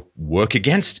 So work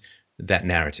against that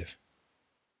narrative.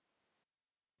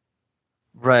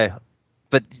 Right.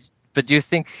 But do you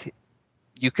think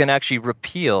you can actually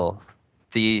repeal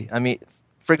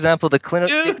for example, the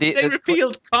clinical... Dude, they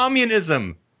repealed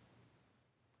communism.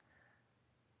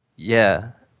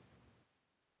 Yeah.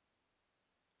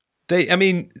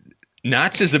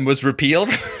 Nazism was repealed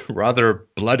rather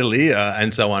bloodily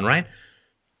and so on, right?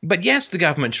 But yes, the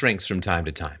government shrinks from time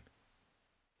to time.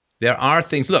 There are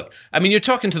things... Look, you're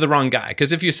talking to the wrong guy,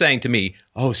 because if you're saying to me,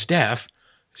 oh, Steph,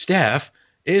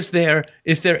 Is there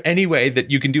any way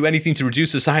that you can do anything to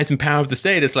reduce the size and power of the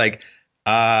state? It's like,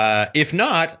 if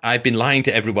not, I've been lying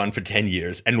to everyone for 10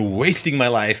 years and wasting my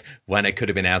life when I could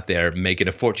have been out there making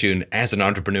a fortune as an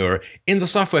entrepreneur in the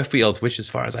software field, which, as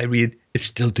far as I read, is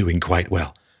still doing quite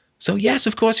well. So yes,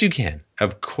 of course you can.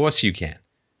 Of course you can.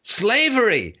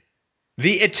 Slavery,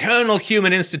 the eternal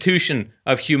human institution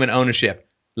of human ownership,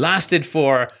 lasted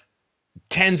for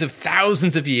tens of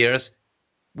thousands of years,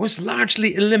 was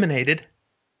largely eliminated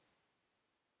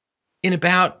in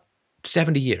about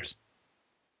 70 years.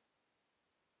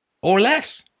 Or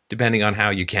less, depending on how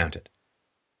you count it.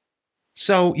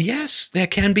 So yes, there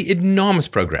can be enormous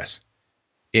progress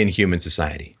in human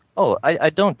society. Oh,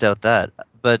 I don't doubt that.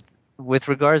 But with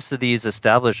regards to these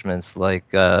establishments like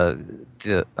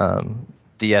the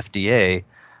FDA,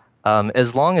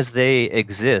 as long as they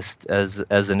exist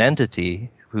as an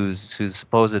entity whose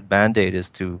supposed mandate is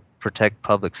to protect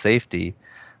public safety,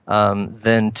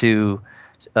 then to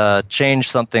change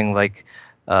something like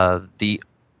the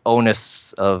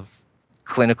onus of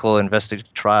clinical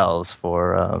investigative trials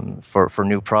for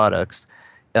new products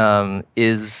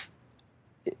is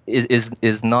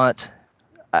not.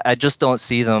 I just don't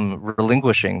see them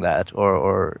relinquishing that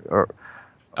or.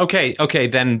 Okay,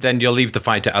 then you'll leave the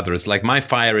fight to others. Like, my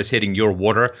fire is hitting your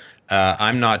water.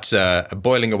 I'm not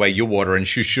boiling away your water, and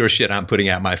sure shit, I'm putting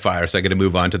out my fire. So I got to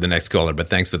move on to the next caller. But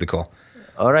thanks for the call.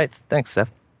 All right, thanks, Seth.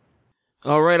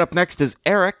 All right, up next is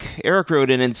Eric. Eric wrote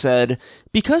in and said,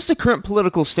 because the current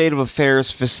political state of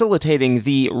affairs facilitating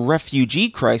the refugee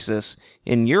crisis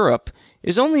in Europe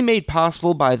is only made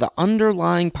possible by the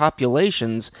underlying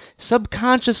populations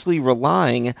subconsciously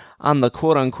relying on the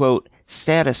quote-unquote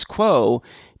status quo,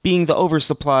 being the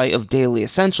oversupply of daily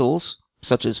essentials,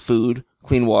 such as food,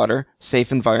 clean water,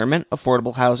 safe environment,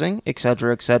 affordable housing,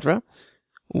 etc., etc.,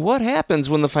 what happens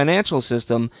when the financial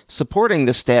system supporting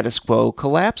the status quo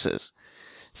collapses?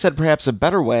 Said perhaps a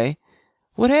better way,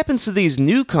 what happens to these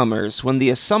newcomers when the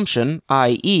assumption,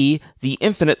 i.e., the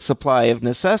infinite supply of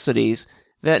necessities,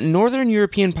 that Northern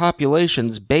European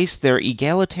populations base their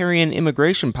egalitarian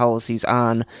immigration policies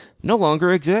on no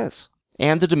longer exists,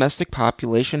 and the domestic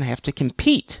population have to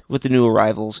compete with the new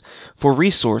arrivals for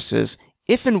resources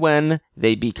if and when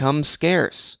they become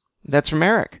scarce? That's from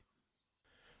Eric.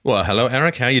 Well, hello,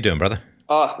 Eric. How you doing, brother?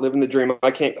 Living the dream.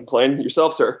 I can't complain.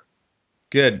 Yourself, sir?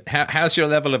 Good. How's your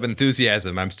level of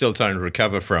enthusiasm? I'm still trying to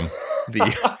recover from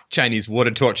the Chinese water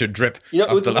torture drip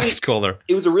of the last caller.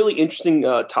 It was a really interesting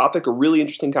topic, a really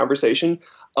interesting conversation.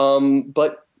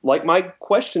 But like my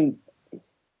question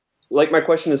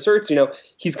asserts,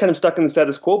 he's kind of stuck in the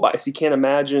status quo bias. He can't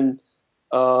imagine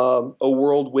a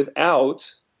world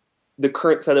without the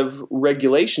current set of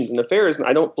regulations and affairs. And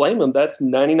I don't blame him. That's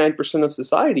 99% of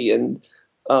society. And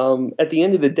at the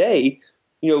end of the day,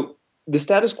 the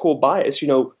status quo bias,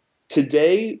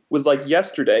 today was like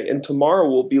yesterday and tomorrow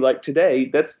will be like today.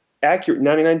 That's accurate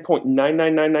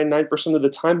 99.99999% of the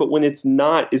time. But when it's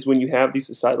not is when you have these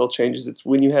societal changes. It's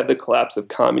when you have the collapse of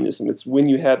communism. It's when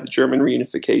you have the German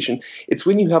reunification. It's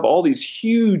when you have all these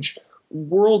huge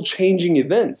world-changing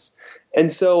events.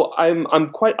 And so I'm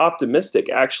quite optimistic,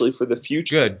 actually, for the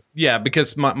future. Good. Yeah,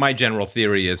 because my general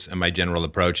theory is, and my general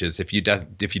approach is, if you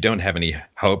don't have any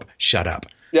hope, shut up.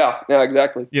 Yeah,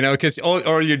 exactly. Because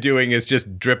all you're doing is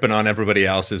just dripping on everybody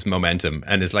else's momentum.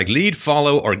 And it's like, lead,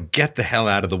 follow, or get the hell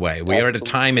out of the way. We are at a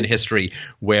time in history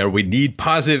where we need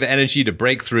positive energy to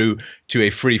break through to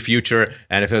a free future.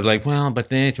 And if it was like, well, but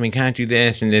this, we can't do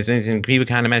this, and this, and people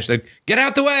can't imagine, like, get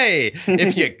out the way.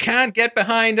 If you can't get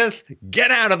behind us,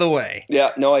 get out of the way.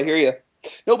 Yeah, no, I hear you.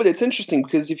 No, but it's interesting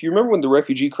because if you remember when the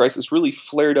refugee crisis really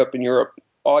flared up in Europe,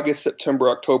 August, September,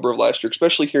 October of last year,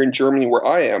 especially here in Germany where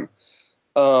I am,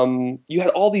 you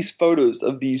had all these photos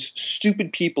of these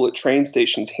stupid people at train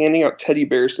stations handing out teddy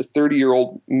bears to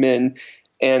 30-year-old men,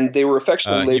 and they were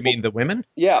affectionately labeled. You mean the women?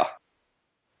 Yeah.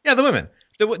 Yeah, the women.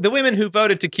 The women who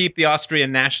voted to keep the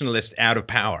Austrian nationalists out of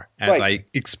power, as I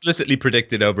explicitly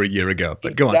predicted over a year ago.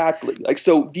 But exactly. Go on.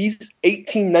 So these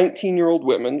 18, 19-year-old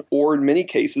women, or in many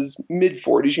cases,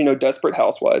 mid-40s, desperate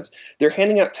housewives, they're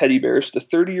handing out teddy bears to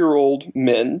 30-year-old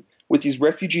men with these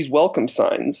refugees welcome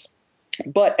signs.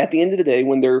 But at the end of the day,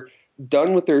 when they're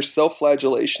done with their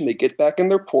self-flagellation, they get back in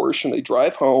their Porsche and they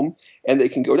drive home and they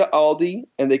can go to Aldi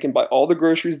and they can buy all the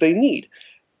groceries they need.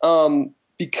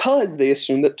 Because they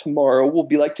assume that tomorrow will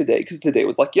be like today because today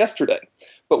was like yesterday.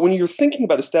 But when you're thinking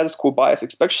about a status quo bias,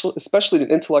 especially at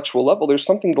an intellectual level, there's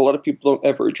something that a lot of people don't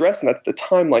ever address, and that's the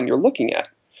timeline you're looking at.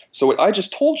 So what I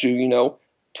just told you,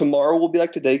 tomorrow will be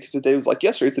like today because today was like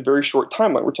yesterday. It's a very short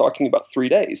timeline. We're talking about 3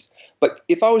 days. But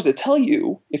if I was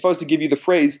to give you the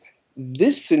phrase,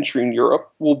 this century in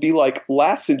Europe will be like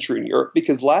last century in Europe,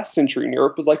 because last century in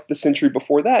Europe was like the century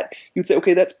before that. You'd say,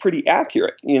 okay, that's pretty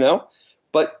accurate,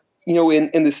 But,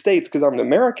 in the States, because I'm an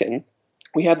American,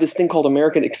 we have this thing called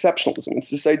American exceptionalism. It's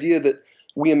this idea that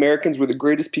we Americans were the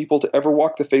greatest people to ever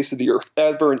walk the face of the earth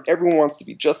ever, and everyone wants to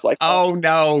be just like us. Oh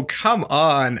no, come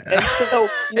on. And so,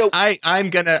 I'm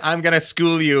gonna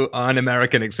school you on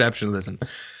American exceptionalism.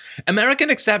 American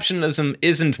exceptionalism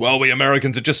isn't, well, we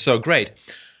Americans are just so great.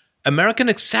 American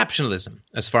exceptionalism,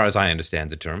 as far as I understand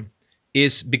the term,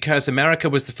 is because America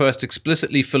was the first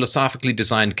explicitly philosophically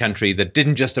designed country that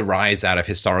didn't just arise out of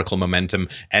historical momentum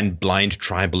and blind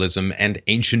tribalism and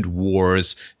ancient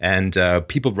wars and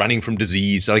people running from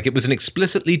disease. Like, it was an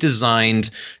explicitly designed,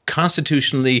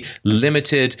 constitutionally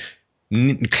limited,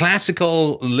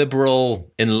 classical, liberal,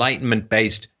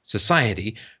 Enlightenment-based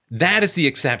society. That is the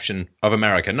exception of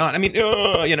America. Not,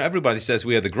 everybody says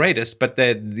we are the greatest, but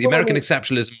the American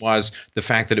exceptionalism was the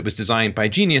fact that it was designed by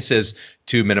geniuses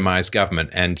to minimize government.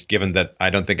 And given that I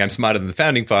don't think I'm smarter than the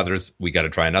founding fathers, we got to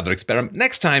try another experiment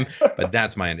next time. But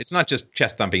that's my end. It's not just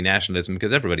chest-thumping nationalism,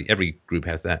 because every group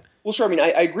has that. Well, sure.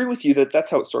 I agree with you that that's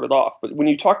how it started off. But when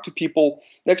you talk to people,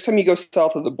 next time you go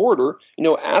south of the border,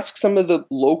 ask some of the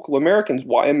local Americans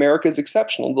why America is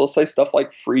exceptional. They'll say stuff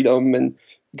like freedom and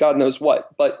God knows what.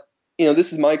 But,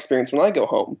 this is my experience when I go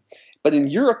home. But in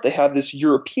Europe, they have this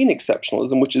European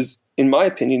exceptionalism, which is, in my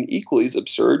opinion, equally as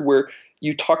absurd, where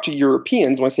you talk to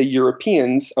Europeans. When I say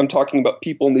Europeans, I'm talking about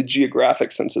people in the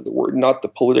geographic sense of the word, not the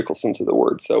political sense of the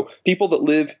word. So people that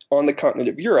live on the continent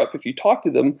of Europe, if you talk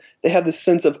to them, they have this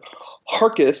sense of,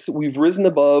 harketh, we've risen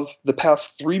above the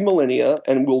past 3 millennia,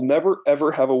 and we'll never,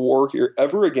 ever have a war here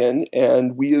ever again,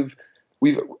 and we've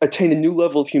attained a new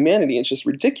level of humanity. And it's just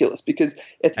ridiculous, because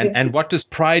and what does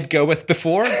pride go with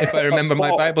before, if I remember my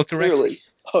Bible correctly?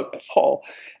 Fall.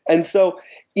 And so,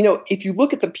 if you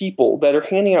look at the people that are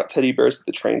handing out teddy bears at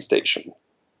the train station,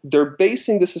 they're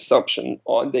basing this assumption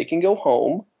on they can go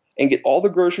home and get all the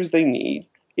groceries they need.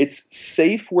 It's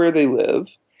safe where they live,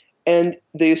 and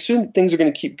they assume that things are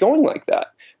going to keep going like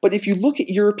that. But if you look at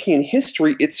European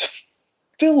history, it's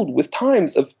filled with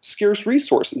times of scarce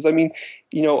resources. I'm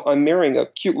marrying a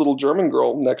cute little German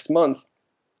girl next month,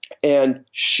 and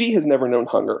she has never known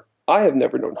hunger. I have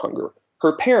never known hunger.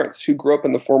 Her parents, who grew up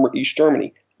in the former East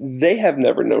Germany, they have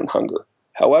never known hunger.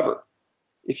 However,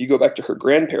 if you go back to her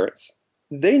grandparents,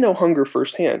 they know hunger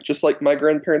firsthand, just like my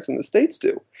grandparents in the States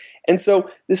do. And so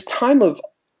this time of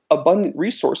abundant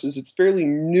resources, it's fairly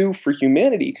new for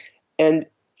humanity. And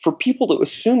for people to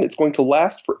assume it's going to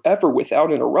last forever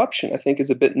without interruption, I think, is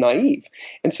a bit naive.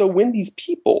 And so when these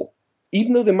people,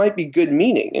 even though they might be good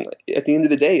meaning, and at the end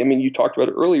of the day, you talked about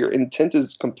it earlier, intent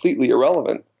is completely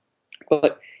irrelevant.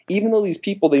 But even though these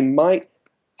people, they might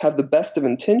have the best of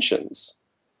intentions,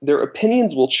 their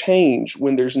opinions will change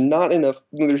when there's no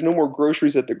more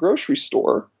groceries at the grocery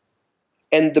store.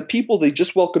 And the people they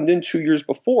just welcomed in 2 years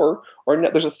before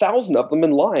there's 1,000 of them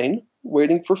in line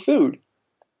waiting for food.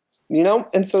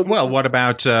 And so. Well, what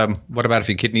about if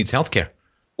your kid needs healthcare?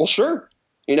 Well, sure.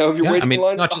 If you're waiting in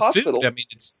line at the hospital. Food.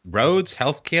 It's roads,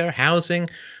 healthcare, housing,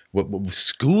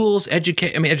 schools,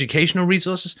 educational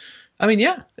resources.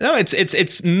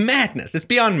 It's madness. It's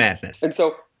beyond madness. And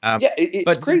so,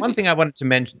 it's crazy. One thing I wanted to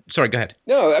mention. Sorry, go ahead.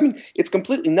 No, it's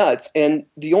completely nuts. And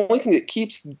the only thing that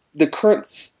keeps the current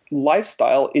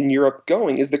lifestyle in Europe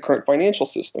going is the current financial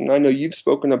system. And I know you've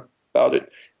spoken about it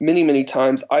many, many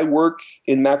times. I work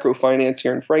in macro finance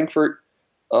here in Frankfurt.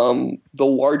 The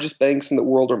largest banks in the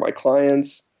world are my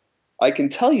clients. I can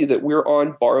tell you that we're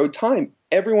on borrowed time.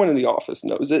 Everyone in the office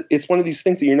knows it. It's one of these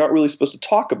things that you're not really supposed to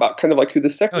talk about, kind of like who the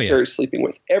secretary is sleeping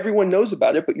with. Everyone knows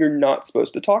about it, but you're not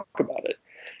supposed to talk about it.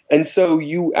 And so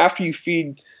after you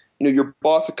feed, your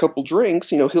boss a couple drinks,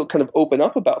 he'll kind of open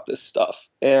up about this stuff.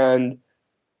 And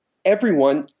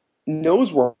everyone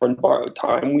knows we're on borrowed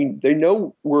time. They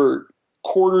know we're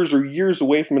quarters or years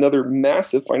away from another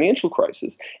massive financial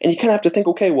crisis. And you kind of have to think,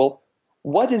 okay, well,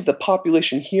 what is the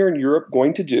population here in Europe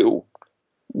going to do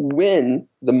when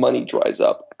the money dries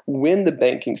up, when the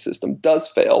banking system does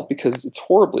fail because it's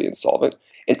horribly insolvent?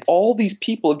 And all these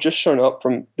people have just shown up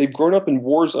they've grown up in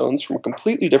war zones from a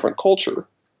completely different culture.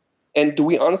 And do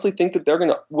we honestly think that they're going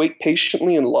to wait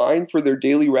patiently in line for their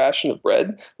daily ration of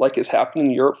bread like has happened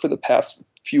in Europe for the past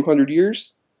few hundred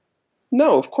years?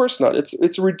 No, of course not.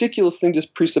 It's a ridiculous thing to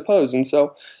presuppose. And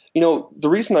so, the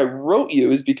reason I wrote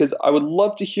you is because I would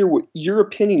love to hear what your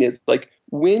opinion is. Like,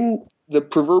 when the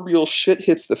proverbial shit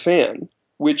hits the fan,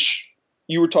 which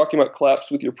you were talking about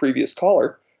collapse with your previous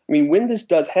caller, when this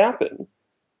does happen,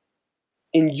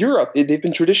 in Europe, they've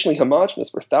been traditionally homogenous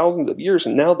for thousands of years,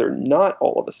 and now they're not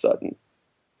all of a sudden.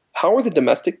 how are the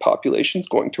domestic populations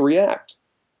going to react?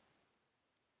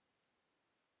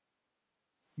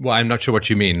 Well, I'm not sure what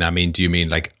you mean. I mean, do you mean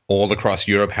like all across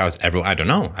Europe? How's everyone? I don't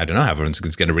know. I don't know how everyone's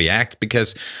going to react,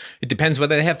 because it depends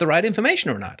whether they have the right information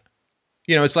or not.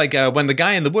 You know, it's like when the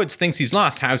guy in the woods thinks he's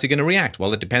lost, how's he going to react?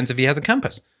 Well, it depends if he has a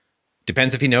compass.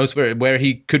 Depends if he knows where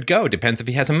he could go. Depends if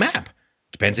he has a map.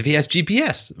 Depends if he has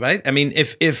GPS, right? I mean,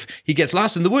 if he gets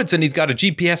lost in the woods and he's got a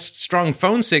GPS strong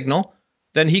phone signal,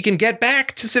 then he can get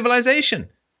back to civilization.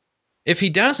 If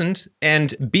he doesn't,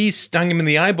 and bees stung him in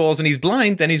the eyeballs and he's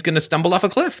blind, then he's going to stumble off a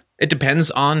cliff. It depends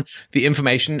on the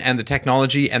information and the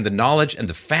technology and the knowledge and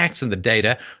the facts and the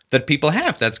data that people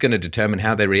have. That's going to determine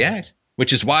how they react,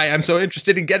 which is why I'm so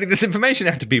interested in getting this information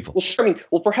out to people. Well, sure. I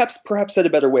mean, perhaps said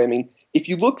a better way. I mean, if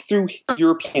you look through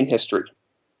European history,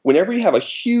 whenever you have a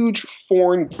huge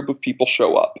foreign group of people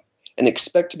show up and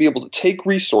expect to be able to take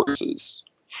resources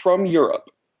from Europe,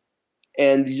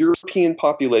 and the European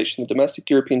population, the domestic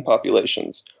European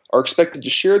populations, are expected to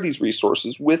share these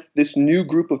resources with this new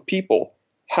group of people,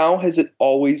 how has it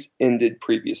always ended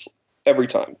previously? Every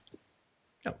time.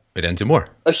 No, it ends in war.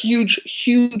 A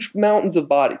huge mountains of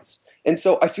bodies. And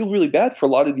so I feel really bad for a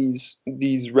lot of these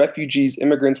refugees,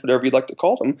 immigrants, whatever you'd like to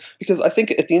call them, because I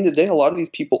think at the end of the day, a lot of these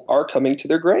people are coming to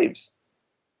their graves.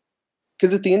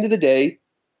 Because at the end of the day,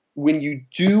 when you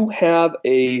do have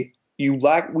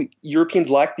Europeans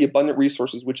lack the abundant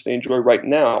resources which they enjoy right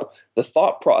now, the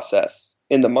thought process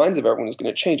in the minds of everyone is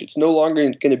going to change. It's no longer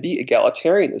going to be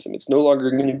egalitarianism. It's no longer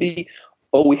going to be,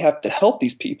 oh, we have to help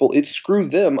these people. It's screw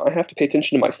them. I have to pay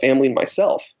attention to my family and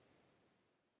myself.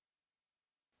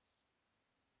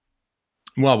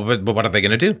 Well, but what are they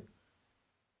going to do?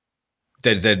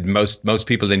 Most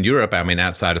people in Europe, I mean,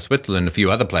 outside of Switzerland, a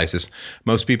few other places,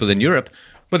 most people in Europe,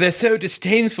 well, they're so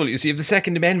disdainful, you see, of the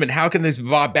Second Amendment. How can this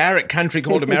barbaric country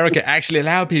called America actually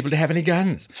allow people to have any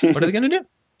guns? What are they going to do?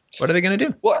 What are they going to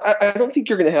do? Well, I don't think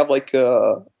you're going to have like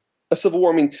a civil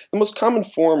war. I mean, the most common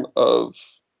form of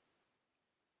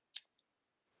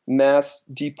mass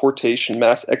deportation,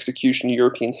 mass execution in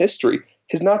European history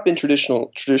has not been traditional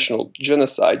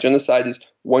genocide. Genocide is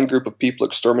one group of people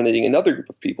exterminating another group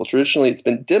of people. Traditionally, it's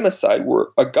been democide, where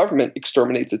a government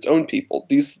exterminates its own people.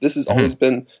 This has always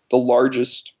been the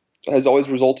largest, has always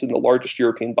resulted in the largest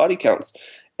European body counts.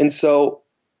 And so,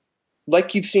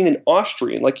 like you've seen in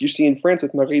Austria, and like you see in France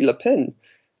with Marine Le Pen,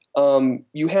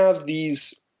 you have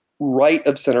these right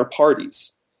of center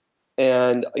parties.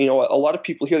 And, you know, a lot of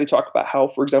people here, they talk about how,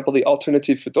 for example, the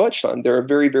Alternative für Deutschland, they're a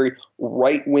very, very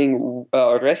right-wing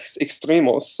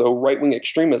Rechtsextremos, so right-wing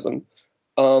extremism.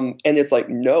 And it's like,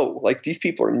 no, like these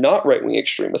people are not right-wing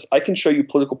extremists. I can show you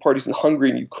political parties in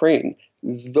Hungary and Ukraine.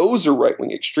 Those are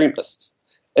right-wing extremists.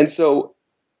 And so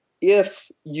if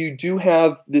you do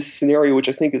have this scenario, which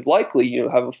I think is likely, you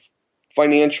know, have a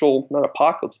financial, not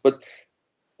apocalypse, but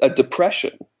a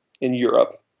depression in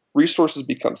Europe, resources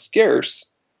become scarce,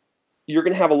 you're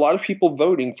going to have a lot of people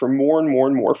voting for more and more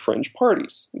and more fringe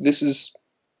parties. This has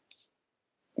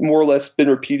more or less been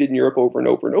repeated in Europe over and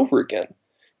over and over again.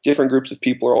 Different groups of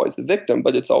people are always the victim,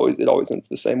 but it always ends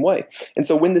the same way. And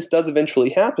so when this does eventually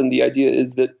happen, the idea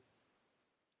is that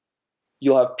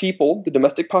you'll have people, the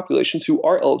domestic populations who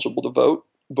are eligible to vote,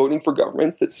 voting for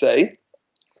governments that say,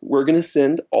 we're going to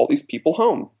send all these people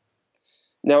home.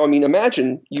 Now, I mean,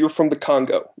 imagine you're from the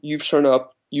Congo. You've shown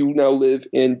up. You now live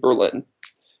in Berlin.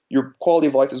 Your quality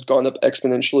of life has gone up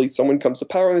exponentially. Someone comes to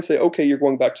power and they say, okay, you're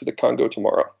going back to the Congo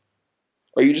tomorrow.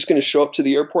 Are you just going to show up to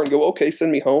the airport and go, okay,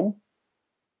 send me home?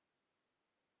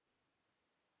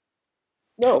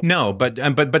 No, but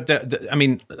I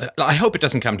mean, I hope it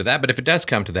doesn't come to that. But if it does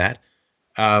come to that,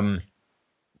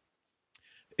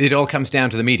 it all comes down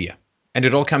to the media, and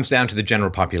it all comes down to the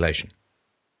general population.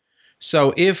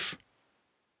 So if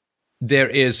there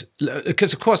is,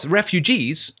 because of course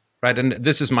refugees, right, and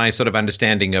this is my sort of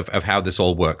understanding of how this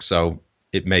all works. So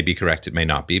it may be correct, it may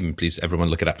not be. And please, everyone,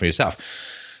 look it up for yourself.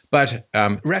 But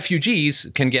refugees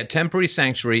can get temporary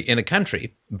sanctuary in a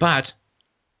country, but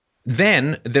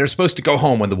then they're supposed to go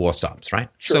home when the war stops, right?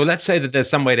 Sure. So let's say that there's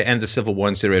some way to end the civil war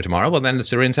in Syria tomorrow. Well, then the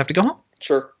Syrians have to go home.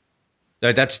 Sure.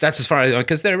 That's as far as,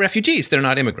 because they're refugees. They're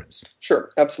not immigrants. Sure,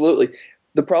 absolutely.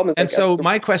 The problem is... And so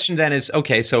my question then is,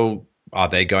 okay, so are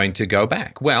they going to go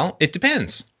back? Well, it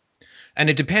depends. And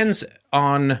it depends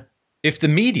on if the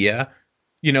media,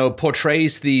 you know,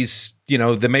 portrays these, you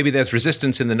know, maybe there's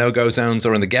resistance in the no-go zones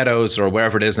or in the ghettos or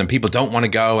wherever it is, and people don't want to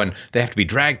go and they have to be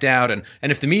dragged out. And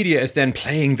if the media is then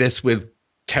playing this with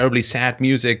terribly sad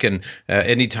music, and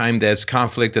anytime there's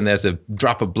conflict and there's a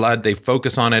drop of blood, they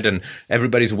focus on it and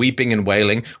everybody's weeping and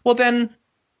wailing, well, then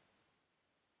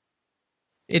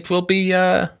it will be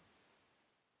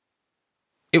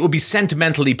it will be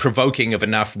sentimentally provoking of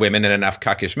enough women and enough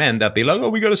cuckish men that be like, oh,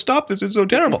 we got to stop this. It's so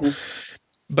terrible. Mm-hmm.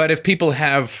 But if people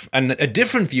have a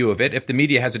different view of it, if the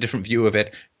media has a different view of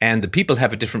it, and the people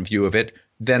have a different view of it,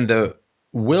 then the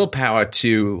willpower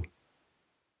to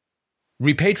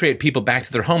repatriate people back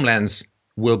to their homelands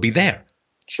will be there.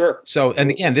 Sure. So, and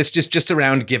again, this just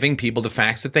around giving people the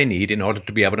facts that they need in order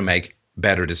to be able to make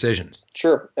better decisions.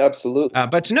 Sure, absolutely.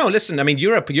 But no, listen, I mean,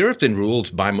 Europe's been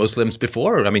ruled by Muslims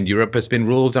before. I mean, Europe has been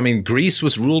ruled, Greece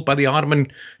was ruled by the Ottoman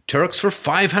Turks for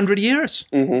 500 years.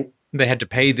 Mm-hmm. They had to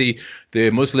pay the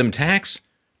Muslim tax.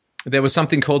 There was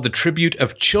something called the Tribute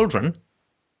of Children.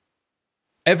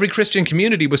 Every Christian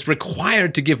community was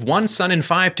required to give 1 son in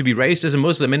 5 to be raised as a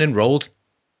Muslim and enrolled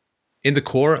in the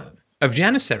corps of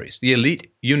Janissaries, the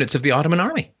elite units of the Ottoman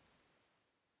army.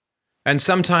 And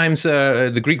sometimes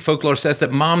the Greek folklore says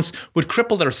that moms would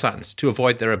cripple their sons to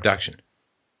avoid their abduction.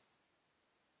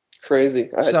 Crazy.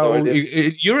 I had no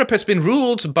idea. Europe has been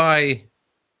ruled by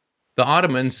the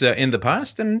Ottomans in the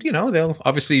past, and they'll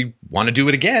obviously want to do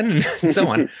it again, and so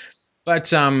on.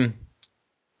 But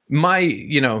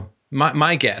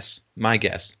my guess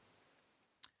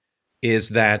is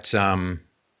that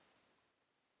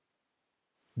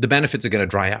the benefits are going to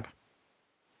dry up.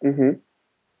 Mm-hmm.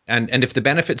 And if the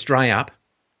benefits dry up,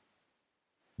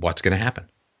 what's going to happen?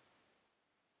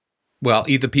 Well,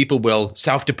 either people will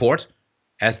self-deport,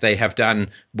 as they have done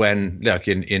when, look,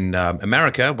 in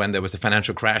America, when there was the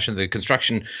financial crash and the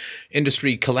construction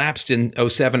industry collapsed in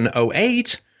 2007,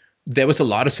 2008, there was a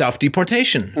lot of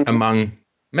self-deportation among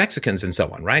Mexicans and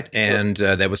so on, right? And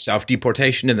there was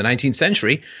self-deportation in the 19th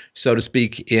century, so to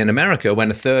speak, in America, when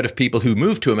a third of people who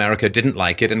moved to America didn't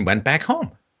like it and went back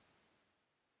home.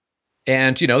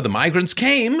 And, the migrants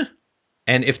came,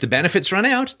 and if the benefits run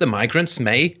out, the migrants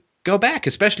may go back,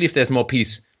 especially if there's more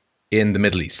peace in the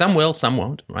Middle East. Some will, some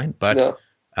won't, right? But no.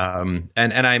 And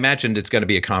I imagined it's going to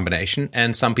be a combination,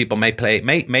 and some people may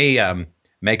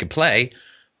make a play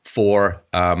for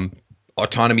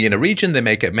autonomy in a region. They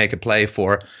make a play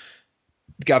for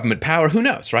government power. Who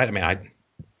knows, right? I mean,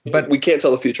 but we can't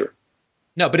tell the future.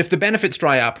 No, but if the benefits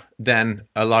dry up, then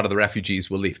a lot of the refugees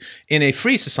will leave. In a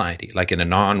free society, like in a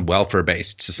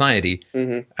non-welfare-based society,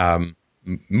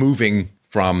 moving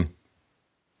from,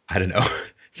 I don't know,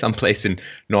 someplace in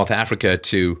North Africa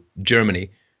to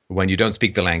Germany, when you don't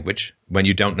speak the language, when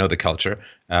you don't know the culture,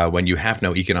 when you have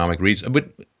no economic reason,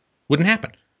 wouldn't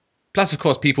happen. Plus, of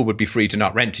course, people would be free to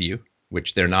not rent to you,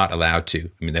 which they're not allowed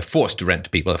to. I mean, they're forced to rent to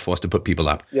people. They're forced to put people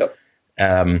up. Yep.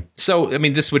 So, I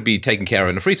mean, this would be taken care of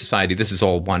in a free society. This is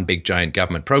all one big, giant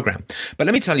government program. But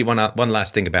let me tell you one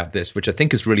last thing about this, which I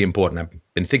think is really important.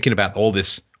 I've been thinking about all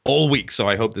this all week, so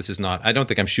I hope this is not – I don't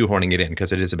think I'm shoehorning it in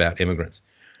because it is about immigrants.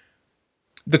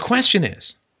 The question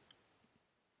is,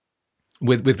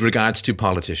 with regards to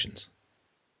politicians,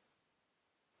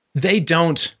 they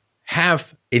don't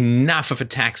have enough of a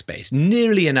tax base,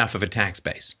 nearly enough of a tax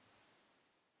base,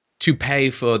 to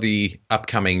pay for the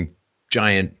upcoming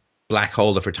giant black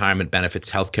hole of retirement benefits,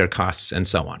 healthcare costs, and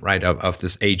so on, right, of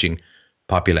this aging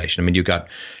population. I mean, you've got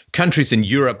countries in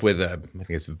Europe with I think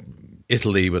it's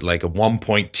Italy with like a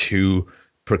 1.2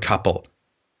 per couple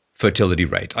fertility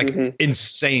rate, like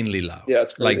insanely low. Yeah,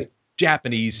 it's crazy. Like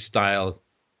Japanese style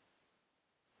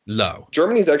low.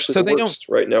 Germany's actually the worst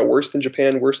right now, worse than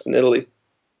Japan, worse than Italy.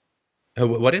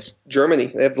 What is?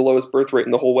 Germany. They have the lowest birth rate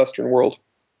in the whole Western world.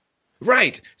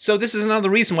 Right. So this is another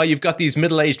reason why you've got these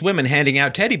middle-aged women handing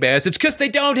out teddy bears. It's because they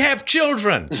don't have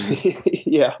children.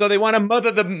 Yeah. So they want to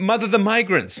mother the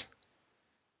migrants.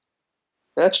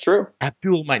 That's true.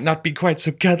 Abdul might not be quite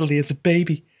so cuddly as a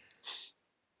baby.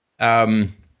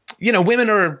 Women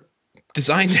are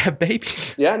designed to have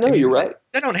babies. Yeah, no, you're right.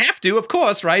 They don't have to, of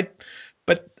course, right?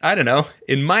 But I don't know.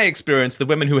 In my experience, the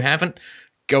women who haven't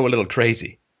go a little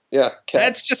crazy. Yeah,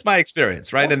 that's just my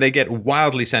experience, right? And they get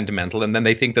wildly sentimental, and then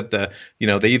they think that they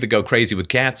either go crazy with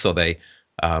cats or they,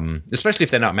 especially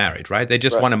if they're not married, right? They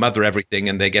just want to mother everything,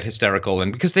 and they get hysterical,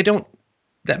 and because they don't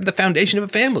have the foundation of a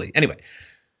family. Anyway,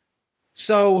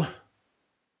 so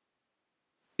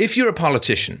if you're a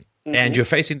politician and you're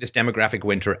facing this demographic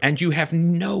winter, and you have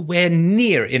nowhere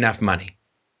near enough money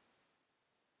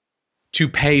to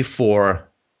pay for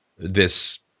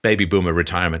this baby boomer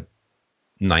retirement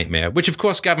nightmare, which of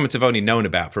course governments have only known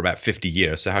about for about 50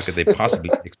 years. So how could they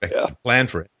possibly expect to plan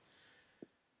for it?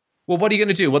 Well, what are you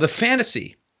going to do? Well, the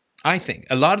fantasy, I think,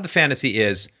 a lot of the fantasy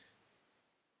is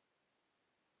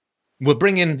we'll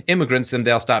bring in immigrants and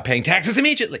they'll start paying taxes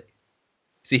immediately.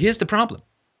 See, here's the problem.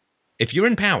 If you're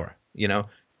in power, it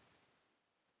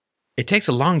takes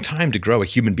a long time to grow a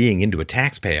human being into a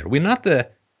taxpayer. We're not the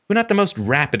most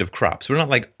rapid of crops. We're not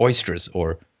like oysters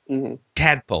or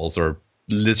tadpoles or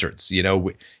lizards.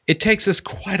 It takes us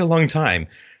quite a long time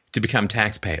to become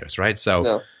taxpayers, right? So,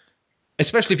 No.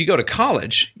 especially if you go to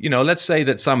college, let's say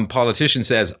that some politician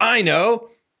says, I know,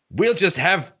 we'll just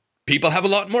have people have a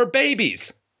lot more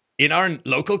babies in our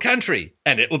local country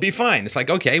and it will be fine. It's like,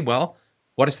 okay, well,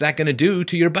 what is that going to do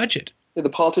to your budget? Yeah, the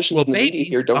politicians Well, and the media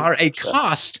here babies don't. are a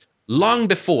cost long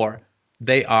before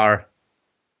they are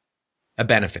a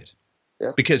benefit.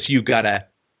 Yeah. Because you got to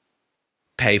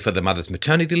pay for the mother's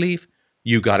maternity leave.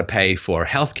 You got to pay for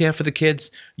healthcare for the kids.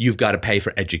 You've got to pay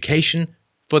for education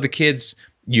for the kids.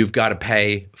 You've got to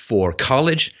pay for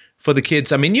college for the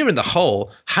kids. I mean, you're in the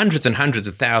hole hundreds and hundreds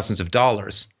of thousands of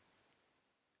dollars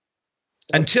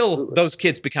until those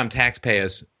kids become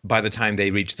taxpayers by the time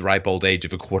they reach the ripe old age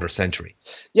of a quarter century.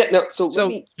 Yeah, no, so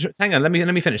Hang on, let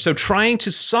me finish. So trying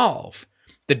to solve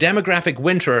the demographic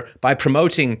winter by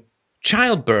promoting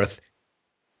childbirth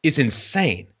is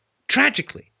insane.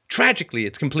 Tragically,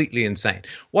 it's completely insane.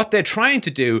 What they're trying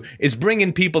to do is bring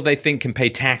in people they think can pay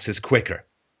taxes quicker.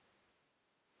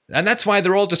 And that's why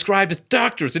they're all described as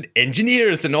doctors and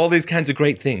engineers and all these kinds of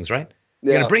great things, right?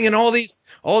 They're going to bring in all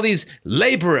these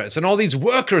laborers and all these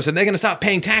workers, and they're going to start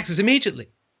paying taxes immediately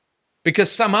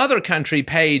because some other country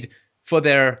paid for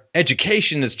their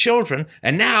education as children,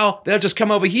 and now they'll just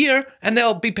come over here and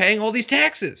they'll be paying all these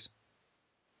taxes.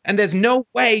 And there's no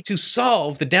way to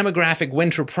solve the demographic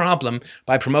winter problem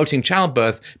by promoting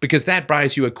childbirth because that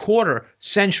buys you a quarter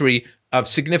century of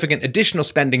significant additional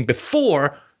spending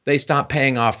before they start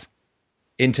paying off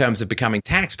in terms of becoming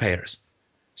taxpayers.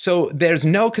 So there's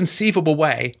no conceivable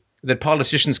way that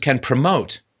politicians can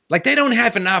promote. Like, they don't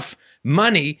have enough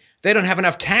money. They don't have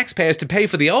enough taxpayers to pay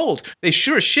for the old. They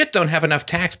sure as shit don't have enough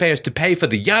taxpayers to pay for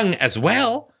the young as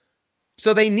well.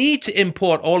 So they need to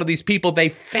import all of these people they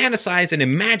fantasize and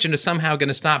imagine are somehow going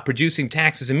to start producing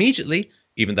taxes immediately,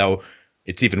 even though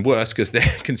it's even worse because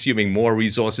they're consuming more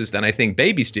resources than I think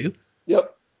babies do.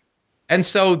 Yep. And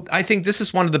so I think this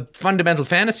is one of the fundamental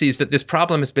fantasies, that this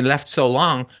problem has been left so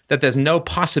long that there's no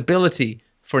possibility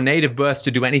for native births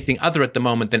to do anything other at the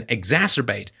moment than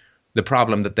exacerbate the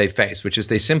problem that they face, which is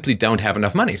they simply don't have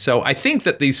enough money. So I think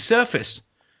that the surface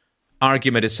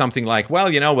argument is something like, well,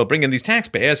 we'll bring in these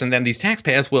taxpayers, and then these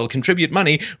taxpayers will contribute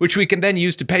money, which we can then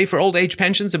use to pay for old age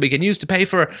pensions, and we can use to pay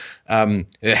for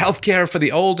health care for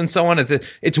the old and so on.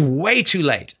 It's way too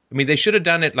late. I mean, they should have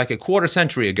done it like a quarter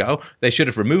century ago. They should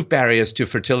have removed barriers to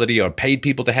fertility or paid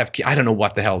people to have, I don't know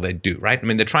what the hell they'd do, right? I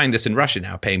mean, they're trying this in Russia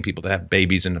now, paying people to have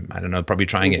babies, and I don't know, probably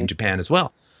trying it in Japan as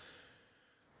well.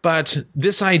 But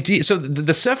this idea, so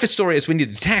the surface story is we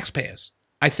need the taxpayers.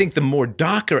 I think the more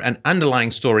darker and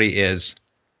underlying story is,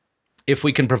 if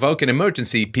we can provoke an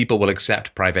emergency, people will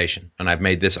accept privation. And I've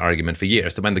made this argument for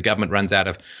years, that when the government runs out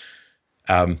of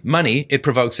money, it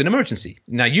provokes an emergency.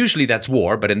 Now, usually that's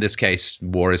war, but in this case,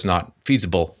 war is not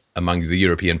feasible among the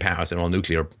European powers and all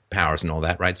nuclear powers and all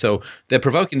that, right? So they're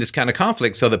provoking this kind of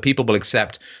conflict so that people will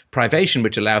accept privation,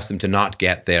 which allows them to not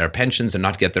get their pensions and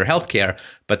not get their health care,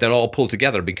 but they'll all pull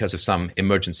together because of some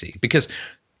emergency. Because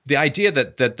the idea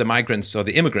that the migrants or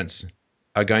the immigrants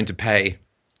are going to pay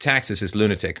taxes is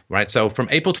lunatic, right? So from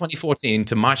April 2014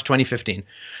 to March 2015,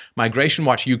 Migration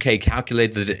Watch UK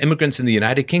calculated that immigrants in the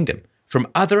United Kingdom from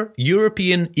other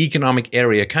European Economic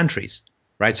Area countries,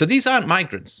 right? So these aren't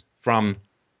migrants from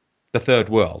the third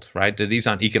world, right? These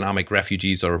aren't economic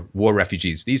refugees or war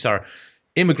refugees. These are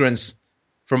immigrants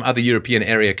from other European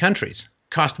area countries.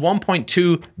 Cost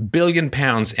 £1.2 billion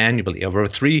annually, over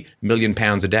 £3 million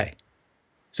a day.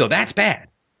 So that's bad.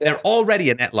 They're already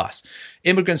a net loss.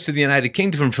 Immigrants to the United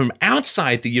Kingdom from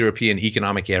outside the European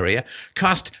Economic Area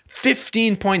cost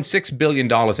 $15.6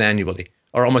 billion annually,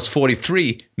 or almost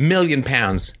 £43 million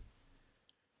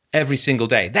every single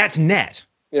day. That's net.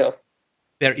 Yeah.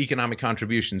 Their economic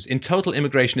contributions. In total,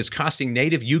 immigration is costing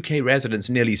native UK residents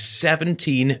nearly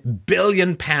 £17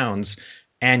 billion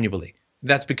annually.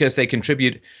 That's because they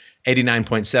contribute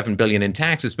 $89.7 billion in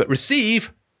taxes, but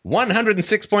receive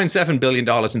 $106.7 billion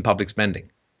in public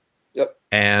spending. Yep.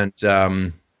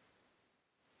 And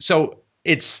so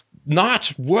it's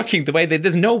not working the way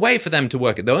there's no way for them to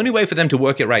work it. The only way for them to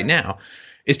work it right now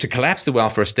is to collapse the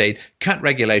welfare state, cut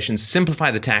regulations,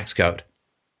 simplify the tax code,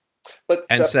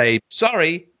 and say,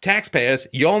 sorry, taxpayers,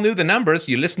 you all knew the numbers.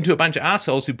 You listened to a bunch of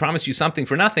assholes who promised you something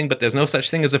for nothing, but there's no such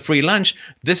thing as a free lunch.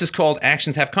 This is called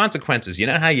actions have consequences. You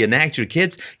know how you nag your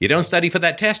kids? You don't study for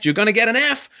that test, you're going to get an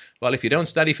F. Well, if you don't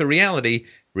study for reality,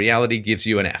 reality gives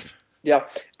you an F. Yeah,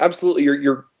 absolutely.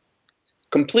 You're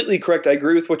completely correct. I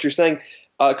agree with what you're saying.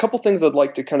 A couple things I'd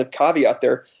like to kind of caveat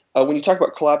there. When you talk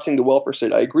about collapsing the welfare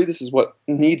state, I agree this is what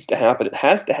needs to happen. It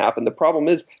has to happen. The problem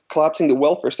is collapsing the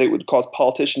welfare state would cause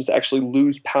politicians to actually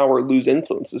lose power, lose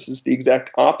influence. This is the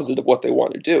exact opposite of what they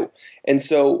want to do. And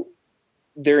so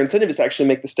their incentive is to actually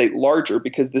make the state larger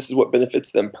because this is what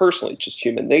benefits them personally, just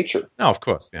human nature. Oh, of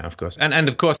course. Yeah, of course. And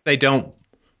of course, they don't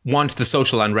want the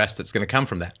social unrest that's going to come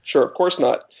from that. Sure, of course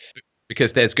not.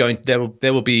 Because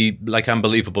there will be like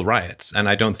unbelievable riots. And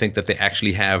I don't think that they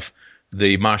actually have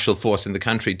the martial force in the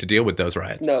country to deal with those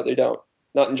riots. No, they don't.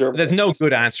 Not in Germany. There's no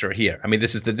good answer here. I mean,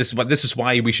 this is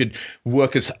why we should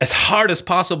work as hard as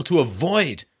possible to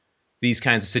avoid these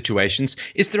kinds of situations.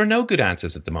 There are no good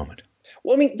answers at the moment.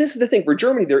 Well, I mean, this is the thing. For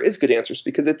Germany, there is good answers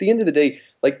because at the end of the day,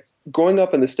 like growing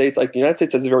up in the States, like the United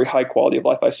States has a very high quality of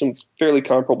life. I assume it's fairly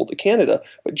comparable to Canada.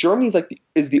 But Germany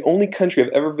is the only country I've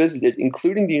ever visited,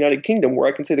 including the United Kingdom, where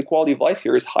I can say the quality of life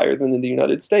here is higher than in the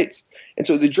United States. And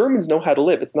so the Germans know how to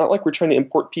live. It's not like we're trying to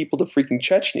import people to freaking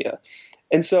Chechnya.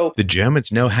 And so the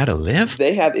Germans know how to live?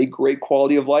 They have a great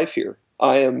quality of life here.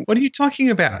 What are you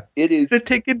talking about? It is. They're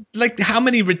taking, like, how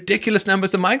many ridiculous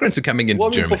numbers of migrants are coming into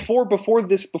Germany? Before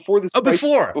this. Oh,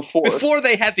 before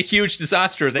they had the huge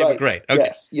disaster, they were great.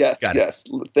 Okay. Yes.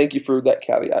 Thank you for that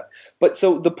caveat. But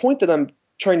so the point that I'm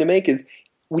trying to make is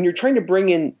when you're trying to bring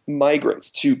in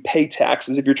migrants to pay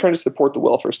taxes, if you're trying to support the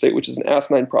welfare state, which is an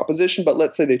asinine proposition, but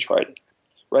let's say they tried it,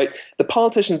 right? The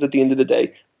politicians at the end of the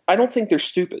day, I don't think they're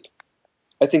stupid.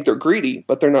 I think they're greedy,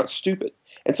 but they're not stupid.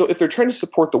 And so if they're trying to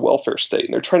support the welfare state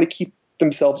and they're trying to keep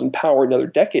themselves in power another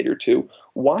decade or two,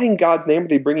 why in God's name are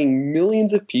they bringing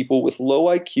millions of people with low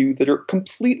IQ that are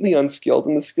completely unskilled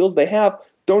and the skills they have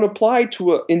don't apply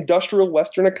to an industrial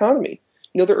Western economy?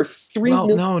 You know, there are 3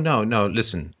 million... No.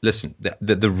 Listen.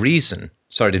 The reason,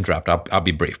 sorry to interrupt, I'll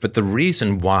be brief, but the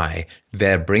reason why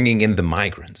they're bringing in the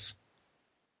migrants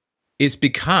is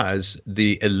because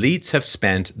the elites have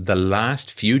spent the last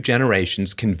few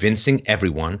generations convincing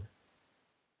everyone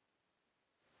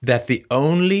that the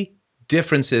only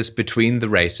differences between the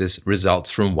races results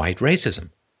from white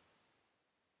racism.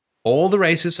 All the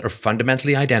races are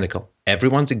fundamentally identical.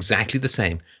 Everyone's exactly the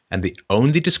same. And the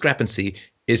only discrepancy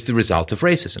is the result of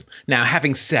racism. Now,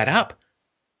 having set up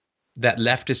that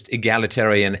leftist,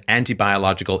 egalitarian,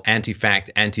 anti-biological,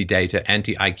 anti-fact, anti-data,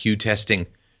 anti-IQ testing,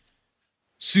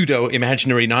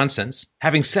 pseudo-imaginary nonsense,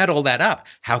 having set all that up,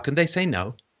 how can they say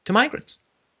no to migrants?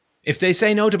 If they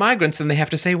say no to migrants, then they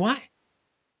have to say why.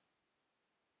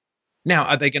 Now,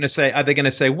 are they going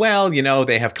to say, well, you know,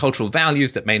 they have cultural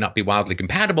values that may not be wildly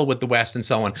compatible with the West and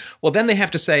so on? Well, then they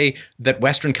have to say that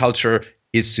Western culture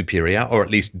is superior, or at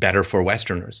least better for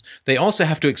Westerners. They also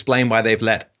have to explain why they've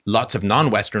let lots of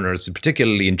non-Westerners,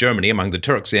 particularly in Germany, among the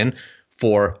Turks, in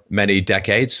for many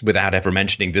decades without ever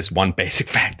mentioning this one basic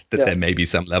fact that there may be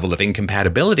some level of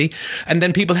incompatibility. And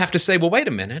then people have to say, well, wait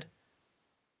a minute.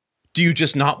 Do you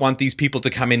just not want these people to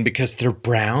come in because they're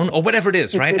brown or whatever it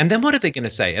is, right? And then what are they going to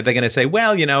say? Are they going to say,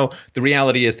 well, you know, the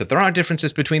reality is that there are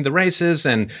differences between the races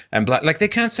and black? Like, they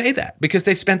can't say that because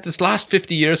they spent this last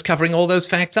 50 years covering all those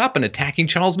facts up and attacking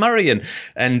Charles Murray and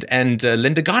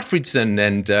Linda Gottfriedson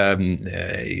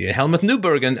and Helmut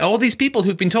Newberg and all these people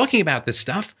who've been talking about this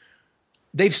stuff.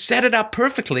 They've set it up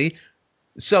perfectly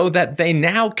so that they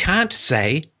now can't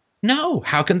say no.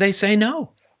 How can they say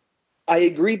no? I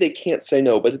agree they can't say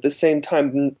no, but at the same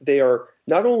time, they are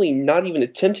not only not even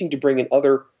attempting to bring in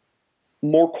other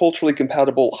more culturally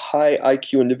compatible, high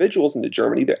IQ individuals into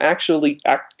Germany, they're actually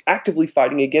actively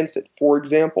fighting against it. For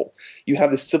example, you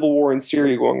have the civil war in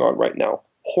Syria going on right now.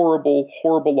 Horrible,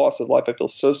 horrible loss of life. I feel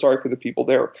so sorry for the people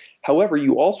there. However,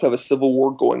 you also have a civil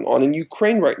war going on in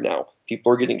Ukraine right now.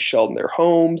 People are getting shelled in their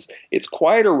homes. It's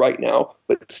quieter right now,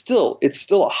 but still, you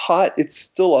still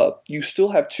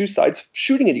have two sides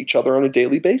shooting at each other on a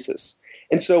daily basis.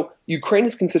 And so Ukraine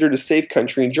is considered a safe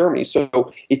country in Germany.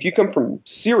 So if you come from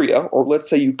Syria, or let's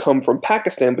say you come from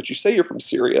Pakistan, but you say you're from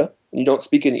Syria and you don't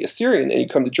speak any Assyrian, and you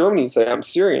come to Germany and say, I'm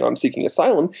Syrian, I'm seeking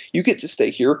asylum, you get to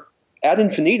stay here ad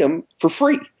infinitum for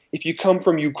free. If you come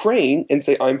from Ukraine and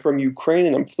say, I'm from Ukraine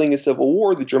and I'm fleeing a civil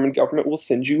war, the German government will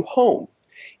send you home.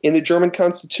 In the German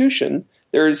Constitution,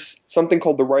 there is something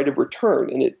called the right of return,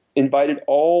 and it invited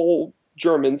all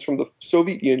Germans from the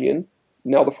Soviet Union,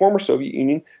 now the former Soviet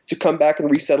Union, to come back and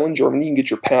resettle in Germany. You can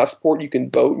get your passport, you can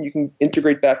vote, and you can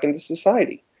integrate back into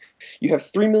society. You have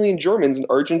 3 million Germans in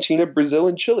Argentina, Brazil,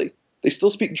 and Chile. They still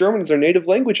speak German as their native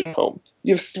language at home.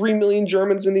 You have 3 million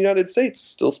Germans in the United States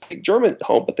still speak German at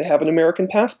home, but they have an American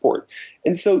passport.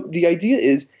 And so the idea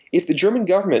is, if the German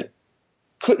government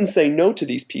couldn't say no to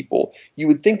these people, you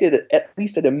would think that at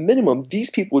least at a minimum,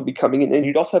 these people would be coming in, and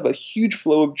you'd also have a huge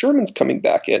flow of Germans coming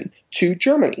back in to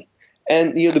Germany.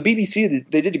 And the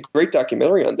BBC, they did a great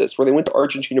documentary on this, where they went to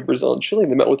Argentina, Brazil, and Chile,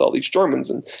 and they met with all these Germans.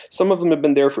 And some of them have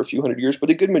been there for a few hundred years, but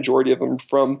a good majority of them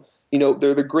from,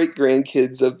 they're the great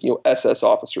grandkids of SS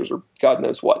officers or God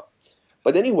knows what.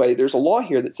 But anyway, there's a law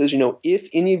here that says, if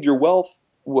any of your wealth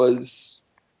was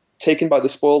taken by the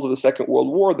spoils of the Second World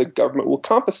War, the government will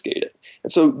confiscate it.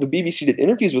 And so the BBC did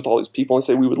interviews with all these people and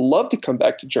said, we would love to come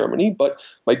back to Germany, but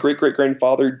my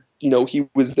great-great-grandfather, he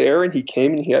was there and he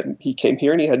came here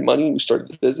and he had money and we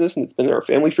started the business and it's been in our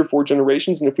family for 4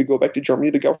 generations. And if we go back to Germany,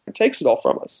 the government takes it all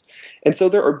from us. And so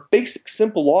there are basic,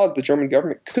 simple laws the German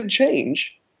government could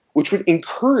change, which would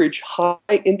encourage high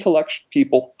intellectual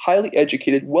people, highly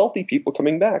educated, wealthy people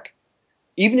coming back.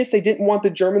 Even if they didn't want the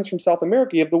Germans from South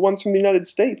America, you have the ones from the United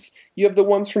States. You have the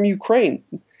ones from Ukraine.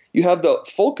 You have the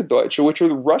Volksdeutsche, which are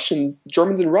the Russians,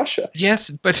 Germans in Russia. Yes,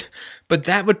 but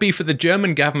that would be for the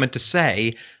German government to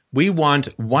say, we want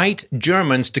white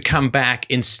Germans to come back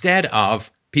instead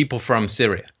of people from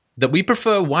Syria. That we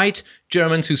prefer white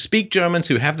Germans who speak Germans,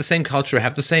 who have the same culture,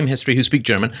 have the same history, who speak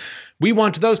German. We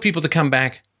want those people to come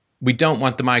back. We don't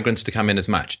want the migrants to come in as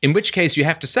much. In which case you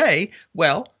have to say,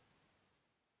 well,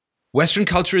 Western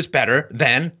culture is better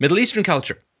than Middle Eastern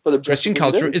culture. Christian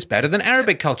culture is better than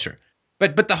Arabic culture.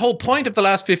 But the whole point of the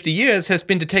last 50 years has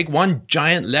been to take one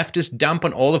giant leftist dump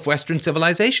on all of Western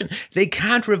civilization. They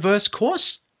can't reverse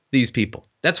course, these people.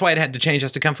 That's why it had to change,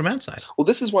 has to come from outside. Well,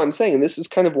 this is what I'm saying, and this is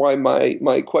kind of why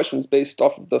my question is based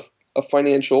off of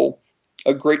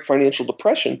a great financial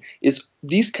depression, is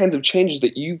these kinds of changes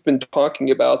that you've been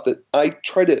talking about that I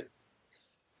try to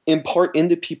impart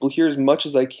into people here as much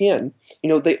as I can.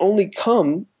 They only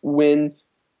come when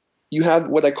you have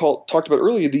what I talked about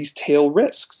earlier, these tail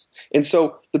risks. And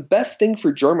so the best thing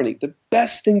for Germany, the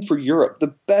best thing for Europe,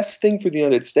 the best thing for the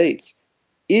United States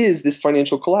is this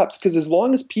financial collapse. Because as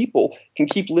long as people can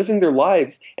keep living their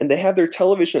lives and they have their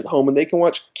television at home and they can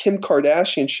watch Kim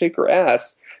Kardashian shake her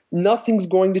ass, nothing's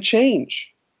going to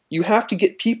change. You have to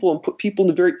get people and put people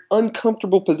in a very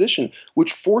uncomfortable position,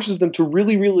 which forces them to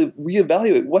really, really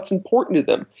reevaluate what's important to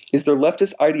them. Is their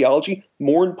leftist ideology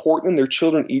more important than their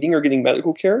children eating or getting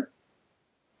medical care?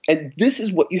 And this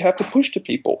is what you have to push to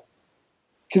people.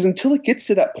 Because until it gets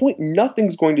to that point,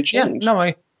 nothing's going to change. Yeah,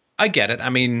 no, I get it.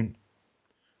 I mean,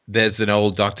 there's an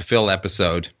old Dr. Phil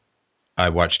episode I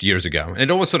watched years ago, and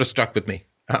it always sort of stuck with me.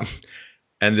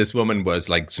 And this woman was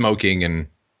like smoking and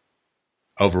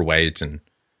overweight and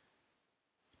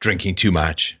drinking too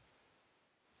much.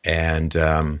 And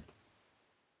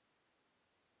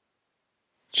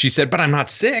she said, but I'm not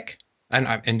sick.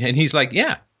 And he's like,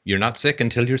 yeah, you're not sick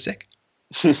until you're sick.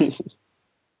 And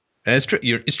it's true.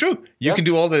 It's true. You can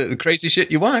do all the crazy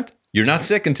shit you want. You're not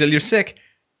sick until you're sick.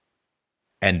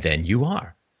 And then you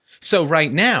are. So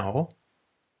right now,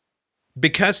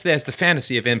 because there's the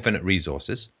fantasy of infinite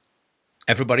resources,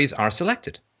 everybody's are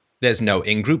selected. There's no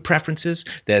in-group preferences.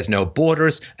 There's no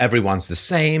borders. Everyone's the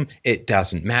same. It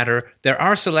doesn't matter. There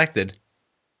are selected,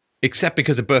 except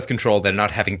because of birth control, they're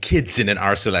not having kids in an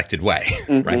R-selected way,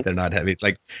 right? They're not having,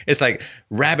 it's like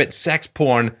rabbit sex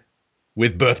porn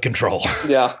with birth control.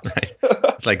 Yeah. Right?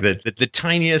 It's like the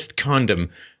tiniest condom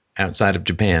outside of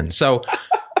Japan. So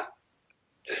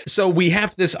we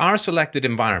have this R-selected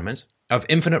environment of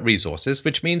infinite resources,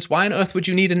 which means why on earth would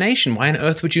you need a nation? Why on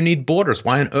earth would you need borders?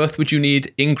 Why on earth would you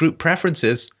need in-group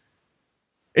preferences?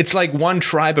 It's like one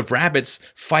tribe of rabbits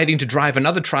fighting to drive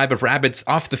another tribe of rabbits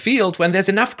off the field when there's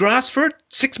enough grass for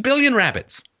 6 billion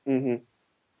rabbits.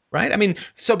 Right? I mean,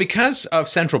 so because of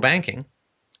central banking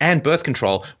and birth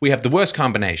control, we have the worst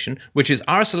combination, which is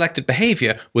R-selected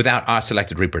behavior without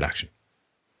R-selected reproduction.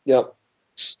 Yep.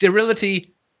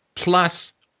 Sterility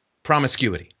plus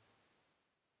promiscuity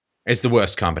is the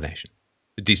worst combination.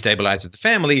 It destabilizes the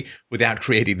family without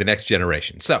creating the next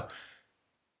generation. So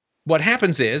what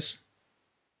happens is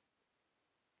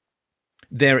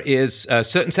there is a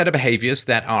certain set of behaviors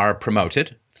that are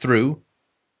promoted through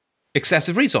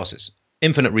excessive resources,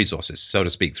 infinite resources, so to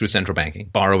speak, through central banking,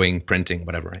 borrowing, printing,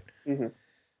 whatever, right?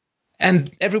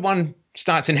 And everyone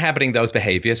starts inhabiting those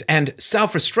behaviors, and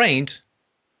self-restraint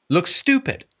looks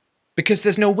stupid because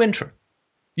there's no winter.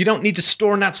 You don't need to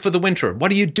store nuts for the winter. What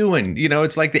are you doing?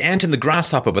 It's like the ant and the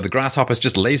grasshopper, but the grasshopper's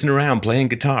just lazing around playing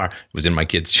guitar. It was in my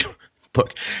kids'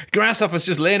 book. Grasshopper's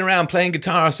just laying around playing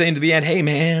guitar, saying to the ant, hey,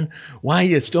 man, why are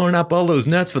you storing up all those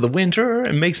nuts for the winter?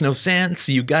 It makes no sense.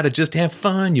 You got to just have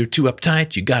fun. You're too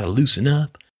uptight. You got to loosen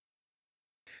up.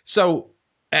 So,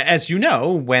 as you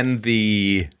know, when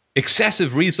the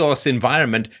excessive resource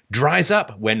environment dries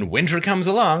up, when winter comes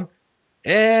along,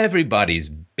 everybody's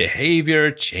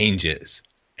behavior changes.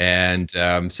 And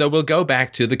so we'll go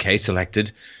back to the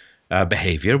K-selected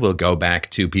behavior will go back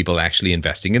to people actually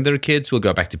investing in their kids, will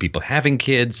go back to people having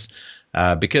kids,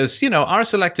 because, our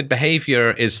selected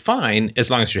behavior is fine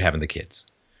as long as you're having the kids.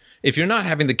 If you're not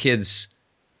having the kids,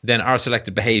 then our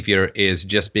selected behavior is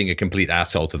just being a complete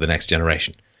asshole to the next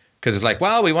generation. Because it's like,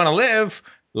 well, we want to live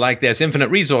like there's infinite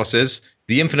resources.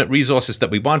 The infinite resources that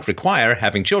we want require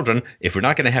having children. If we're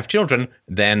not going to have children,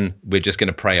 then we're just going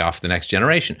to prey off the next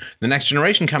generation. The next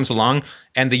generation comes along,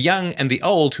 and the young and the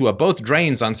old, who are both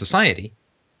drains on society,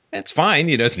 it's fine.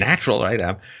 It's natural,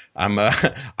 right? I'm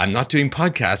not doing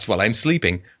podcasts while I'm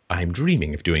sleeping. I'm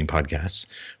dreaming of doing podcasts,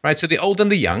 right? So the old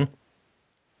and the young,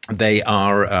 they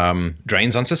are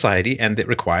drains on society, and it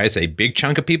requires a big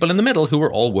chunk of people in the middle who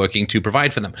are all working to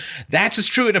provide for them. That's as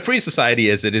true in a free society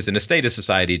as it is in a status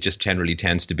society. It just generally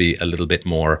tends to be a little bit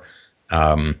more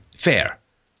fair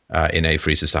in a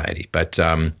free society. But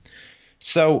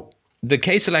so the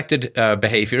K-selected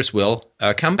behaviors will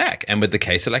come back. And with the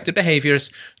K-selected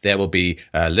behaviors, there will be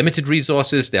limited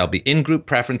resources, there'll be in-group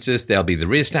preferences, there'll be the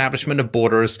reestablishment of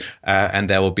borders, and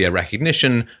there will be a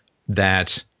recognition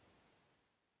that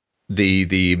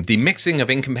the mixing of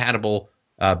incompatible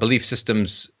belief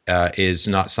systems is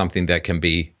not something that can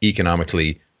be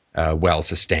economically well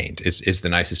sustained, is the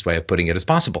nicest way of putting it as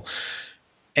possible.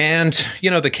 And,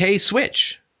 the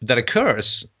K-switch that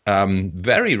occurs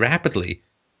very rapidly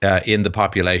in the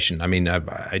population. I mean,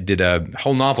 I did a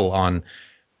whole novel on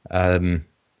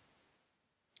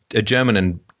German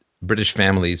and British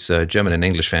families, German and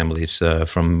English families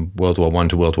from World War I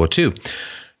to World War II.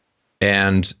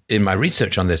 And in my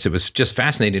research on this, it was just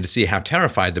fascinating to see how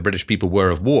terrified the British people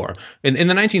were of war. In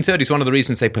the 1930s, one of the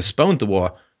reasons they postponed the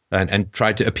war and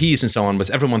tried to appease and so on was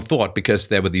everyone thought, because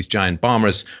there were these giant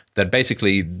bombers, that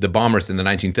basically the bombers in the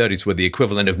 1930s were the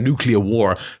equivalent of nuclear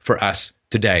war for us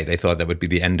today. They thought that would be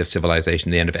the end of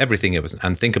civilization, the end of everything. It was an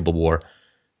unthinkable war.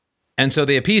 And so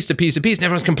they appeased, and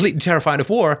everyone was completely terrified of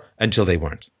war until they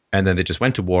weren't. And then they just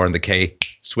went to war, and the K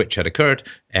switch had occurred,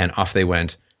 and off they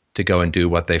went to go and do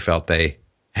what they felt they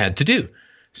had to do.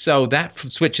 So that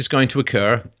switch is going to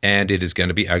occur, and it is going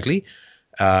to be ugly.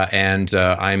 And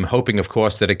I'm hoping, of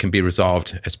course, that it can be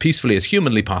resolved as peacefully as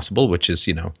humanly possible, which is,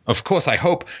 of course,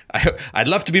 I'd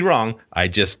love to be wrong. I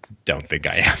just don't think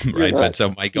I am, right? But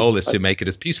so my goal is to make it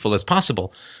as peaceful as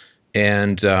possible.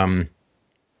 And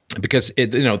because,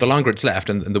 the longer it's left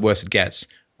and the worse it gets,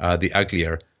 the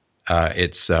uglier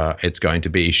it's going to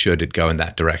be, should it go in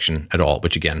that direction at all,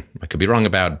 which, again, I could be wrong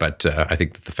about, but I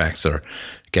think that the facts are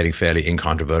getting fairly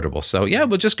incontrovertible. So, yeah,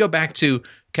 we'll just go back to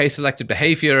K-selected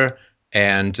behavior.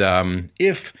 And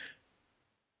if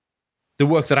the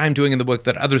work that I'm doing and the work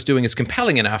that others doing is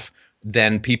compelling enough,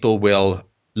 then people will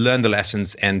learn the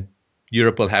lessons, and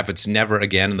Europe will have its never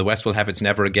again, and the West will have its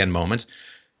never again moment.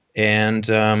 And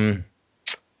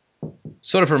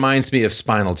sort of reminds me of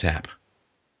Spinal Tap.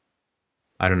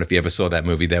 I don't know if you ever saw that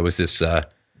movie. There was this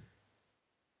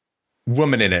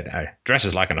woman in it,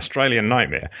 dresses like an Australian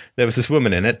nightmare. There was this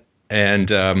woman in it, and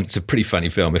it's a pretty funny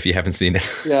film if you haven't seen it.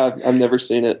 Yeah, I've never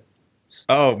seen it.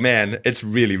 Oh, man, it's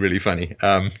really, really funny.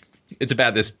 It's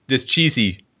about this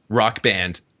cheesy rock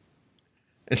band.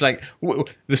 It's like,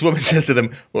 this woman says to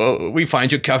them, well, we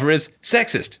find your cover is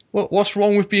sexist. Well, what's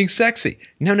wrong with being sexy?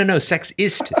 No,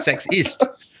 sexist.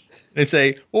 They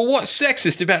say, well, what's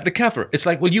sexist about the cover? It's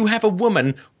like, well, you have a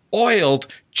woman oiled,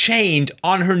 chained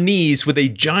on her knees with a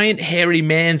giant hairy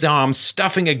man's arm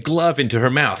stuffing a glove into her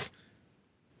mouth.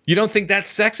 You don't think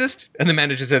that's sexist? And the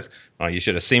manager says, oh, you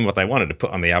should have seen what they wanted to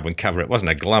put on the album cover. It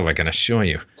wasn't a glove, I can assure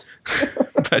you.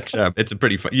 But it's a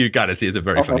pretty fun, you got to see, it's a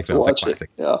very funny film. It's a classic.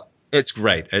 Yeah. It's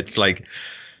great. It's like,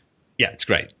 yeah, it's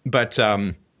great. But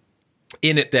in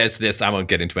it, there's this, I won't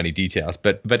get into any details,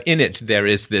 but in it, there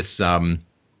is this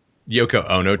Yoko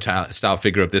Ono style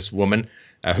figure of this woman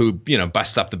who,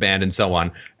 busts up the band and so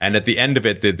on. And at the end of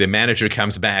it, the manager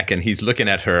comes back and he's looking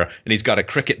at her and he's got a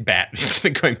cricket bat. He's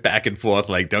been going back and forth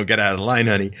like, don't get out of the line,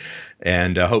 honey.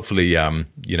 And hopefully,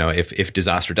 if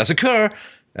disaster does occur,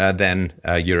 then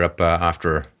Europe,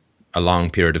 after a long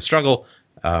period of struggle,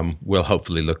 will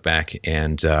hopefully look back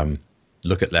and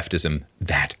look at leftism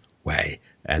that way.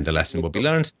 And the lesson will be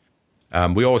learned.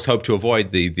 We always hope to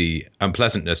avoid the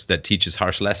unpleasantness that teaches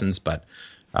harsh lessons, but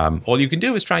all you can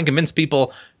do is try and convince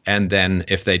people, and then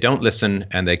if they don't listen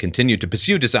and they continue to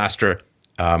pursue disaster,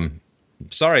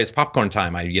 sorry, it's popcorn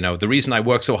time. The reason I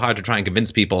work so hard to try and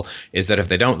convince people is that if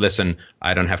they don't listen,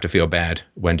 I don't have to feel bad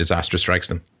when disaster strikes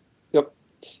them. Yep.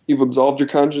 You've absolved your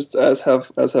conscience, as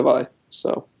have I.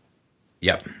 So.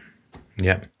 Yep.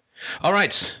 All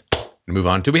right. Move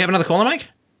on. Do we have another caller, Mike?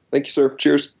 Thank you, sir.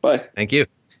 Cheers. Bye. Thank you.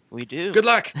 We do. Good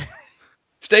luck.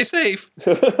 Stay safe.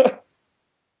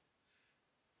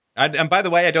 And by the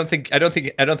way, I don't think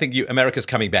America's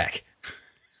coming back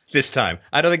this time.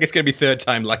 I don't think it's going to be third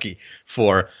time lucky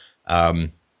for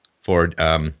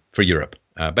Europe.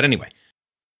 But anyway.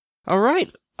 All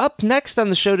right. Up next on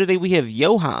the show today, we have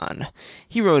Johan.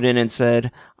 He wrote in and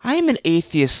said, I am an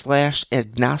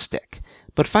atheist/agnostic,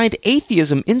 but find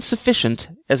atheism insufficient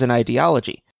as an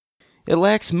ideology. It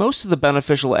lacks most of the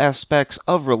beneficial aspects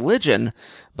of religion,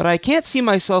 but I can't see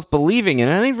myself believing in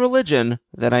any religion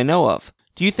that I know of.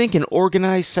 Do you think an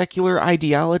organized secular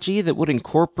ideology that would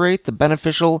incorporate the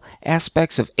beneficial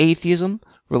aspects of atheism,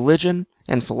 religion,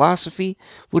 and philosophy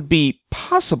would be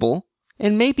possible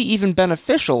and maybe even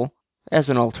beneficial as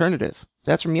an alternative?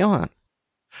 That's from Johan.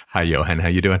 Hi, Johan. How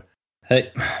you doing?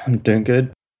 Hey, I'm doing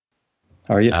good.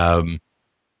 How are you?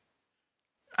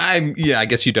 I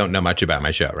guess you don't know much about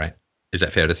my show, right? Is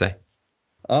that fair to say?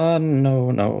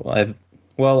 No.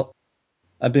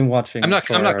 I've been watching. I'm not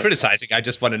criticizing. I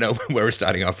just want to know where we're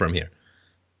starting off from here.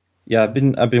 Yeah, I've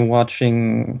been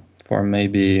watching for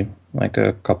maybe like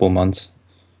a couple months.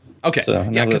 Okay. So,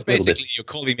 yeah, because basically you're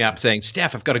calling me up saying,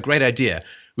 Steph, I've got a great idea.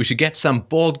 We should get some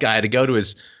bald guy to go to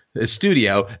his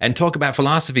studio and talk about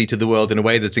philosophy to the world in a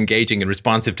way that's engaging and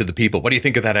responsive to the people. What do you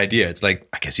think of that idea? It's like,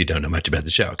 I guess you don't know much about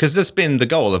the show. Because that's been the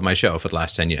goal of my show for the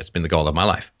last 10 years. It's been the goal of my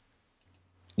life.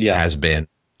 Yeah. Has been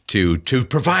to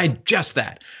provide just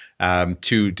that. I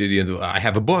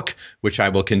have a book which I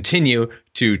will continue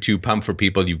to pump for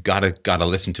people. You've got to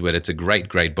listen to it. It's a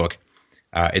great book.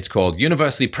 It's called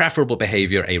Universally Preferable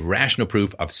Behavior: A Rational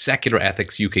Proof of Secular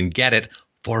Ethics. You can get it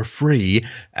for free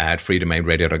at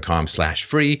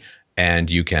freedomainradio.com/free. And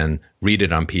you can read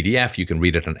it on PDF. You can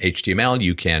read it on HTML.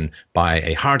 You can buy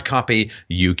a hard copy.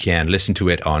 You can listen to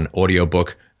it on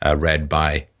audiobook read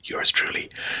by yours truly.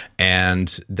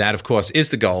 And that, of course,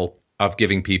 is the goal of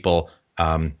giving people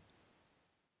a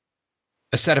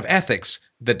set of ethics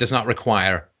that does not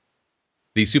require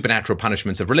the supernatural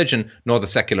punishments of religion nor the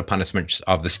secular punishments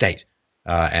of the state.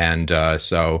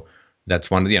 So that's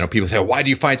one, people say, why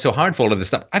do you fight so hard for all of this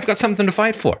stuff? I've got something to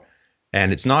fight for.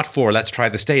 And it's not for let's try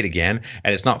the state again.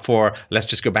 And it's not for let's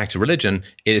just go back to religion.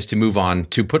 It is to move on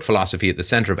to put philosophy at the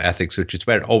center of ethics, which is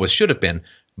where it always should have been.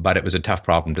 But it was a tough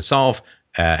problem to solve,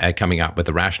 coming up with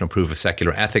a rational proof of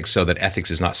secular ethics so that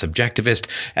ethics is not subjectivist.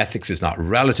 Ethics is not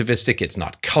relativistic. It's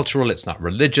not cultural. It's not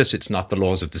religious. It's not the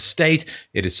laws of the state.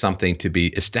 It is something to be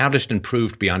established and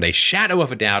proved beyond a shadow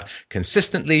of a doubt,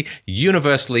 consistently,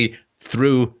 universally,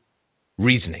 through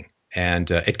reasoning.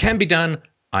 And it can be done.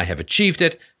 I have achieved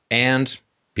it. And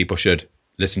people should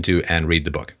listen to and read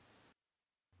the book.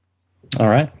 All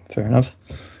right, fair enough.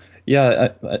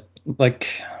 Yeah,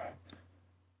 like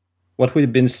what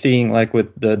we've been seeing, like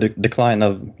with the decline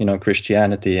of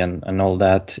Christianity and all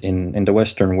that in the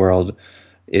Western world,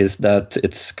 is that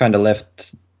it's kind of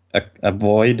left a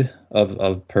void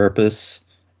of purpose,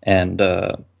 and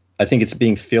I think it's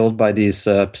being filled by these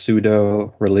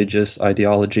pseudo-religious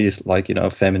ideologies like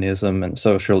feminism and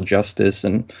social justice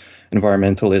and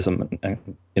environmentalism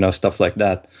and stuff like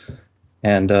that.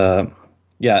 And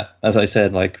as I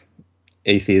said, like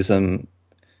atheism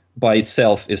by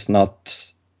itself is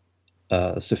not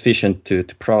sufficient to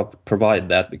provide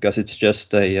that, because it's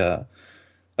just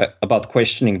about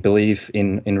questioning belief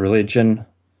in religion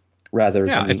rather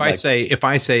than if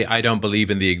I say I don't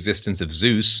believe in the existence of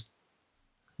Zeus,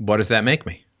 what does that make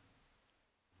me?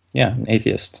 Yeah, an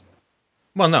atheist.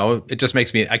 Well, no, it just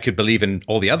makes me, I could believe in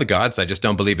all the other gods, I just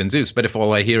don't believe in Zeus. But if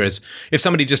all I hear is, if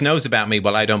somebody just knows about me,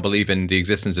 well, I don't believe in the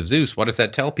existence of Zeus, what does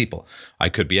that tell people? I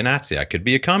could be a Nazi, I could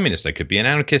be a communist, I could be an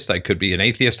anarchist, I could be an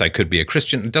atheist, I could be a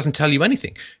Christian. It doesn't tell you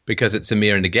anything, because it's a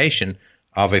mere negation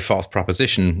of a false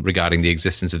proposition regarding the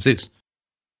existence of Zeus.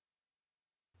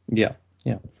 Yeah.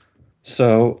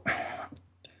 So,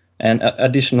 and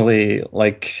additionally,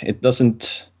 like, it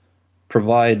doesn't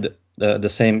provide the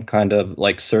same kind of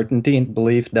like certainty in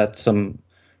belief that some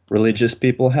religious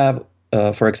people have.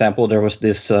 For example, there was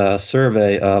this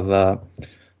survey of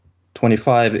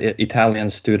 25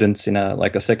 Italian students in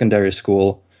a secondary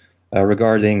school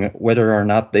regarding whether or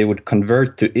not they would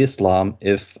convert to Islam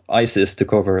if ISIS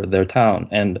took over their town.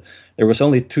 And there was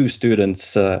only 2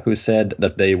 students who said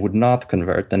that they would not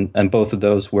convert, and both of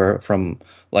those were from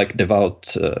like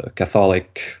devout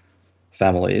Catholic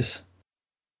families.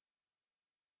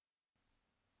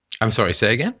 I'm sorry,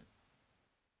 say again?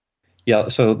 Yeah,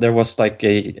 so there was like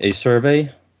a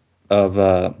survey of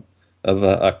a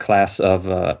class of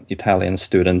Italian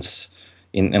students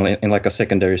in like a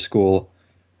secondary school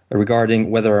regarding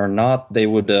whether or not they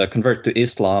would convert to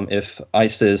Islam if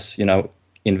ISIS,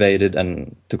 invaded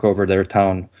and took over their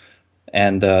town.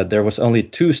 And there was only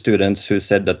 2 students who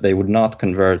said that they would not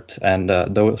convert, and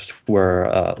those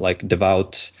were like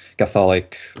devout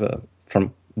Catholic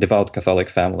from devout Catholic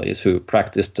families who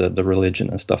practiced the religion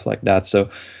and stuff like that. So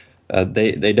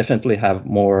they definitely have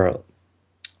more,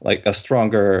 like a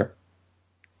stronger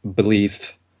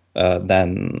belief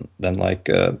than like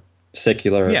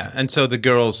secular. Yeah, and so the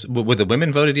girls, were the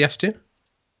women voted yes too?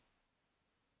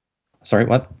 Sorry,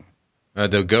 what?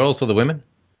 The girls or the women?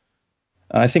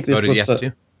 I think this voted was. yes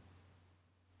too?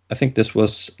 I think this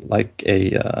was like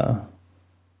a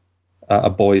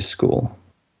boys' school.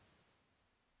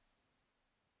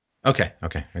 Okay,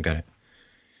 I got it.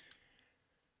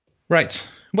 Right.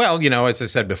 Well, as I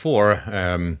said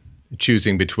before,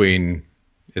 choosing between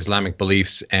Islamic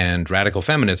beliefs and radical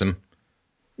feminism,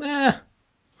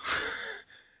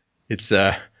 it's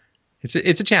a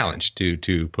challenge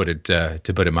to put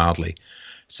it mildly.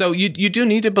 So you do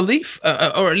need a belief,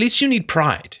 or at least you need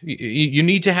pride. You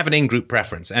need to have an in-group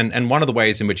preference, and one of the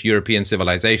ways in which European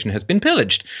civilization has been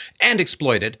pillaged and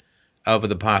exploited over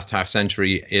the past half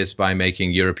century is by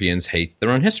making Europeans hate their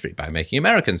own history, by making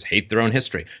Americans hate their own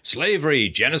history. Slavery,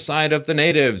 genocide of the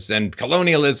natives, and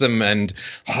colonialism, and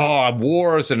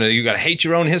wars, and you got to hate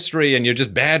your own history, and you're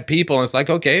just bad people. And it's like,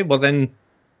 okay, well then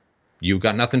you've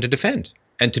got nothing to defend.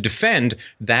 And to defend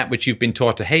that which you've been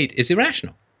taught to hate is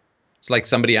irrational. It's like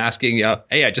somebody asking,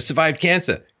 hey, I just survived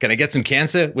cancer. Can I get some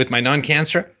cancer with my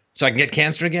non-cancer so I can get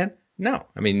cancer again? No.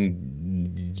 I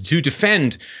mean, to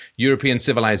defend European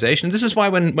civilization, this is why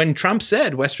when Trump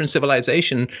said Western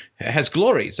civilization has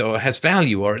glories or has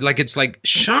value, or it's like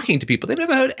shocking to people. They've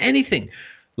never heard anything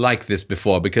like this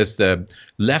before, because the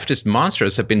leftist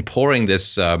monsters have been pouring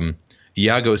this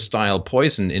Iago-style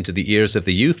poison into the ears of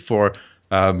the youth for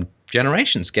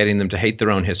generations, getting them to hate their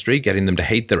own history, getting them to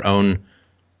hate their own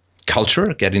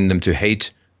culture, getting them to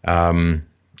hate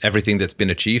everything that's been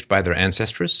achieved by their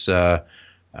ancestors. The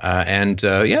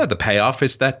payoff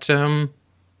is that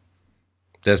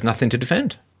there's nothing to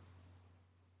defend.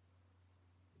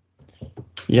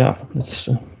 Yeah,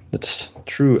 it's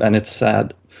true, and it's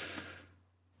sad.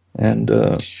 And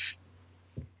go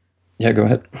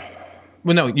ahead.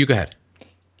 Well, no, you go ahead.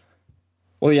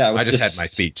 Well, yeah, I just had my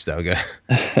speech, so go.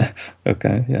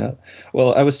 Okay, yeah.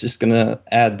 Well, I was just gonna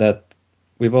add that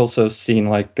we've also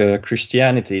seen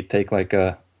Christianity take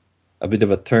a bit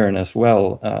of a turn as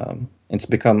well. It's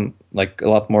become a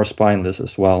lot more spineless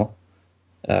as well.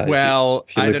 I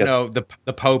don't know.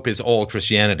 The Pope is all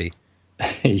Christianity.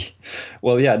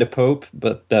 Well, yeah, the Pope,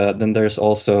 but then there's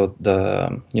also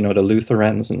the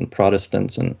Lutherans and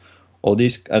Protestants and all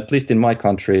these. At least in my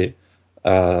country,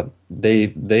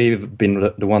 they've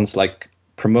been the ones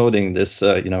promoting this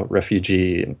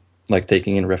refugee,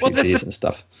 taking in refugees and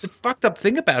stuff. The fucked up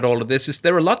thing about all of this is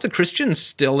there are lots of Christians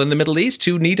still in the Middle East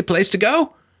who need a place to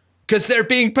go because they're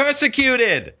being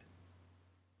persecuted.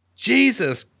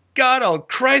 Jesus, God,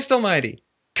 Christ Almighty,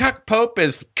 cuck Pope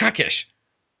is cuckish.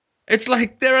 It's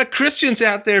like there are Christians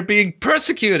out there being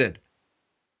persecuted,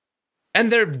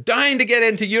 and they're dying to get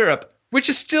into Europe, which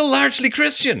is still largely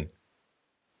Christian.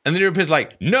 And the Europeans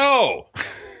like, no,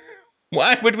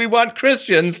 why would we want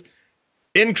Christians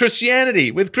in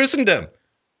Christianity with Christendom?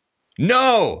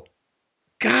 No.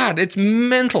 God, it's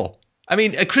mental. I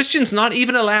mean, a Christian's not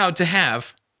even allowed to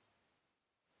have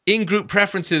in-group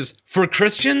preferences for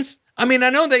Christians. I mean,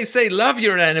 I know they say love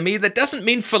your enemy. That doesn't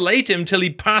mean fillet him till he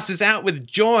passes out with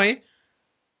joy.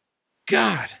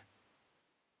 God.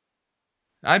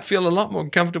 I'd feel a lot more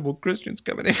comfortable Christians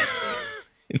coming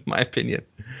in my opinion.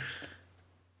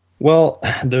 Well,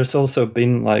 there's also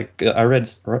been I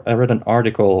read an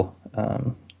article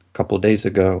a couple of days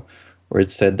ago where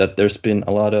it said that there's been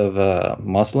a lot of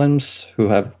Muslims who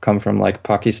have come from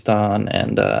Pakistan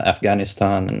and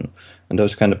Afghanistan and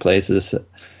those kind of places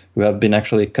who have been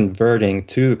actually converting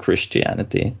to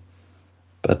Christianity.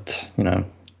 But,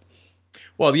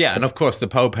 Well, yeah, and of course the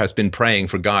Pope has been praying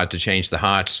for God to change the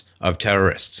hearts of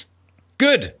terrorists.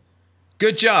 Good.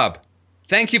 Good job.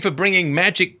 Thank you for bringing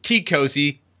magic tea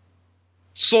cozy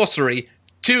sorcery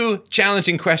to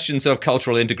challenging questions of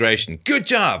cultural integration. Good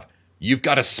job. You've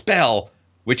got a spell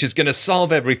which is going to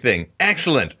solve everything.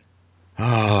 Excellent.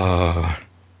 Oh.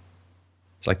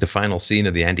 It's like the final scene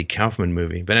of the Andy Kaufman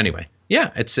movie. But anyway, yeah,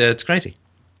 it's crazy.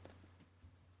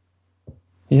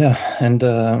 Yeah,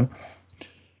 and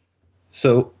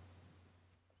so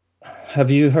have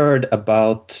you heard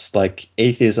about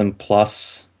Atheism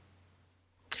Plus?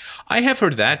 I have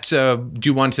heard that. Do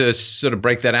you want to sort of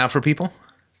break that out for people?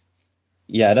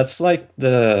 Yeah, that's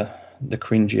the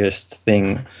cringiest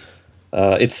thing.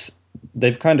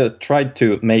 They've kind of tried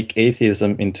to make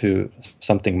atheism into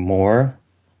something more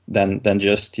than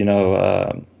just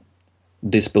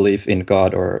disbelief in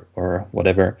God or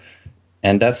whatever.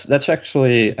 And that's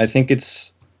actually, I think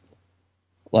it's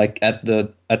like at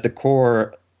the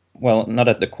core, well, not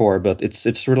at the core, but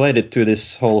it's related to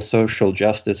this whole social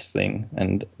justice thing,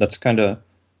 and that's kind of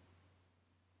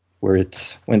where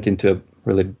it went into a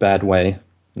really bad way,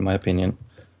 in my opinion.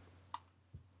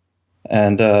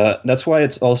 And that's why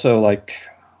it's also like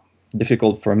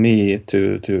difficult for me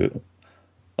to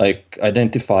like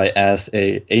identify as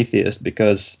a atheist,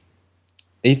 because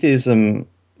atheism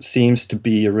seems to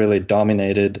be really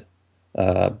dominated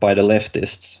by the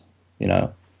leftists, you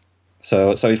know.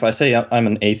 So if I say I'm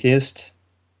an atheist,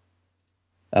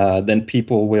 then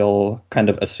people will kind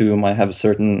of assume I have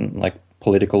certain like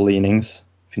political leanings,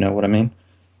 if you know what I mean.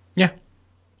 Yeah.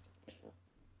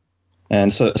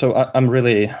 And so I'm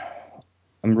really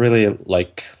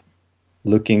like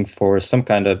looking for some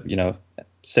kind of, you know,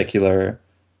 secular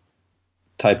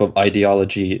type of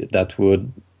ideology that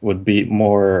would be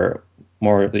more,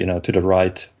 you know, to the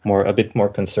right, a bit more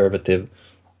conservative.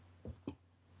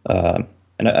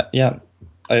 And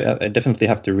I definitely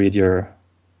have to read your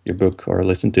book or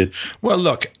listen to it. Well,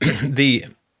 look, the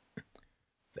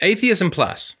Atheism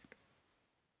Plus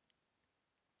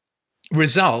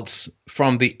results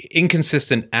from the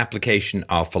inconsistent application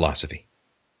of philosophy.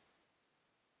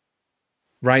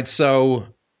 Right? So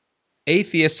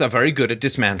atheists are very good at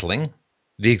dismantling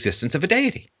the existence of a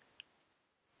deity.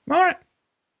 All right.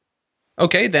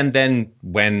 Okay, then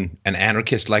when an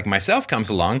anarchist like myself comes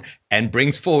along and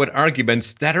brings forward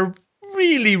arguments that are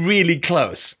really, really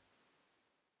close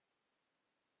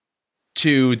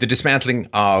to the dismantling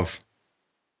of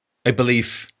a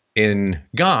belief in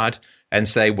God, and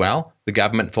say, well, the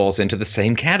government falls into the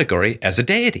same category as a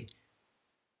deity.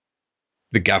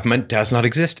 The government does not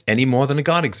exist any more than a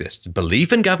God exists.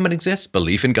 Belief in government exists,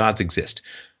 belief in gods exist.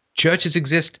 Churches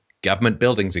exist, government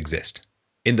buildings exist.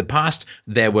 In the past,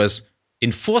 there was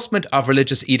enforcement of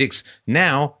religious edicts.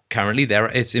 Now, currently, there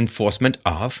is enforcement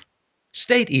of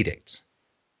state edicts.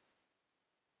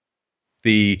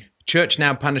 The church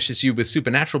now punishes you with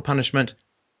supernatural punishment.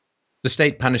 The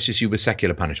state punishes you with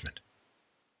secular punishment.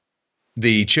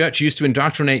 The church used to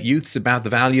indoctrinate youths about the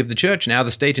value of the church. Now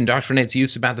the state indoctrinates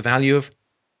youths about the value of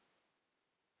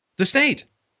the state.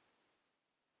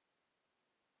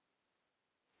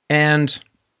 And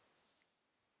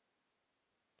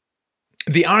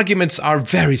the arguments are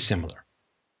very similar.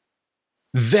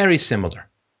 Very similar.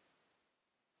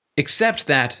 Except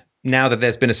that now that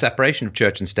there's been a separation of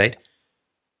church and state,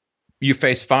 you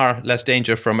face far less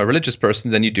danger from a religious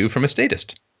person than you do from a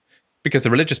statist. Because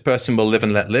the religious person will live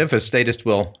and let live. A statist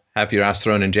will have your ass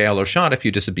thrown in jail or shot if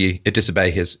you disobey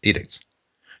his edicts.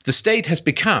 The state has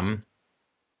become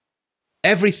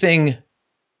everything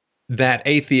that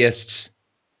atheists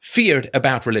feared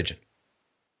about religion.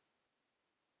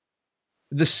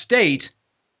 The state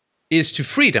is to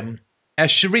freedom as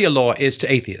Sharia law is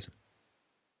to atheism.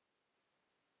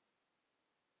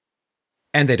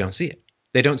 And they don't see it.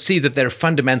 They don't see that they're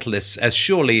fundamentalists as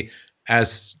surely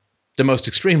as the most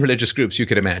extreme religious groups you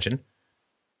could imagine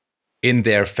in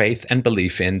their faith and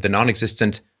belief in the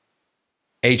non-existent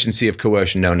agency of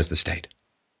coercion known as the state.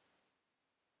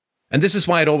 And this is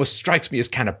why it always strikes me as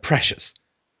kind of precious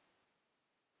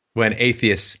when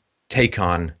atheists take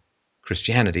on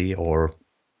Christianity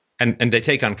and they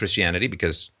take on Christianity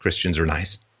because Christians are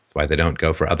nice. That's why they don't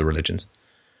go for other religions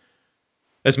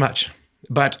as much.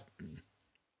 But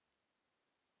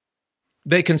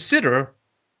they consider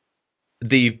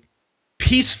the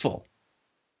peaceful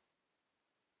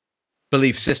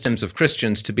belief systems of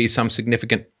Christians to be some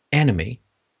significant enemy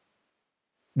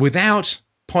without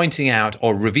pointing out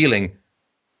or revealing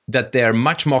that their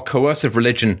much more coercive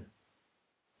religion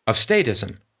of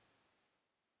statism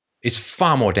is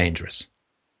far more dangerous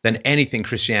than anything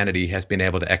Christianity has been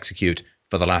able to execute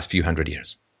for the last few hundred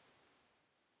years.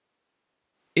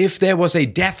 If there was a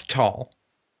death toll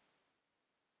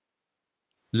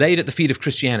laid at the feet of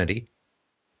Christianity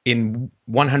in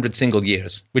 100 single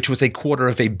years, which was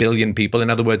 250 million people. In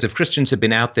other words, if Christians had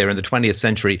been out there in the 20th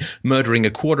century murdering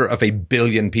 250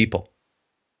 million people,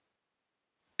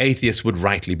 atheists would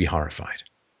rightly be horrified.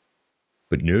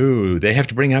 But no, they have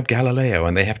to bring up Galileo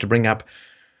and they have to bring up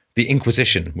the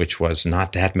Inquisition, which was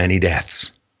not that many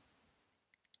deaths.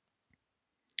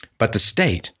 But the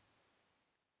state,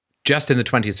 just in the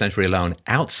 20th century alone,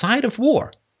 outside of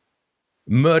war,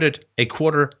 murdered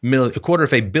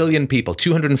 250 million people,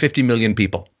 250 million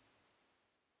people.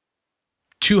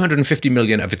 250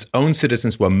 million of its own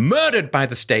citizens were murdered by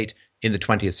the state in the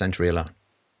 20th century alone.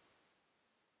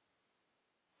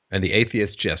 And the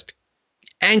atheists just,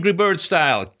 Angry Bird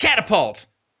style, catapult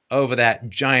over that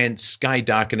giant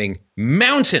sky-darkening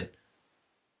mountain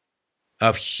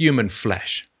of human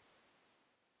flesh.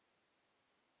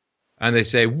 And they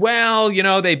say, well,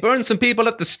 they burned some people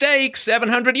at the stake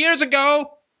 700 years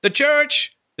ago. The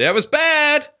church, that was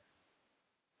bad.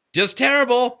 Just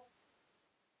terrible.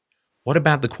 What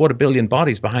about the 250 million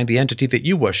bodies behind the entity that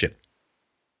you worship?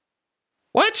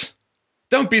 What?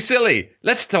 Don't be silly.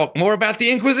 Let's talk more about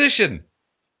the Inquisition.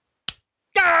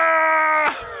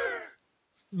 Ah!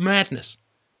 Madness.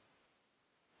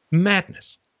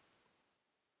 Madness.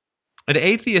 And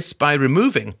atheists, by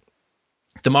removing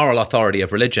the moral authority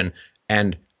of religion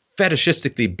and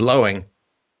fetishistically blowing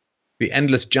the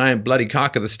endless giant bloody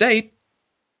cock of the state,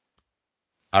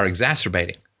 are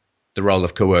exacerbating the role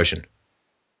of coercion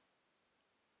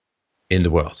in the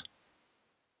world.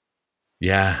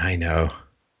 Yeah, I know.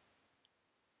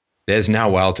 There's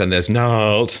Nault and there's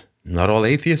Nault. Not all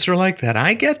atheists are like that.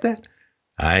 I get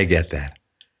that.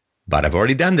 But I've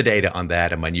already done the data on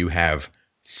that, and when you have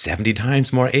 70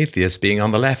 times more atheists being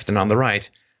on the left than on the right,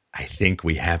 I think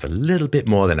we have a little bit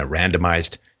more than a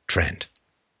randomized trend.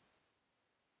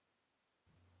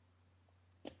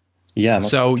 Yeah.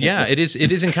 So, it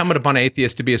is incumbent upon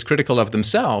atheists to be as critical of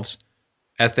themselves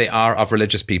as they are of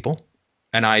religious people.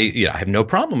 And I have no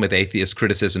problem with atheist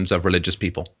criticisms of religious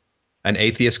people. And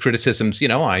atheist criticisms,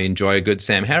 I enjoy a good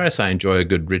Sam Harris, I enjoy a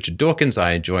good Richard Dawkins,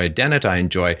 I enjoy Dennett, I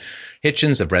enjoy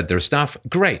Hitchens, I've read their stuff.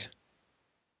 Great.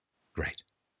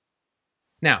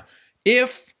 Now,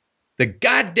 if the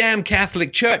goddamn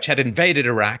Catholic Church had invaded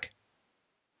Iraq,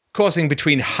 causing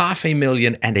between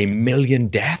 500,000 and 1 million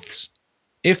deaths,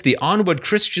 if the onward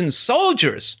Christian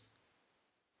soldiers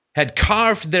had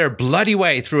carved their bloody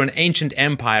way through an ancient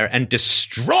empire and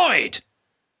destroyed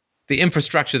the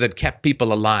infrastructure that kept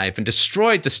people alive and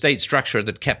destroyed the state structure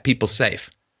that kept people safe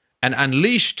and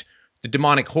unleashed the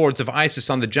demonic hordes of ISIS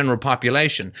on the general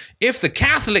population, if the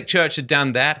Catholic Church had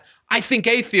done that, I think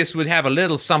atheists would have a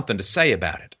little something to say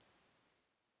about it.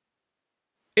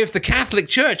 If the Catholic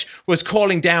Church was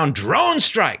calling down drone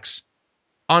strikes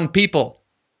on people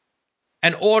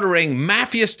and ordering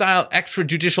mafia-style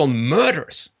extrajudicial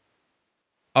murders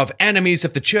of enemies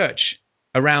of the church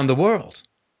around the world,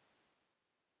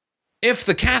 if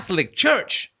the Catholic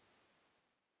Church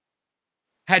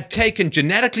had taken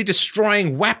genetically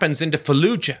destroying weapons into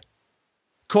Fallujah,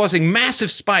 causing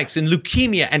massive spikes in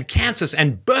leukemia and cancers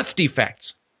and birth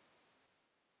defects,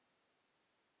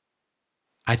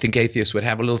 I think atheists would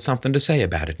have a little something to say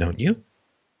about it, don't you?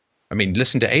 I mean,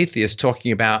 listen to atheists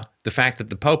talking about the fact that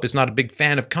the Pope is not a big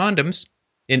fan of condoms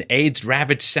in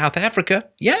AIDS-ravaged South Africa.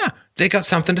 Yeah, they got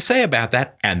something to say about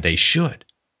that, and they should.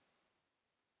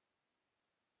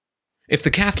 If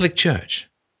the Catholic Church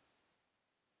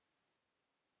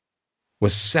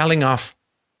was selling off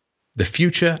the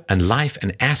future and life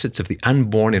and assets of the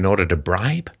unborn in order to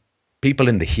bribe people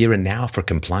in the here and now for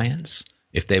compliance,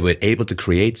 if they were able to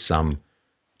create some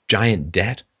giant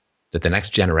debt that the next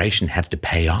generation had to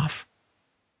pay off,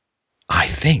 I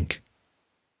think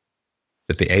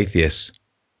that the atheists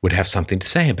would have something to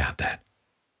say about that.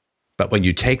 But when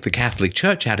you take the Catholic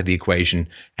Church out of the equation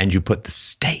and you put the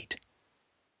state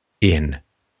in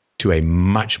to a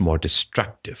much more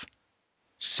destructive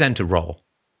center role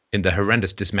in the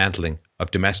horrendous dismantling of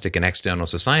domestic and external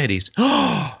societies,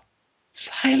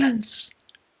 silence!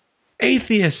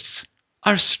 Atheists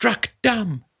are struck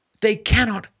dumb. They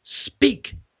cannot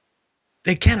speak.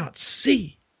 They cannot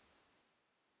see.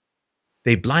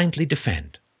 They blindly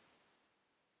defend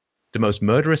the most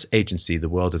murderous agency the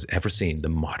world has ever seen, the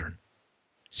modern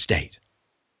state.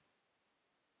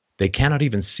 They cannot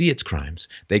even see its crimes.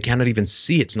 They cannot even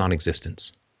see its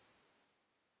non-existence.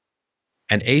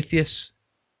 And atheists,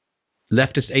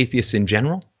 leftist atheists in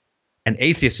general, and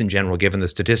atheists in general, given the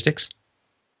statistics,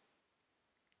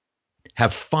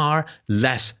 have far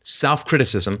less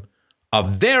self-criticism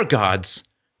of their gods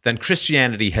than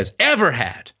Christianity has ever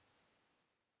had.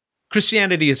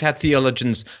 Christianity has had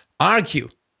theologians argue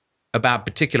about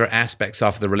particular aspects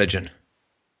of the religion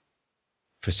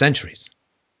for centuries.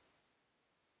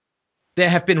 There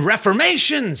have been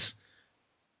reformations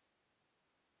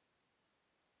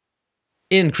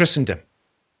in Christendom.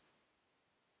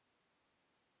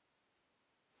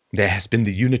 There has been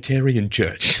the Unitarian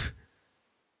Church.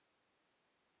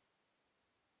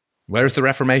 Where's the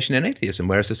Reformation in atheism?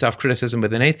 Where's the self-criticism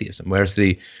within atheism? Where's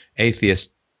the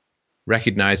atheist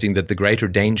recognizing that the greater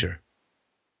danger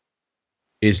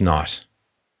is not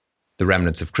the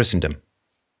remnants of Christendom,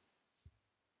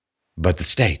 but the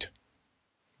state?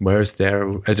 Where's there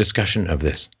a discussion of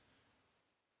this?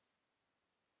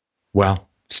 Well,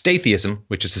 statheism,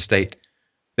 which is the state,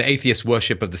 the atheist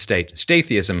worship of the state.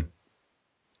 Statheism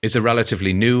is a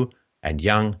relatively new and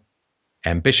young,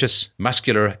 ambitious,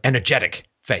 muscular, energetic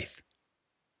faith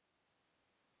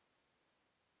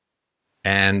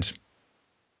And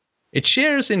it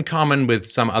shares in common with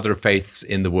some other faiths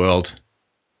in the world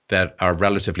that are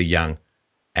relatively young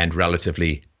and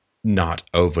relatively not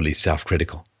overly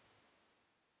self-critical.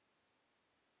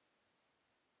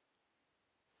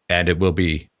 And it will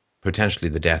be potentially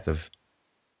the death of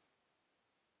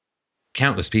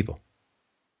countless people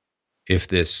if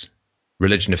this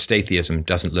religion of statheism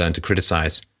doesn't learn to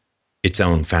criticize its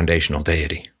own foundational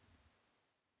deity.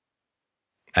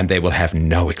 And they will have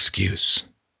no excuse.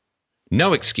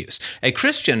 No excuse. A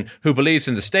Christian who believes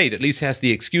in the state at least has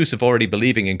the excuse of already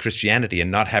believing in Christianity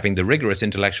and not having the rigorous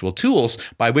intellectual tools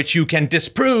by which you can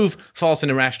disprove false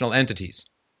and irrational entities.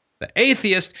 The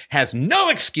atheist has no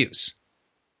excuse,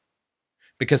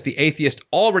 because the atheist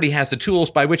already has the tools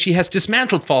by which he has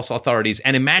dismantled false authorities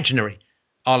and imaginary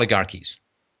oligarchies.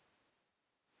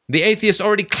 The atheist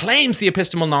already claims the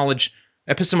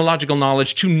epistemological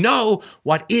knowledge to know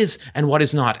what is and what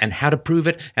is not, and how to prove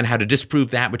it and how to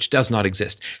disprove that which does not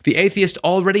exist. The atheist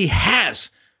already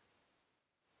has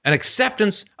an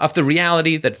acceptance of the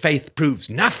reality that faith proves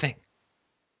nothing,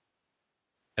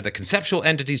 and that conceptual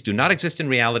entities do not exist in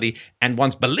reality, and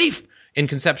one's belief in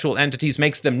conceptual entities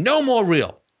makes them no more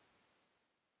real.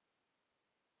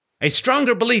 A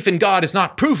stronger belief in God is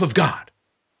not proof of God.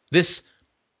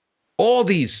 All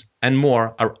these and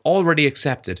more are already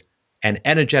accepted and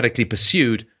energetically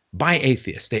pursued by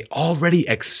atheists. They already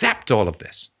accept all of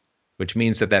this, which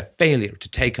means that their failure to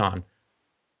take on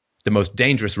the most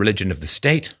dangerous religion of the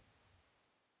state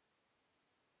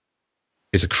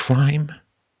is a crime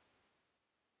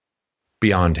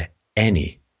beyond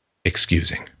any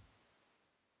excusing.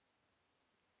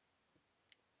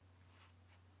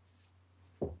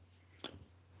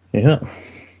 Yeah.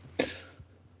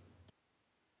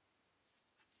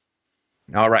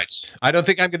 All right. I don't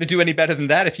think I'm going to do any better than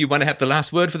that. If you want to have the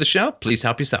last word for the show, please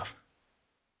help yourself.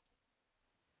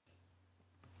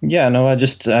 Yeah, no, I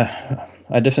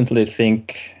definitely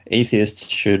think atheists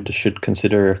should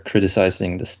consider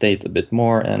criticizing the state a bit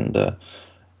more, and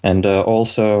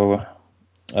also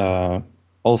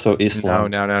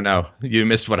Islam. No. You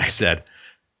missed what I said.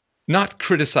 Not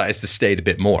criticize the state a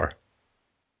bit more.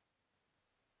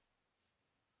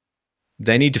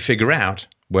 They need to figure out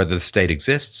whether the state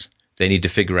exists. They need to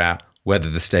figure out whether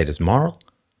the state is moral.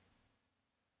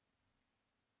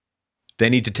 They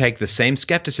need to take the same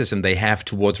skepticism they have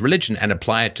towards religion and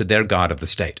apply it to their God of the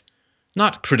state.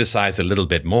 Not criticize a little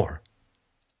bit more.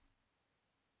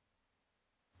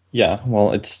 Yeah,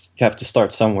 well, you have to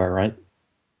start somewhere, right?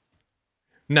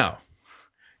 No.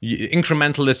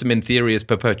 Incrementalism in theory is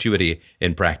perpetuity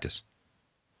in practice.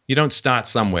 You don't start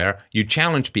somewhere. You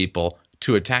challenge people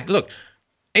to attack. Look,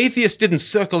 atheists didn't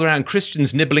circle around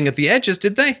Christians nibbling at the edges,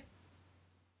 did they?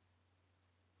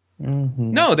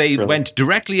 Mm-hmm. No, they went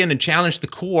directly in and challenged the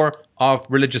core of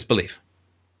religious belief.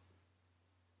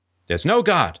 There's no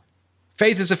God.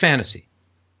 Faith is a fantasy.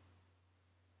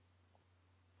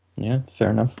 Yeah,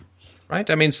 fair enough. Right?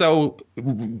 I mean, so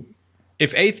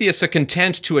if atheists are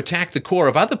content to attack the core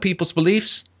of other people's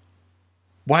beliefs,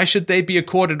 why should they be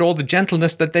accorded all the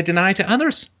gentleness that they deny to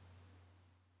others?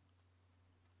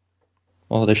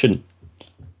 Well, they shouldn't.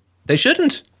 They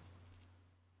shouldn't.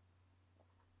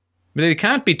 I mean, they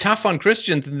can't be tough on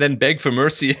Christians and then beg for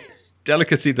mercy and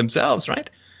delicacy themselves, right?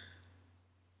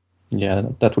 Yeah,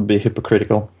 that would be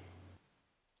hypocritical.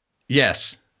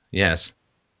 Yes. And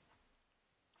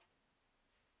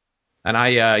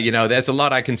there's a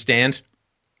lot I can stand.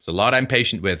 There's a lot I'm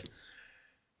patient with.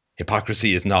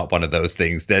 Hypocrisy is not one of those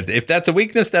things. That if that's a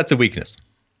weakness, that's a weakness.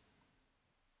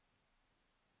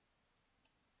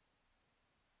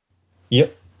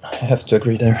 Yep, I have to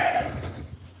agree there.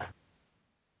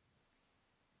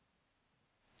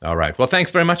 All right. Well,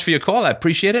 thanks very much for your call. I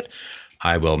appreciate it.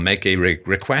 I will make a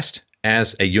request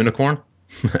as a unicorn.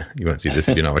 You won't see this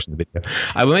if you're not watching the video.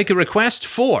 I will make a request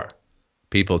for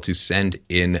people to send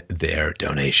in their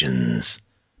donations.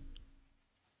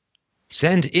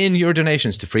 Send in your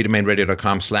donations to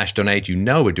freedomainradio.com/donate. You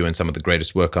know we're doing some of the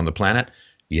greatest work on the planet.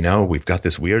 You know, we've got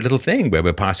this weird little thing where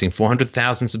we're passing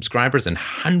 400,000 subscribers and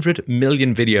 100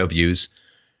 million video views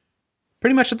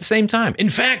pretty much at the same time. In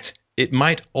fact, it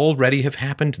might already have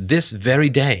happened this very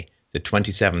day, the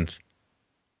 27th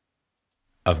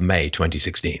of May,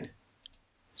 2016.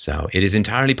 So it is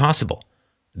entirely possible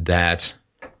that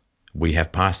we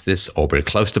have passed this, or we're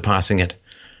close to passing it.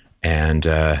 And,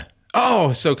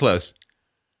 so close.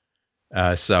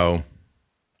 So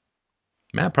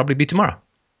that'll probably be tomorrow.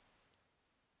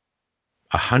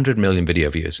 100 million video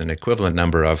views, an equivalent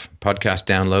number of podcast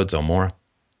downloads or more,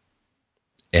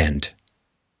 and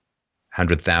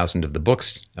 100,000 of the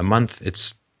books a month.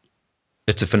 It's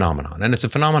a phenomenon, and it's a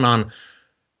phenomenon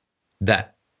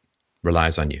that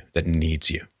relies on you, that needs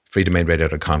you.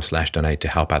 freedomainradio.com/donate to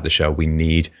help out the show. We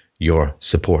need your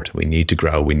support. We need to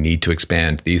grow. We need to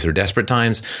expand. These are desperate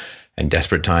times, and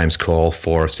desperate times call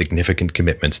for significant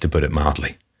commitments, to put it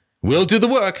mildly. We'll do the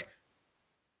work.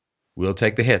 We'll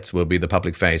take the hits. We'll be the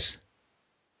public face.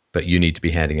 But you need to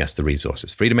be handing us the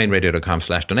resources.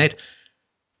 freedomainradio.com/donate.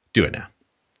 Do it now.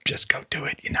 Just go do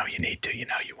it. You know you need to. You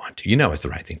know you want to. You know it's the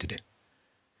right thing to do.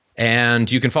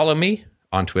 And you can follow me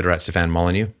on Twitter at Stefan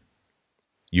Molyneux.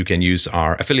 You can use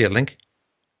our affiliate link,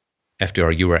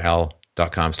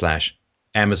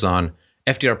 fdrurl.com/Amazon,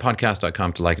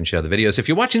 fdrpodcast.com to like and share the videos. If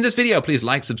you're watching this video, please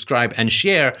like, subscribe, and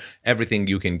share everything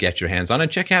you can get your hands on. And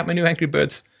check out my new Angry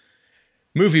Birds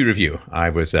movie review. I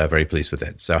was very pleased with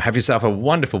it. So have yourself a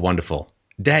wonderful, wonderful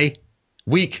day,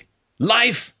 week,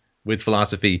 life with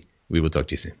philosophy. We will talk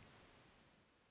to you soon.